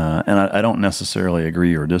takes. And I don't necessarily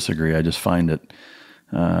agree or disagree. I just find it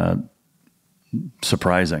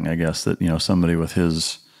surprising, I guess, that, somebody with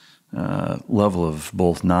his level of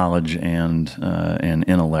both knowledge and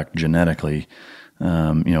intellect genetically,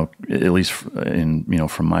 at least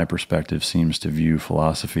from my perspective, seems to view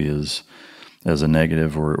philosophy as a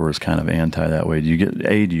negative or as kind of anti that way. Do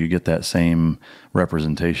you get that same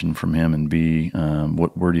representation from him? And B,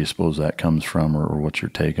 where do you suppose that comes from, or what's your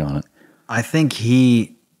take on it? I think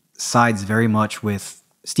he sides very much with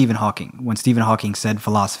Stephen Hawking when Stephen Hawking said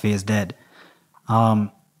philosophy is dead.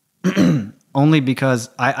 Only because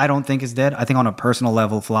I don't think it's dead. I think on a personal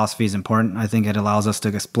level, philosophy is important. I think it allows us to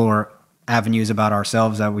explore avenues about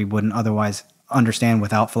ourselves that we wouldn't otherwise understand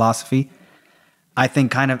without philosophy. I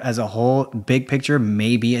think kind of as a whole, big picture,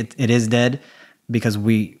 maybe it is dead, because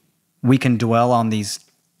we can dwell on these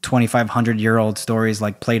 2,500-year-old stories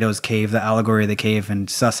like Plato's cave, the allegory of the cave, and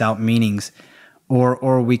suss out meanings,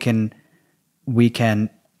 or we can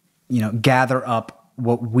gather up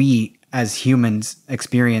what we as humans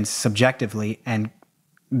experience subjectively and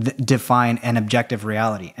define an objective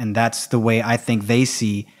reality. And that's the way I think they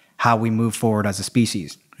see how we move forward as a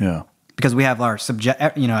species. Yeah. Because we have our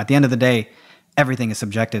at the end of the day, everything is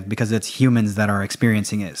subjective because it's humans that are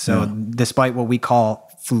experiencing it. So despite what we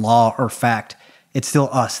call law or fact, it's still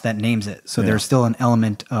us that names it. So there's still an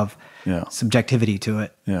element of subjectivity to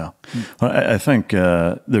it. Yeah. Well, I think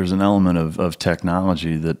there's an element of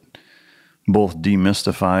technology that both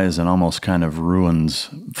demystifies and almost kind of ruins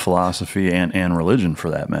philosophy and religion, for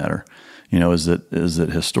that matter. Is that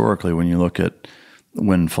historically, when you look at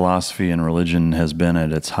when philosophy and religion has been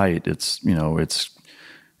at its height, it's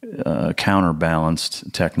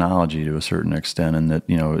counterbalanced technology to a certain extent, and that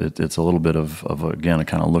it's a little bit of again a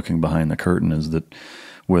kind of looking behind the curtain, is that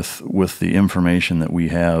with the information that we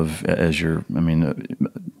have,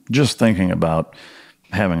 just thinking about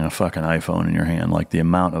having a fucking iPhone in your hand, like the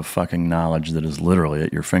amount of fucking knowledge that is literally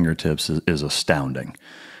at your fingertips is astounding.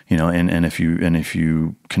 And if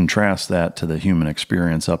you contrast that to the human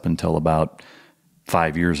experience up until about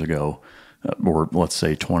 5 years ago, or let's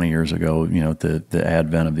say 20 years ago, the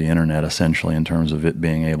advent of the internet, essentially, in terms of it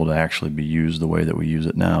being able to actually be used the way that we use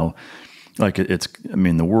it now, like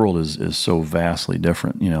the world is so vastly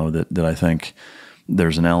different, that I think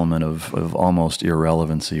there's an element of almost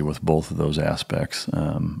irrelevancy with both of those aspects.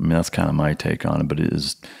 That's kind of my take on it, but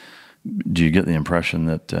do you get the impression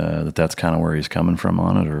that that's kind of where he's coming from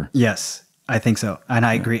on it, or? Yes, I think so. And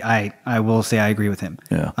I agree. I will say I agree with him.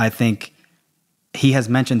 Yeah. I think he has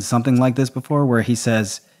mentioned something like this before, where he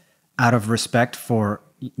says out of respect for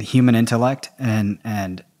the human intellect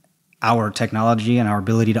and our technology and our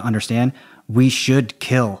ability to understand, we should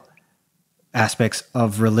kill aspects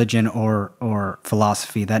of religion or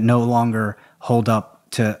philosophy that no longer hold up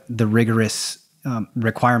to the rigorous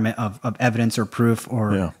requirement of evidence or proof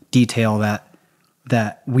or detail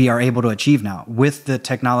that we are able to achieve now. With the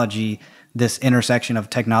technology, this intersection of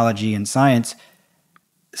technology and science,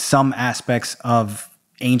 some aspects of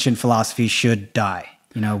ancient philosophy should die.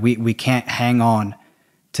 We can't hang on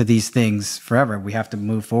to these things forever. We have to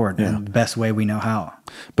move forward in the best way we know how.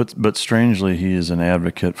 But strangely, he is an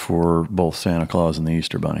advocate for both Santa Claus and the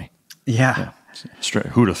Easter Bunny. Yeah.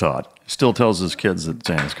 Who'd have thought? Still tells his kids that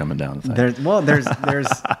Santa's coming down to things. There's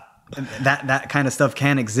that kind of stuff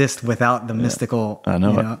can exist without the mystical. I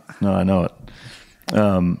know it. No, I know it.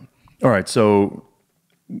 All right, so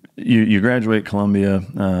you graduate Columbia.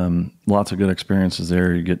 Lots of good experiences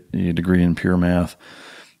there. You get your degree in pure math.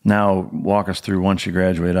 Now, walk us through once you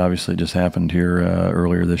graduate. Obviously, it just happened here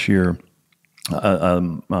earlier this year.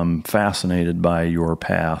 I'm fascinated by your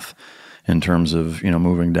path in terms of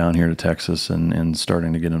moving down here to Texas and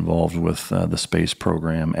starting to get involved with the space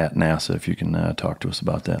program at NASA. If you can talk to us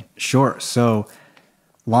about that. Sure. So,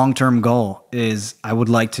 long-term goal is I would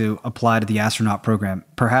like to apply to the astronaut program.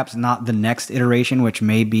 Perhaps not the next iteration, which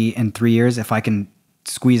may be in 3 years. If I can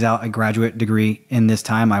squeeze out a graduate degree in this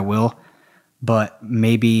time, I will. But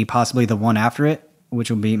maybe possibly the one after it,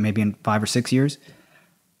 which will be maybe in 5 or 6 years.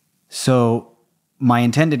 So my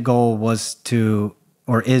intended goal is to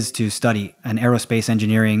study an aerospace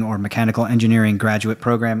engineering or mechanical engineering graduate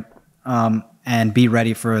program and be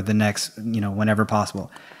ready for the next, whenever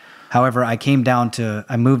possible. However, I moved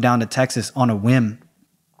down to Texas on a whim,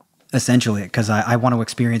 essentially, because I want to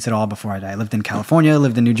experience it all before I die. I lived in California,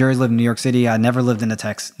 lived in New Jersey, lived in New York City. I never lived in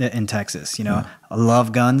Texas. I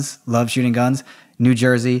love guns, love shooting guns. New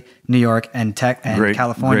Jersey, New York, and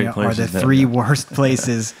California are the three worst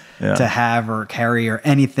places to have or carry or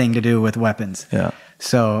anything to do with weapons. Yeah.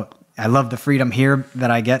 So I love the freedom here that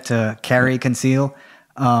I get to carry, conceal,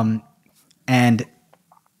 and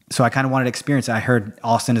so I kind of wanted to experience it. I heard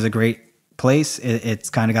Austin is a great place. It's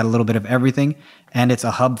kind of got a little bit of everything, and it's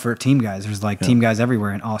a hub for team guys. There's team guys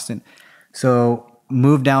everywhere in Austin. So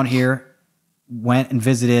moved down here, went and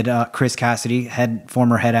visited Chris Cassidy,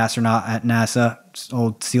 former head astronaut at NASA,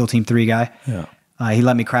 old SEAL Team 3 guy. Yeah. He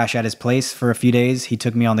let me crash at his place for a few days. He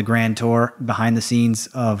took me on the grand tour behind the scenes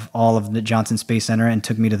of all of the Johnson Space Center and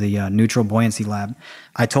took me to the neutral buoyancy lab.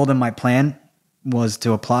 I told him my plan was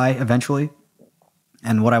to apply eventually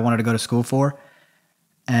and what I wanted to go to school for.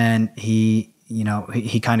 And he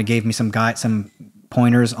kind of gave me some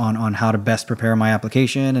pointers on how to best prepare my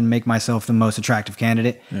application and make myself the most attractive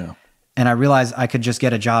candidate. Yeah. And I realized I could just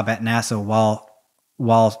get a job at NASA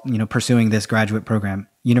while pursuing this graduate program.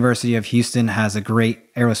 University of Houston has a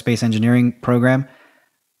great aerospace engineering program.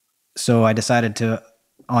 So I decided to,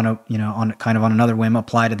 on another whim,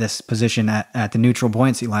 apply to this position at the Neutral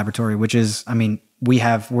Buoyancy Laboratory, which is,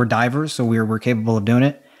 we're divers, so we're capable of doing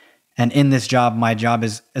it. And in this job, my job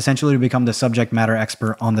is essentially to become the subject matter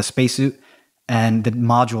expert on the spacesuit and the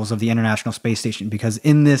modules of the International Space Station. Because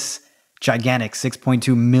in this gigantic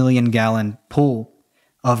 6.2 million gallon pool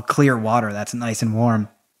of clear water that's nice and warm,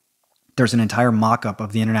 there's an entire mock-up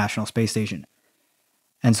of the International Space Station.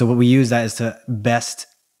 And so what we use that is to best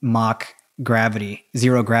mock gravity,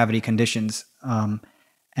 zero gravity conditions,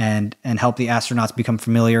 and help the astronauts become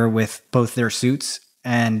familiar with both their suits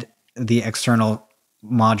and the external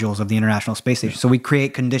modules of the International Space Station. So we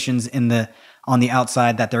create conditions on the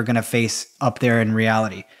outside that they're going to face up there in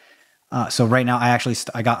reality. So right now,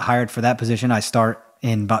 I got hired for that position. I start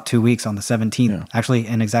in about 2 weeks on the 17th, actually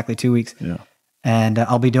in exactly 2 weeks. Yeah. And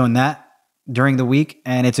I'll be doing that during the week.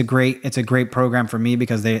 And it's a great program for me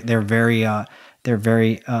because they're very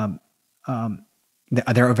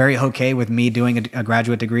okay with me doing a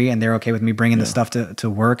graduate degree, and they're okay with me bringing the stuff to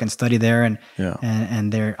work and study there.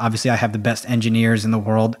 And they're obviously, I have the best engineers in the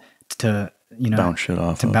world to bounce shit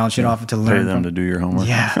off, to learn. Pay them to do your homework.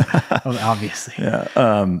 Yeah, obviously.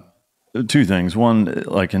 Yeah. Two things. One,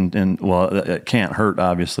 it can't hurt,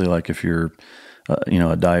 obviously, like if you're,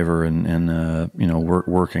 a diver and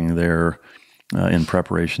working there in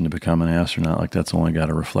preparation to become an astronaut, like that's only got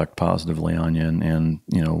to reflect positively on you. And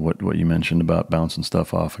what you mentioned about bouncing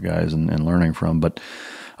stuff off of guys and learning from. But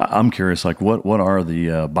I'm curious, like what are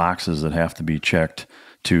the boxes that have to be checked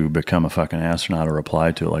to become a fucking astronaut or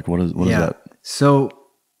apply to it? Like what is that? So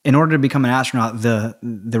in order to become an astronaut,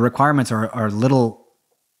 the requirements are little.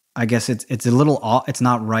 I guess it's a little off. It's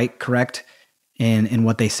not correct in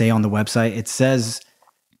what they say on the website. It says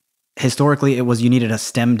historically it was you needed a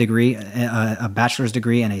STEM degree, a bachelor's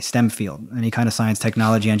degree in a STEM field, any kind of science,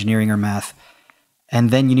 technology, engineering, or math. And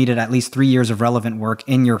then you needed at least 3 years of relevant work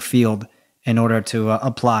in your field in order to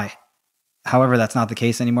apply. However, that's not the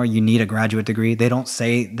case anymore. You need a graduate degree. They don't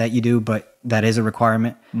say that you do, but that is a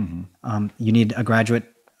requirement. You need a graduate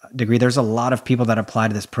degree. There's a lot of people that apply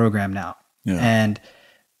to this program now. Yeah. And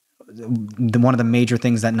one of the major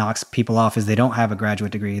things that knocks people off is they don't have a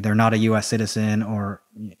graduate degree. They're not a U.S. citizen, or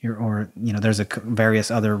there's various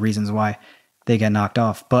other reasons why they get knocked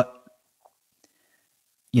off. But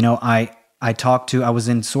I was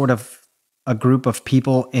in sort of a group of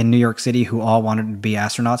people in New York City who all wanted to be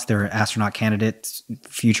astronauts. They're astronaut candidates,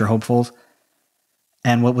 future hopefuls.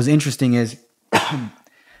 And what was interesting is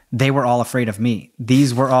they were all afraid of me.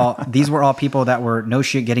 These were all people that were no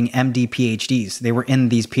shit getting MD PhDs. They were in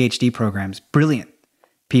these PhD programs, brilliant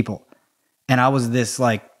people. And I was this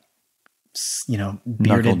bearded,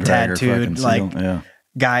 tattooed,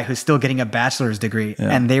 guy who's still getting a bachelor's degree. Yeah.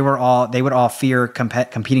 And they would all fear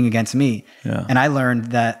competing against me. Yeah. And I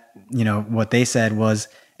learned that, what they said was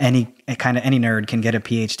any nerd can get a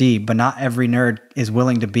PhD, but not every nerd is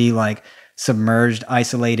willing to be like submerged,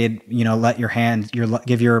 isolated,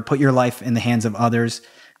 put your life in the hands of others,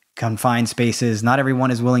 confined spaces. Not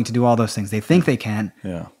everyone is willing to do all those things. They think they can,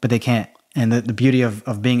 but they can't. And the beauty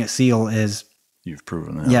of being a SEAL is you've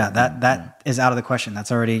proven that. Yeah, that is out of the question.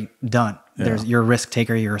 That's already done. Yeah. You're a risk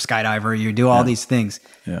taker, you're a skydiver, you do all these things.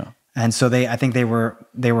 Yeah. And so I think they were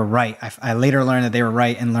right. I later learned that they were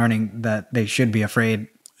right in learning that they should be afraid.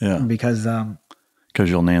 Yeah. Because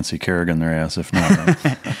you'll Nancy Kerrigan their ass if not.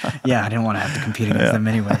 Right? Yeah, I didn't want to have to compete against them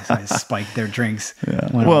anyway, so I spiked their drinks. Yeah.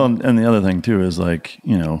 Well, and the other thing too is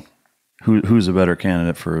who's a better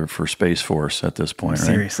candidate for Space Force at this point, right?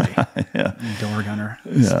 Seriously. Yeah. Door gunner,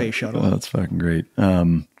 space shuttle. Well, that's fucking great.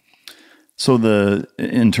 So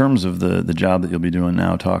in terms of the job that you'll be doing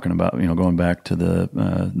now, talking about, going back to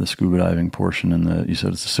the scuba diving portion, and you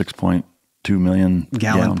said it's a 6.2 million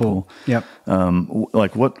gallon pool. Yep.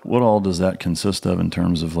 What all does that consist of in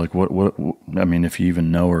terms of what if you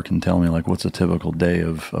even know or can tell me, what's a typical day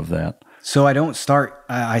of that? So I don't start,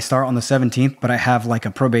 I start on the 17th, but I have a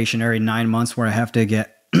probationary 9 months where I have to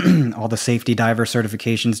get all the safety diver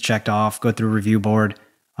certifications checked off, go through review board.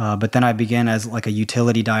 But then I begin as a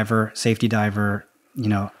utility diver, safety diver,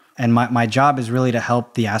 and my job is really to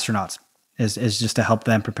help the astronauts, is just to help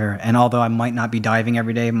them prepare. And although I might not be diving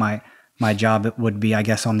every day, my job would be, I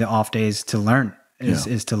guess, on the off days to learn,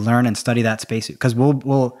 is to learn and study that spacesuit. Because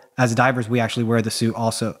we'll as divers, we actually wear the suit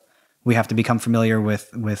also. We have to become familiar with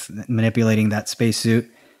manipulating that spacesuit,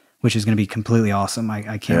 which is going to be completely awesome.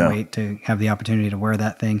 I can't wait to have the opportunity to wear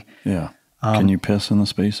that thing. Yeah. Can you piss in the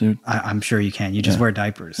spacesuit? I'm sure you can. You just wear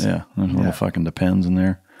diapers. Yeah. There's little fucking Depends in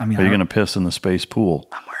there. Are you going to piss in the space pool?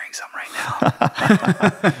 I'm wearing some right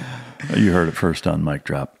now. You heard it first on Mic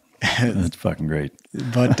Drop. That's fucking great.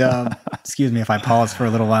 But excuse me if I pause for a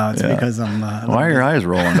little while. It's because I'm... Why are your eyes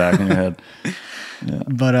rolling back in your head? Yeah.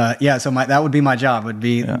 But so that would be my job, would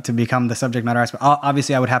be to become the subject matter expert.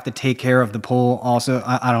 Obviously, I would have to take care of the pool also.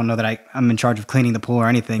 I don't know that I'm in charge of cleaning the pool or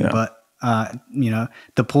anything, but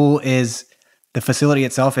the pool is... The facility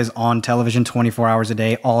itself is on television 24 hours a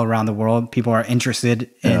day all around the world. People are interested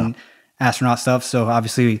in astronaut stuff. So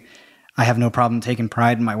obviously I have no problem taking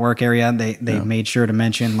pride in my work area. They made sure to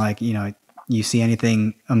mention you see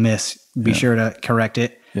anything amiss, be sure to correct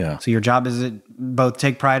it. Yeah. So your job is to both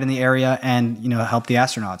take pride in the area and, help the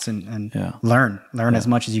astronauts and learn as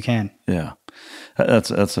much as you can. Yeah.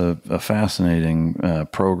 That's a fascinating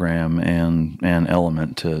program and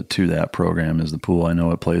element to that program is the pool. I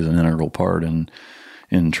know it plays an integral part in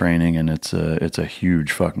training, and it's a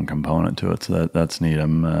huge fucking component to it. So that's neat.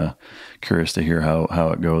 I'm curious to hear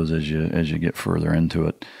how it goes as you get further into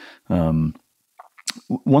it.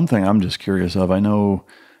 One thing I'm just curious of, do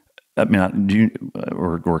you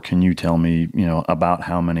or can you tell me about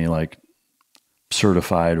how many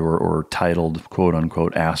certified or titled quote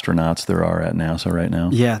unquote astronauts there are at NASA right now?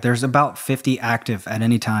 Yeah, there's about 50 active at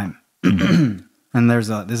any time. And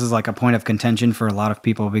this is a point of contention for a lot of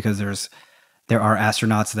people because there are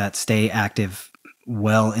astronauts that stay active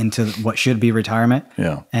well into what should be retirement.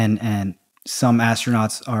 Yeah. And some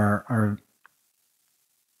astronauts are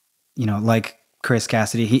like Chris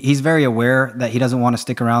Cassidy, he's very aware that he doesn't want to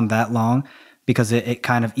stick around that long because it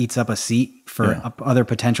kind of eats up a seat for other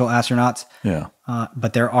potential astronauts. Yeah.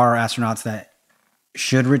 But there are astronauts that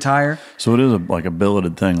should retire. So it is a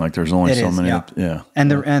billeted thing. There's only so many. Yeah.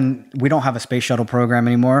 And we don't have a space shuttle program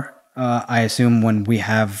anymore. I assume when we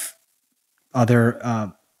have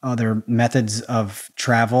other other methods of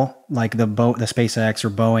travel, like the SpaceX or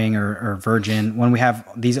Boeing or Virgin. When we have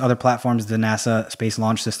these other platforms, the NASA Space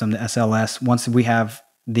Launch System, the SLS, once we have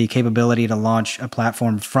the capability to launch a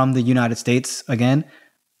platform from the United States again,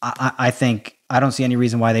 I think I don't see any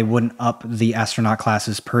reason why they wouldn't up the astronaut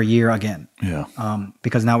classes per year again. Yeah.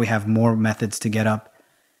 Because now we have more methods to get up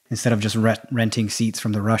instead of just renting seats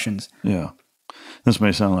from the Russians. Yeah. This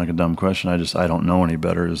may sound like a dumb question. I don't know any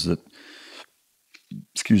better. Is that,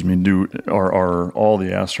 excuse me, are all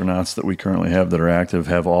the astronauts that we currently have that are active,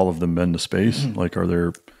 have all of them been to space? Like, are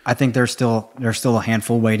there? I think there's still a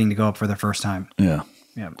handful waiting to go up for the first time. Yeah.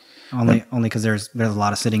 Yeah. Only because there's a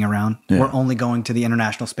lot of sitting around. Yeah. We're only going to the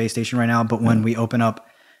International Space Station right now, but when we open up,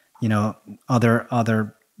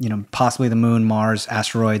 other possibly the moon, Mars,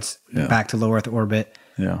 asteroids, back to low Earth orbit.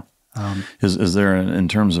 Yeah. Is there, in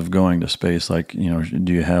terms of going to space, like,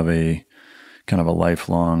 do you have a kind of a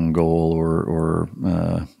lifelong goal or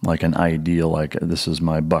like an ideal, like this is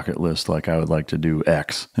my bucket list, like I would like to do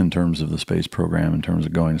X in terms of the space program, in terms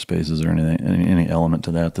of going to space? Is there any element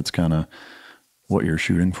to that's kind of what you're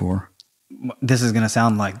shooting for? This is going to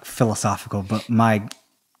sound like philosophical, but my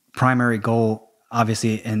primary goal,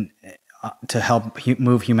 obviously, to help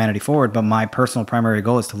move humanity forward, but my personal primary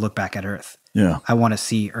goal is to look back at Earth. Yeah. I want to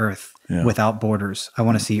see Earth without borders. I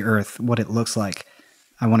want to see Earth, what it looks like.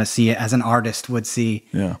 I want to see it as an artist would see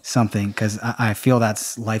something, because I feel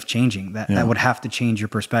that's life-changing. That would have to change your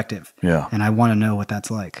perspective. Yeah. And I want to know what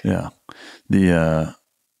that's like. Yeah.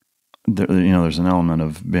 There's an element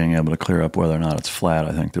of being able to clear up whether or not it's flat.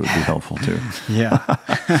 I think that would be helpful too. Yeah.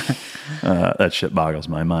 That shit boggles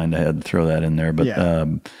my mind. I had to throw that in there. But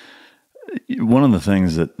one of the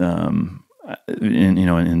things that,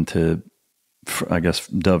 I guess,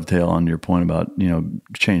 dovetail on your point about,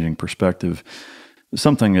 changing perspective,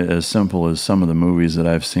 something as simple as some of the movies that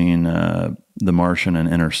I've seen, The Martian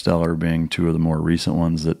and Interstellar being two of the more recent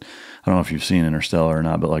ones that, I don't know if you've seen Interstellar or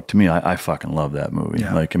not, but like, to me, I fucking love that movie.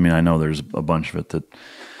 Yeah. Like, I know there's a bunch of it that,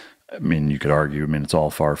 you could argue, it's all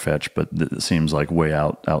far-fetched, but it seems like way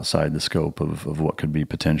outside the scope of what could be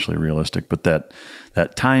potentially realistic. But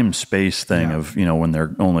that time-space thing of, when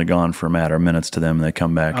they're only gone for a matter of minutes to them and they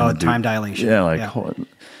come back. Oh, time dilation. Yeah,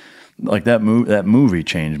 like that movie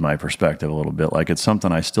changed my perspective a little bit. Like, it's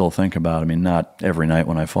something I still think about. Not every night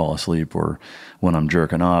when I fall asleep or when I'm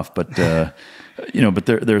jerking off, but but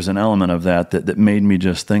there's an element of that made me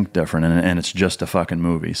just think different, and it's just a fucking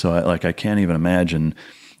movie. So I can't even imagine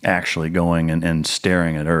actually going and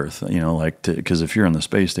staring at Earth, because if you're in the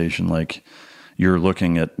space station, like, you're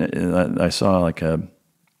looking at, I saw like a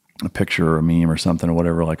picture or a meme or something or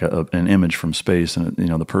whatever, like an image from space, and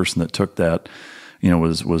the person that took that,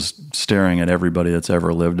 was staring at everybody that's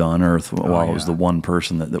ever lived on Earth while it was the one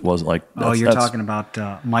person that was like. You're talking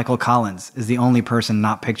about Michael Collins is the only person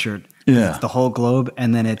not pictured. Yeah, it's the whole globe,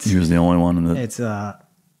 and then he was the only one it's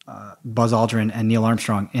Buzz Aldrin and Neil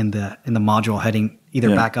Armstrong in the module heading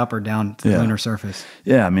either back up or down to the lunar surface.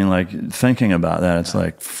 Yeah, like, thinking about that, it's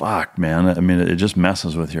like, fuck, man. It just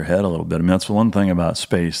messes with your head a little bit. That's the one thing about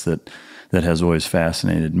space that has always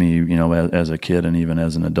fascinated me, as a kid and even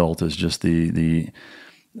as an adult, is just the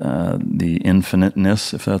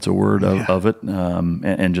infiniteness, if that's a word, of it,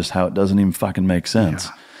 and just how it doesn't even fucking make sense.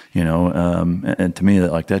 And to me,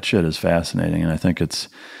 that shit is fascinating, and I think it's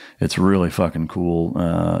really fucking cool.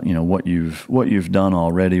 What you've done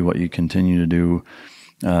already, what you continue to do,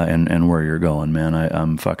 and where you're going, man.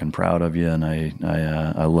 I'm fucking proud of you, and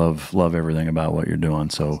I love everything about what you're doing.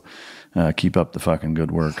 So keep up the fucking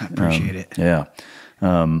good work. I appreciate it. Yeah.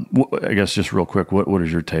 I guess just real quick, what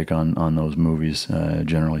is your take on those movies,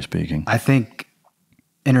 generally speaking? I think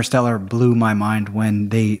Interstellar blew my mind when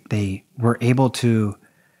they were able to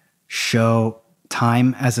show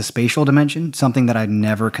time as a spatial dimension, something that I'd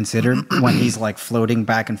never considered. When he's like floating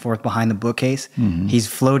back and forth behind the bookcase, he's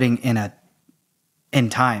floating in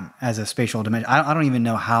time as a spatial dimension. I don't even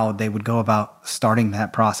know how they would go about starting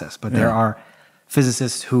that process, but there are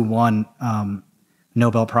physicists who won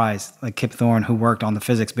Nobel Prize, like Kip Thorne, who worked on the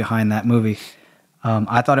physics behind that movie.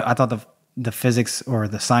 I thought the physics or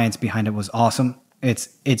the science behind it was awesome.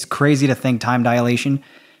 It's crazy to think time dilation,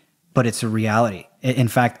 but it's a reality. In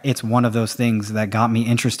fact, it's one of those things that got me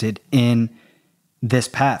interested in this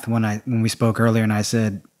path. When we spoke earlier, and I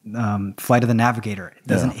said, Flight of the Navigator.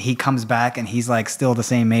 He comes back and he's like still the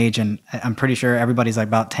same age, and I'm pretty sure everybody's like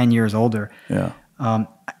about 10 years older. Yeah.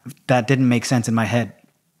 That didn't make sense in my head.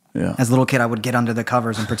 Yeah. As a little kid, I would get under the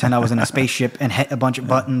covers and pretend I was in a spaceship and hit a bunch of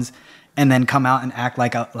buttons, and then come out and act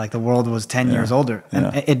like the world was 10 years older.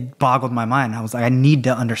 And it boggled my mind. I was like, I need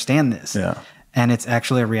to understand this. Yeah. And it's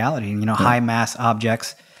actually a reality. High mass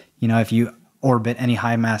objects, if you orbit any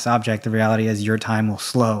high mass object, the reality is your time will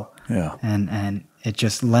slow. Yeah. And it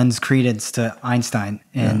just lends credence to Einstein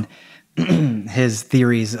and his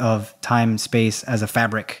theories of time, space as a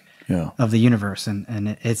fabric of the universe.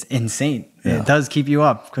 And it's insane. It does keep you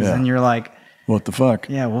up because then you're like, what the fuck?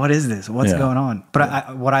 Yeah, what is this? What's going on?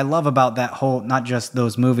 But what I love about that whole, not just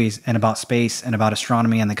those movies and about space and about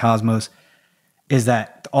astronomy and the cosmos, is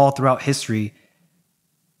that all throughout history,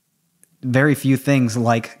 very few things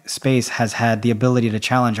like space has had the ability to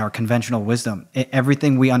challenge our conventional wisdom.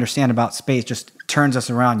 Everything we understand about space just turns us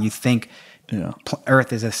around. You think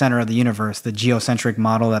Earth is the center of the universe, the geocentric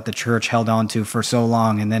model that the church held on to for so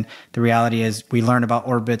long. And then the reality is we learn about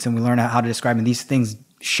orbits and we learn how to describe them. These things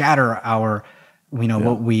shatter our,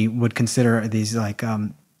 what we would consider these like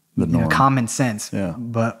common sense. Yeah.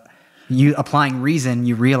 But you applying reason,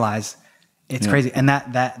 you realize it's crazy. And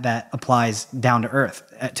that applies down to earth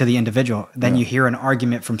to the individual. Then you hear an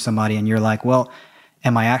argument from somebody and you're like, well,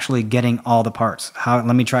 am I actually getting all the parts? Let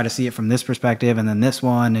me try to see it from this perspective and then this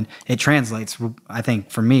one. And it translates, I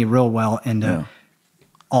think, for me, real well into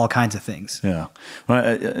all kinds of things. Yeah. Well,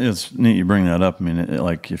 it's neat you bring that up. I mean,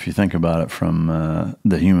 like if you think about it from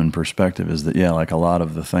the human perspective is that, like a lot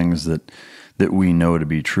of the things that we know to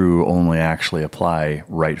be true only actually apply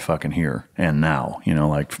right fucking here and now,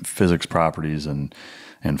 like physics properties and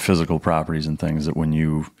physical properties and things that when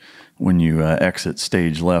you exit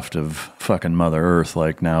stage left of fucking Mother Earth,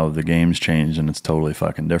 like now the game's changed and it's totally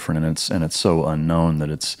fucking different and it's so unknown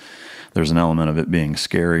that there's an element of it being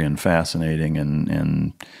scary and fascinating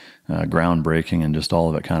and groundbreaking and just all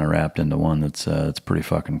of it kind of wrapped into one that's pretty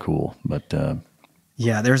fucking cool. But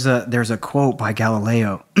there's a quote by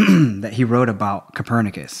Galileo that he wrote about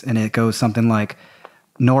Copernicus, and it goes something like,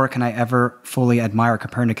 "Nor can I ever fully admire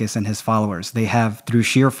Copernicus and his followers. They have, through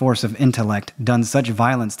sheer force of intellect, done such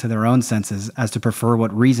violence to their own senses as to prefer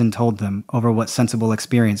what reason told them over what sensible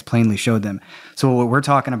experience plainly showed them." So what we're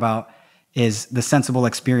talking about is the sensible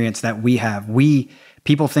experience that we have.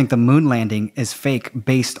 People think the moon landing is fake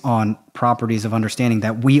based on properties of understanding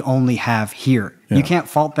that we only have here. Yeah. You can't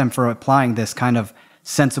fault them for applying this kind of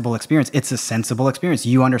sensible experience. It's a sensible experience.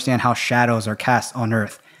 You understand how shadows are cast on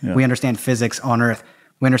Earth. Yeah. We understand physics on Earth.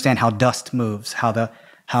 We understand how dust moves, how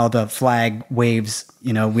the flag waves.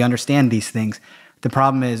 We understand these things. The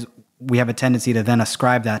problem is we have a tendency to then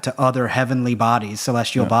ascribe that to other heavenly bodies,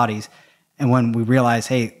 celestial bodies. And when we realize,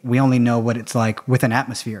 hey, we only know what it's like with an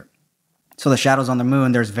atmosphere. So the shadows on the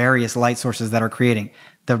moon, there's various light sources that are creating.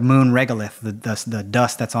 The moon regolith, the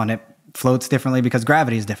dust that's on it floats differently because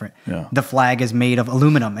gravity is different. Yeah. The flag is made of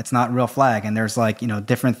aluminum. It's not real flag. And there's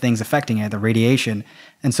different things affecting it, the radiation.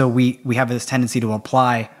 And so we have this tendency to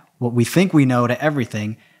apply what we think we know to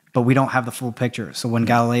everything, but we don't have the full picture. So when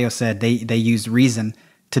Galileo said they used reason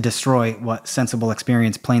to destroy what sensible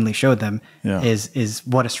experience plainly showed them is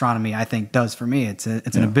what astronomy, I think, does for me. It's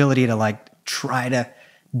an ability to try to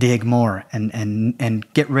dig more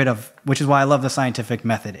and get rid of, which is why I love the scientific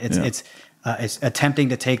method. It's attempting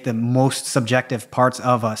to take the most subjective parts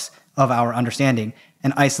of our understanding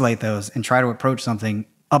and isolate those and try to approach something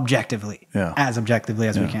objectively, as objectively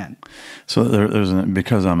as we can. So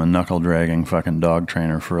because I'm a knuckle dragging fucking dog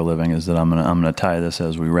trainer for a living, is that I'm gonna tie this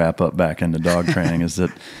as we wrap up back into dog training. Is that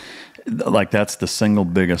that's the single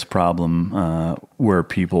biggest problem where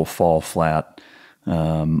people fall flat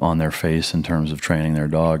on their face in terms of training their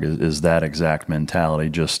dog is that exact mentality,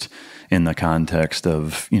 just in the context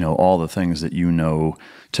of all the things that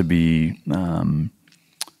to be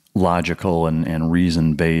logical and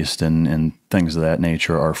reason-based and things of that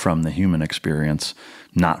nature are from the human experience,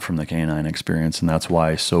 not from the canine experience. And that's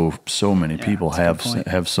why so many people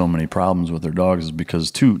have so many problems with their dogs, is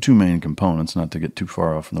because two main components, not to get too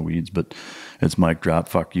far off in the weeds, but it's mic drop,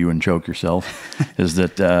 fuck you and choke yourself, is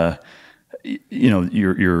that,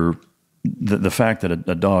 the fact that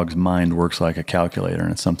a dog's mind works like a calculator,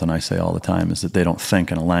 and it's something I say all the time, is that they don't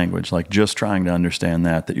think in a language. Like just trying to understand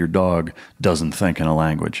that your dog doesn't think in a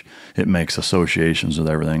language. It makes associations with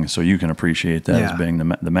everything. So you can appreciate that as being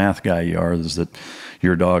the math guy you are, is that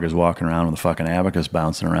your dog is walking around with a fucking abacus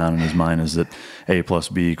bouncing around, and his mind is that A plus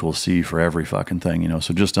B equals C for every fucking thing,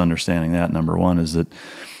 So just understanding that, number one, is that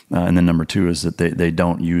and then number two is that they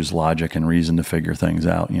don't use logic and reason to figure things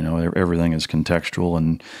out. Everything is contextual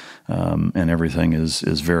and everything is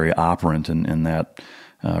very operant in that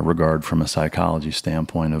regard from a psychology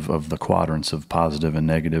standpoint of the quadrants of positive and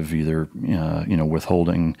negative, either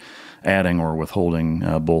withholding, adding or withholding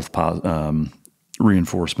both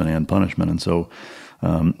reinforcement and punishment. And so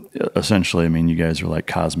essentially, I mean, you guys are like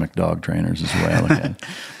cosmic dog trainers is the way I look at it.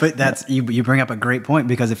 But you bring up a great point,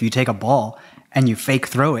 because if you take a ball and you fake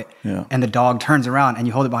throw it, and the dog turns around and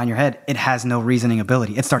you hold it behind your head, it has no reasoning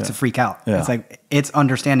ability. It starts to freak out. It's like its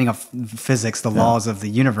understanding of physics, the laws of the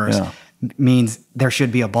universe, means there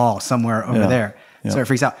should be a ball somewhere over there. So it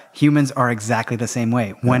freaks out. Humans are exactly the same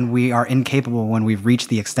way. When we are incapable, when we've reached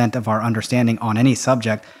the extent of our understanding on any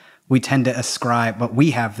subject, we tend to ascribe, but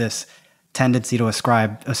we have this tendency to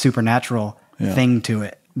ascribe a supernatural thing to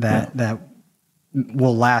it that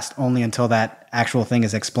will last only until that actual thing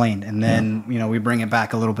is explained. And then, we bring it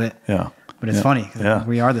back a little bit. But it's funny.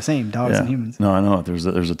 We are the same, dogs and humans. No, I know. There's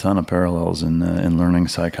a ton of parallels in learning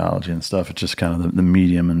psychology and stuff. It's just kind of the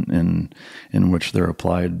medium in which they're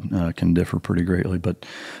applied can differ pretty greatly. But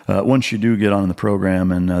once you do get on the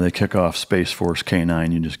program and they kick off Space Force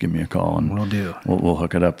K9, you just give me a call and we'll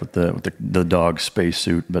hook it up with the dog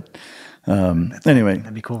spacesuit. But anyway,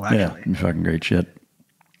 that'd be cool. Actually, yeah, fucking great shit.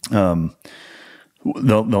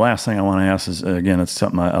 The last thing I want to ask is, again, it's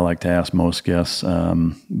something I like to ask most guests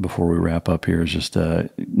before we wrap up here, is just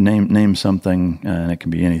name something, and it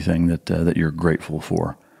can be anything that you're grateful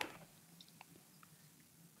for.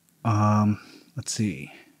 Let's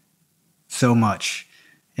see. So much.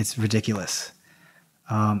 It's ridiculous.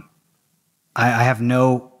 I have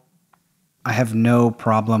no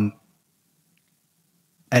problem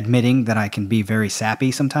admitting that I can be very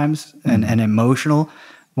sappy sometimes and emotional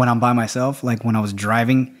when I'm by myself. Like when I was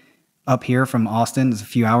driving up here from Austin, it's a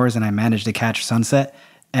few hours, and I managed to catch sunset,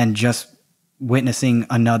 and just witnessing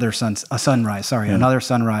another sunrise.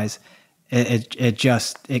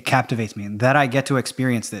 It captivates me that I get to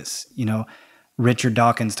experience this. Richard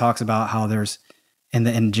Dawkins talks about how there's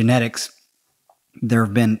in genetics, there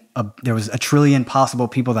was a trillion possible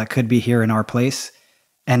people that could be here in our place,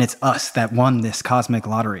 and it's us that won this cosmic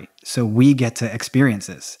lottery. So we get to experience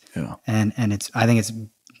this. And I think it's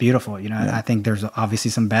beautiful. I think there's obviously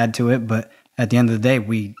some bad to it, but at the end of the day,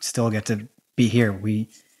 we still get to be here. We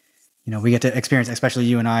get to experience, especially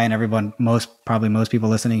you and I and everyone, probably most people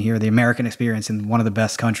listening here, the American experience in one of the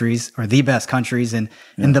best countries, or the best countries in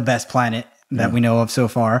the best planet that we know of so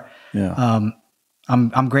far.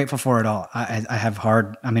 I'm grateful for it all. I have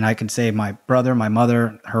I can say my brother, my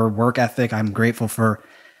mother, her work ethic. I'm grateful for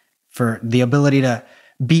the ability to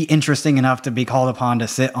be interesting enough to be called upon to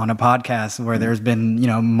sit on a podcast where there's been,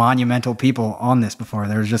 monumental people on this before.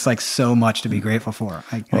 There's just like so much to be grateful for.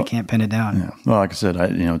 I can't pin it down. Yeah. Well, like I said,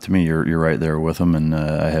 to me, you're right there with them. And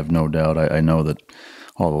I have no doubt. I know that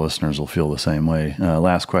all the listeners will feel the same way.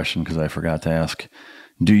 Last question, because I forgot to ask,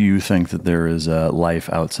 do you think that there is life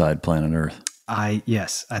outside planet Earth?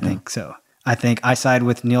 Yes, I think so. I think I side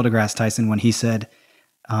with Neil deGrasse Tyson when he said,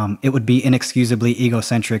 it would be inexcusably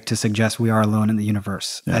egocentric to suggest we are alone in the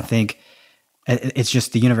universe. I think it's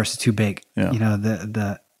just the universe is too big.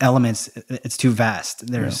 The elements, it's too vast.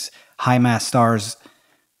 There's high mass stars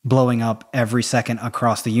blowing up every second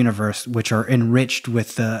across the universe, which are enriched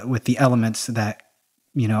with the elements that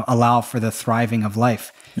allow for the thriving of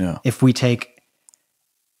life. If we take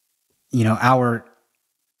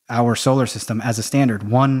our solar system as a standard,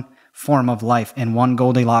 one form of life in one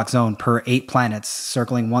Goldilocks zone per 8 planets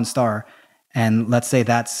circling one star. And let's say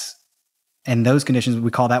that's, in those conditions, we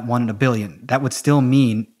call that 1 in a billion. That would still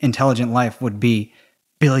mean intelligent life would be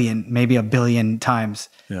billion, maybe a billion times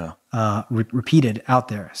repeated out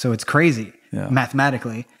there. So it's crazy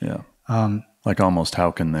mathematically. Like almost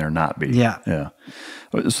how can there not be? So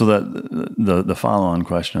that the follow-on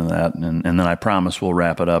question of that, and then I promise we'll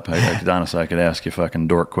wrap it up. Honestly, I could ask you fucking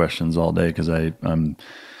dork questions all day, because I'm...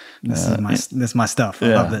 This is my stuff.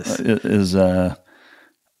 I love this. It is,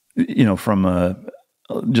 from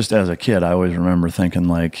just as a kid, I always remember thinking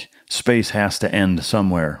like space has to end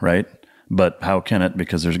somewhere, right? But how can it?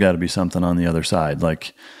 Because there's got to be something on the other side.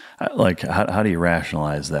 Like how do you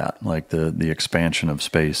rationalize that? Like the expansion of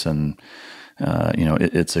space and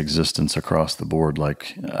its existence across the board.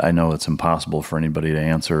 Like I know it's impossible for anybody to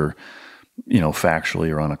answer,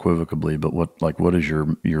 factually or unequivocally. But what is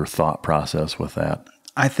your thought process with that?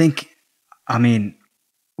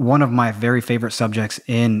 One of my very favorite subjects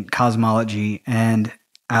in cosmology and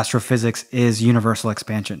astrophysics is universal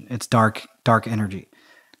expansion. It's dark energy.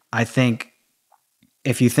 I think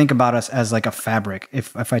if you think about us as like a fabric,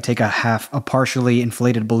 if I take a partially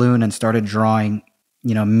inflated balloon and started drawing,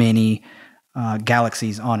 mini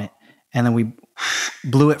galaxies on it, and then we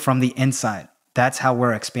blew it from the inside, that's how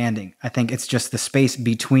we're expanding. I think it's just the space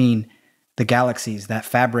between the galaxies, that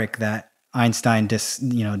fabric that Einstein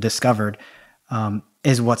discovered,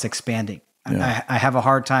 is what's expanding. I have a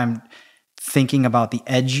hard time thinking about the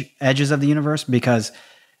edges of the universe, because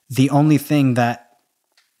the only thing that,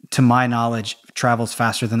 to my knowledge, travels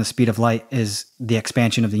faster than the speed of light is the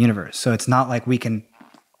expansion of the universe. So it's not like we can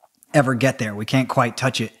ever get there. We can't quite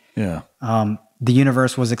touch it. Yeah. The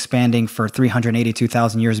universe was expanding for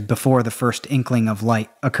 382,000 years before the first inkling of light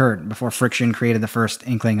occurred, before friction created the first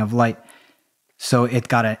inkling of light. So it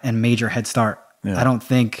got a major head start. Yeah. I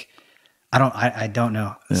don't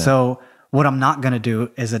know. Yeah. So what I'm not going to do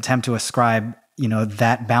is attempt to ascribe,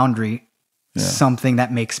 that boundary something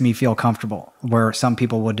that makes me feel comfortable, where some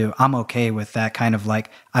people would do. I'm okay with that kind of like,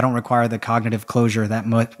 I don't require the cognitive closure that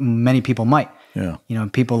many people might. Yeah.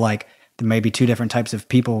 People like, there may be two different types of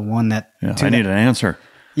people. One that I need an answer.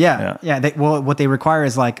 Yeah. What they require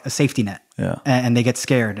is like a safety net. Yeah. And they get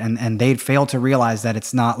scared and they fail to realize that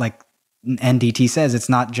it's not like NDT says, it's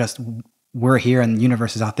not just we're here and the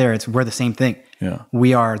universe is out there. We're the same thing. Yeah.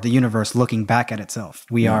 We are the universe looking back at itself.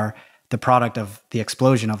 We are the product of the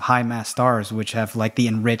explosion of high mass stars, which have like the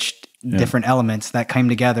enriched different elements that came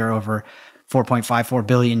together over 4.54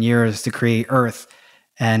 billion years to create Earth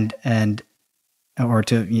to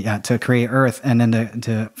create Earth, and then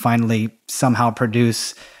to finally somehow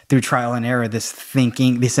produce through trial and error this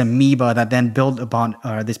amoeba that then built upon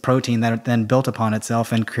this protein that then built upon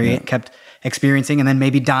itself and kept experiencing and then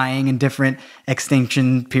maybe dying in different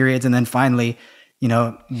extinction periods, and then finally, we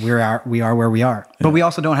are where we are. But we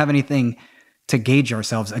also don't have anything to gauge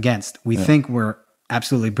ourselves against. We think we're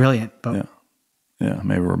absolutely brilliant, but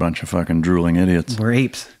maybe we're a bunch of fucking drooling idiots. We're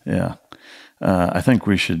apes. Yeah. I think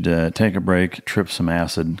we should take a break, trip some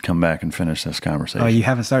acid, come back and finish this conversation. Oh, you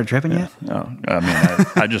haven't started tripping yet? No. I mean,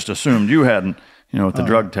 I just assumed you hadn't, with the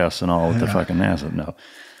drug tests and all with the fucking acid. No.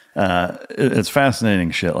 It's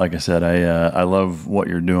fascinating shit. Like I said, I love what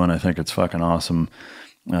you're doing. I think it's fucking awesome.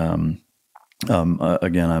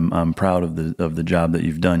 Again, I'm proud of the job that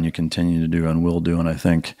you've done, you continue to do and will do. And I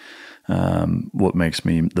think what makes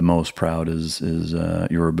me the most proud is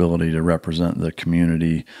your ability to represent the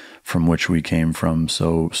community from which we came from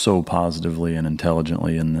so positively and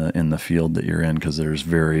intelligently in the field that you're in, because there's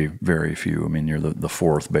very, very few. I mean, you're the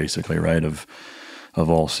fourth basically, right, of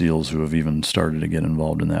all SEALs who have even started to get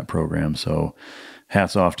involved in that program. So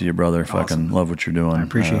hats off to you, brother. Awesome. Fucking love what you're doing. I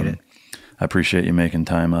appreciate it. I appreciate you making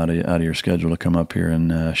time out of your schedule to come up here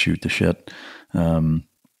and shoot the shit.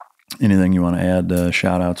 Anything you want to add,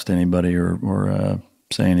 shout outs to anybody or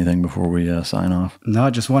say anything before we sign off? No, I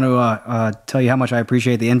just want to tell you how much I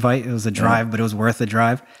appreciate the invite. It was a drive, but it was worth the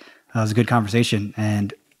drive. It was a good conversation.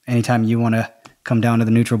 And anytime you want to come down to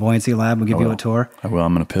the Neutral Buoyancy Lab, we'll give you a tour. I will.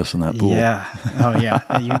 I'm going to piss in that pool. Yeah. Oh,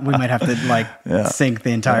 yeah. We might have to sink the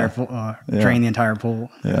entire pool, drain the entire pool.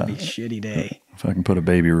 Yeah. That'd be a shitty day. If I can put a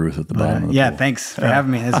baby Ruth at the bottom of the pool. Thanks for having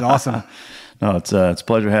me. This is awesome. No, it's a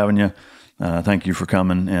pleasure having you. Thank you for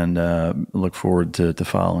coming, and look forward to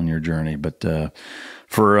following your journey. But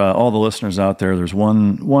for all the listeners out there, there's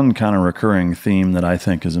one kind of recurring theme that I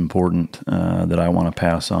think is important that I want to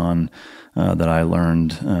pass on, that I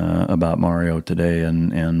learned about Mario today,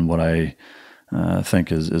 and what I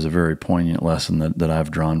think is a very poignant lesson that I've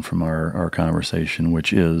drawn from our conversation,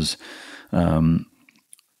 which is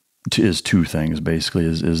two things basically.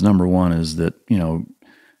 Is number one is that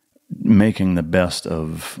making the best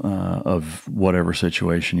of whatever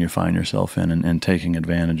situation you find yourself in, and taking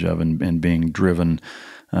advantage of and being driven,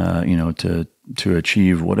 to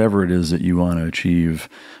achieve whatever it is that you want to achieve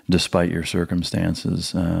despite your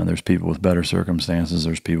circumstances. There's people with better circumstances.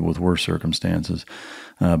 There's people with worse circumstances.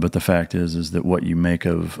 But the fact is that what you make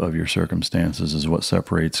of your circumstances is what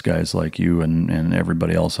separates guys like you and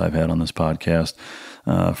everybody else I've had on this podcast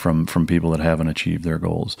from people that haven't achieved their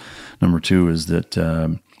goals. Number two is that,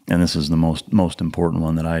 and this is the most important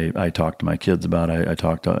one that I talk to my kids about, I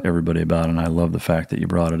talk to everybody about, and I love the fact that you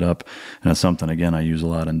brought it up. And it's something, again, I use a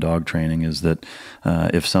lot in dog training, is that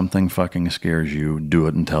if something fucking scares you, do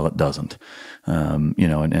it until it doesn't.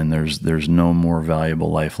 And there's no more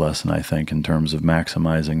valuable life lesson, I think, in terms of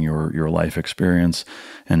maximizing your life experience.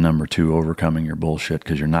 And number two, overcoming your bullshit,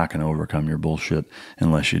 because you're not going to overcome your bullshit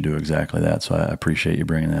unless you do exactly that. So I appreciate you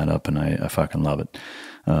bringing that up, and I fucking love it.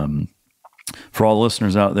 For all the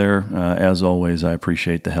listeners out there, as always, I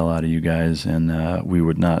appreciate the hell out of you guys, and we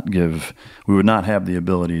would not have the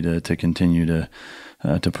ability to continue to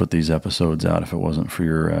put these episodes out if it wasn't for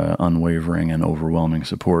your unwavering and overwhelming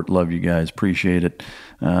support. Love you guys, appreciate it.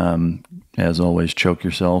 As always, choke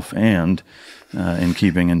yourself, and in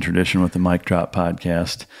keeping in tradition with the Mic Drop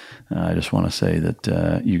podcast, I just want to say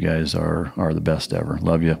that you guys are the best ever.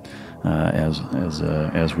 Love you.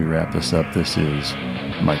 As we wrap this up, this is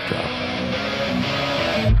Mic Drop.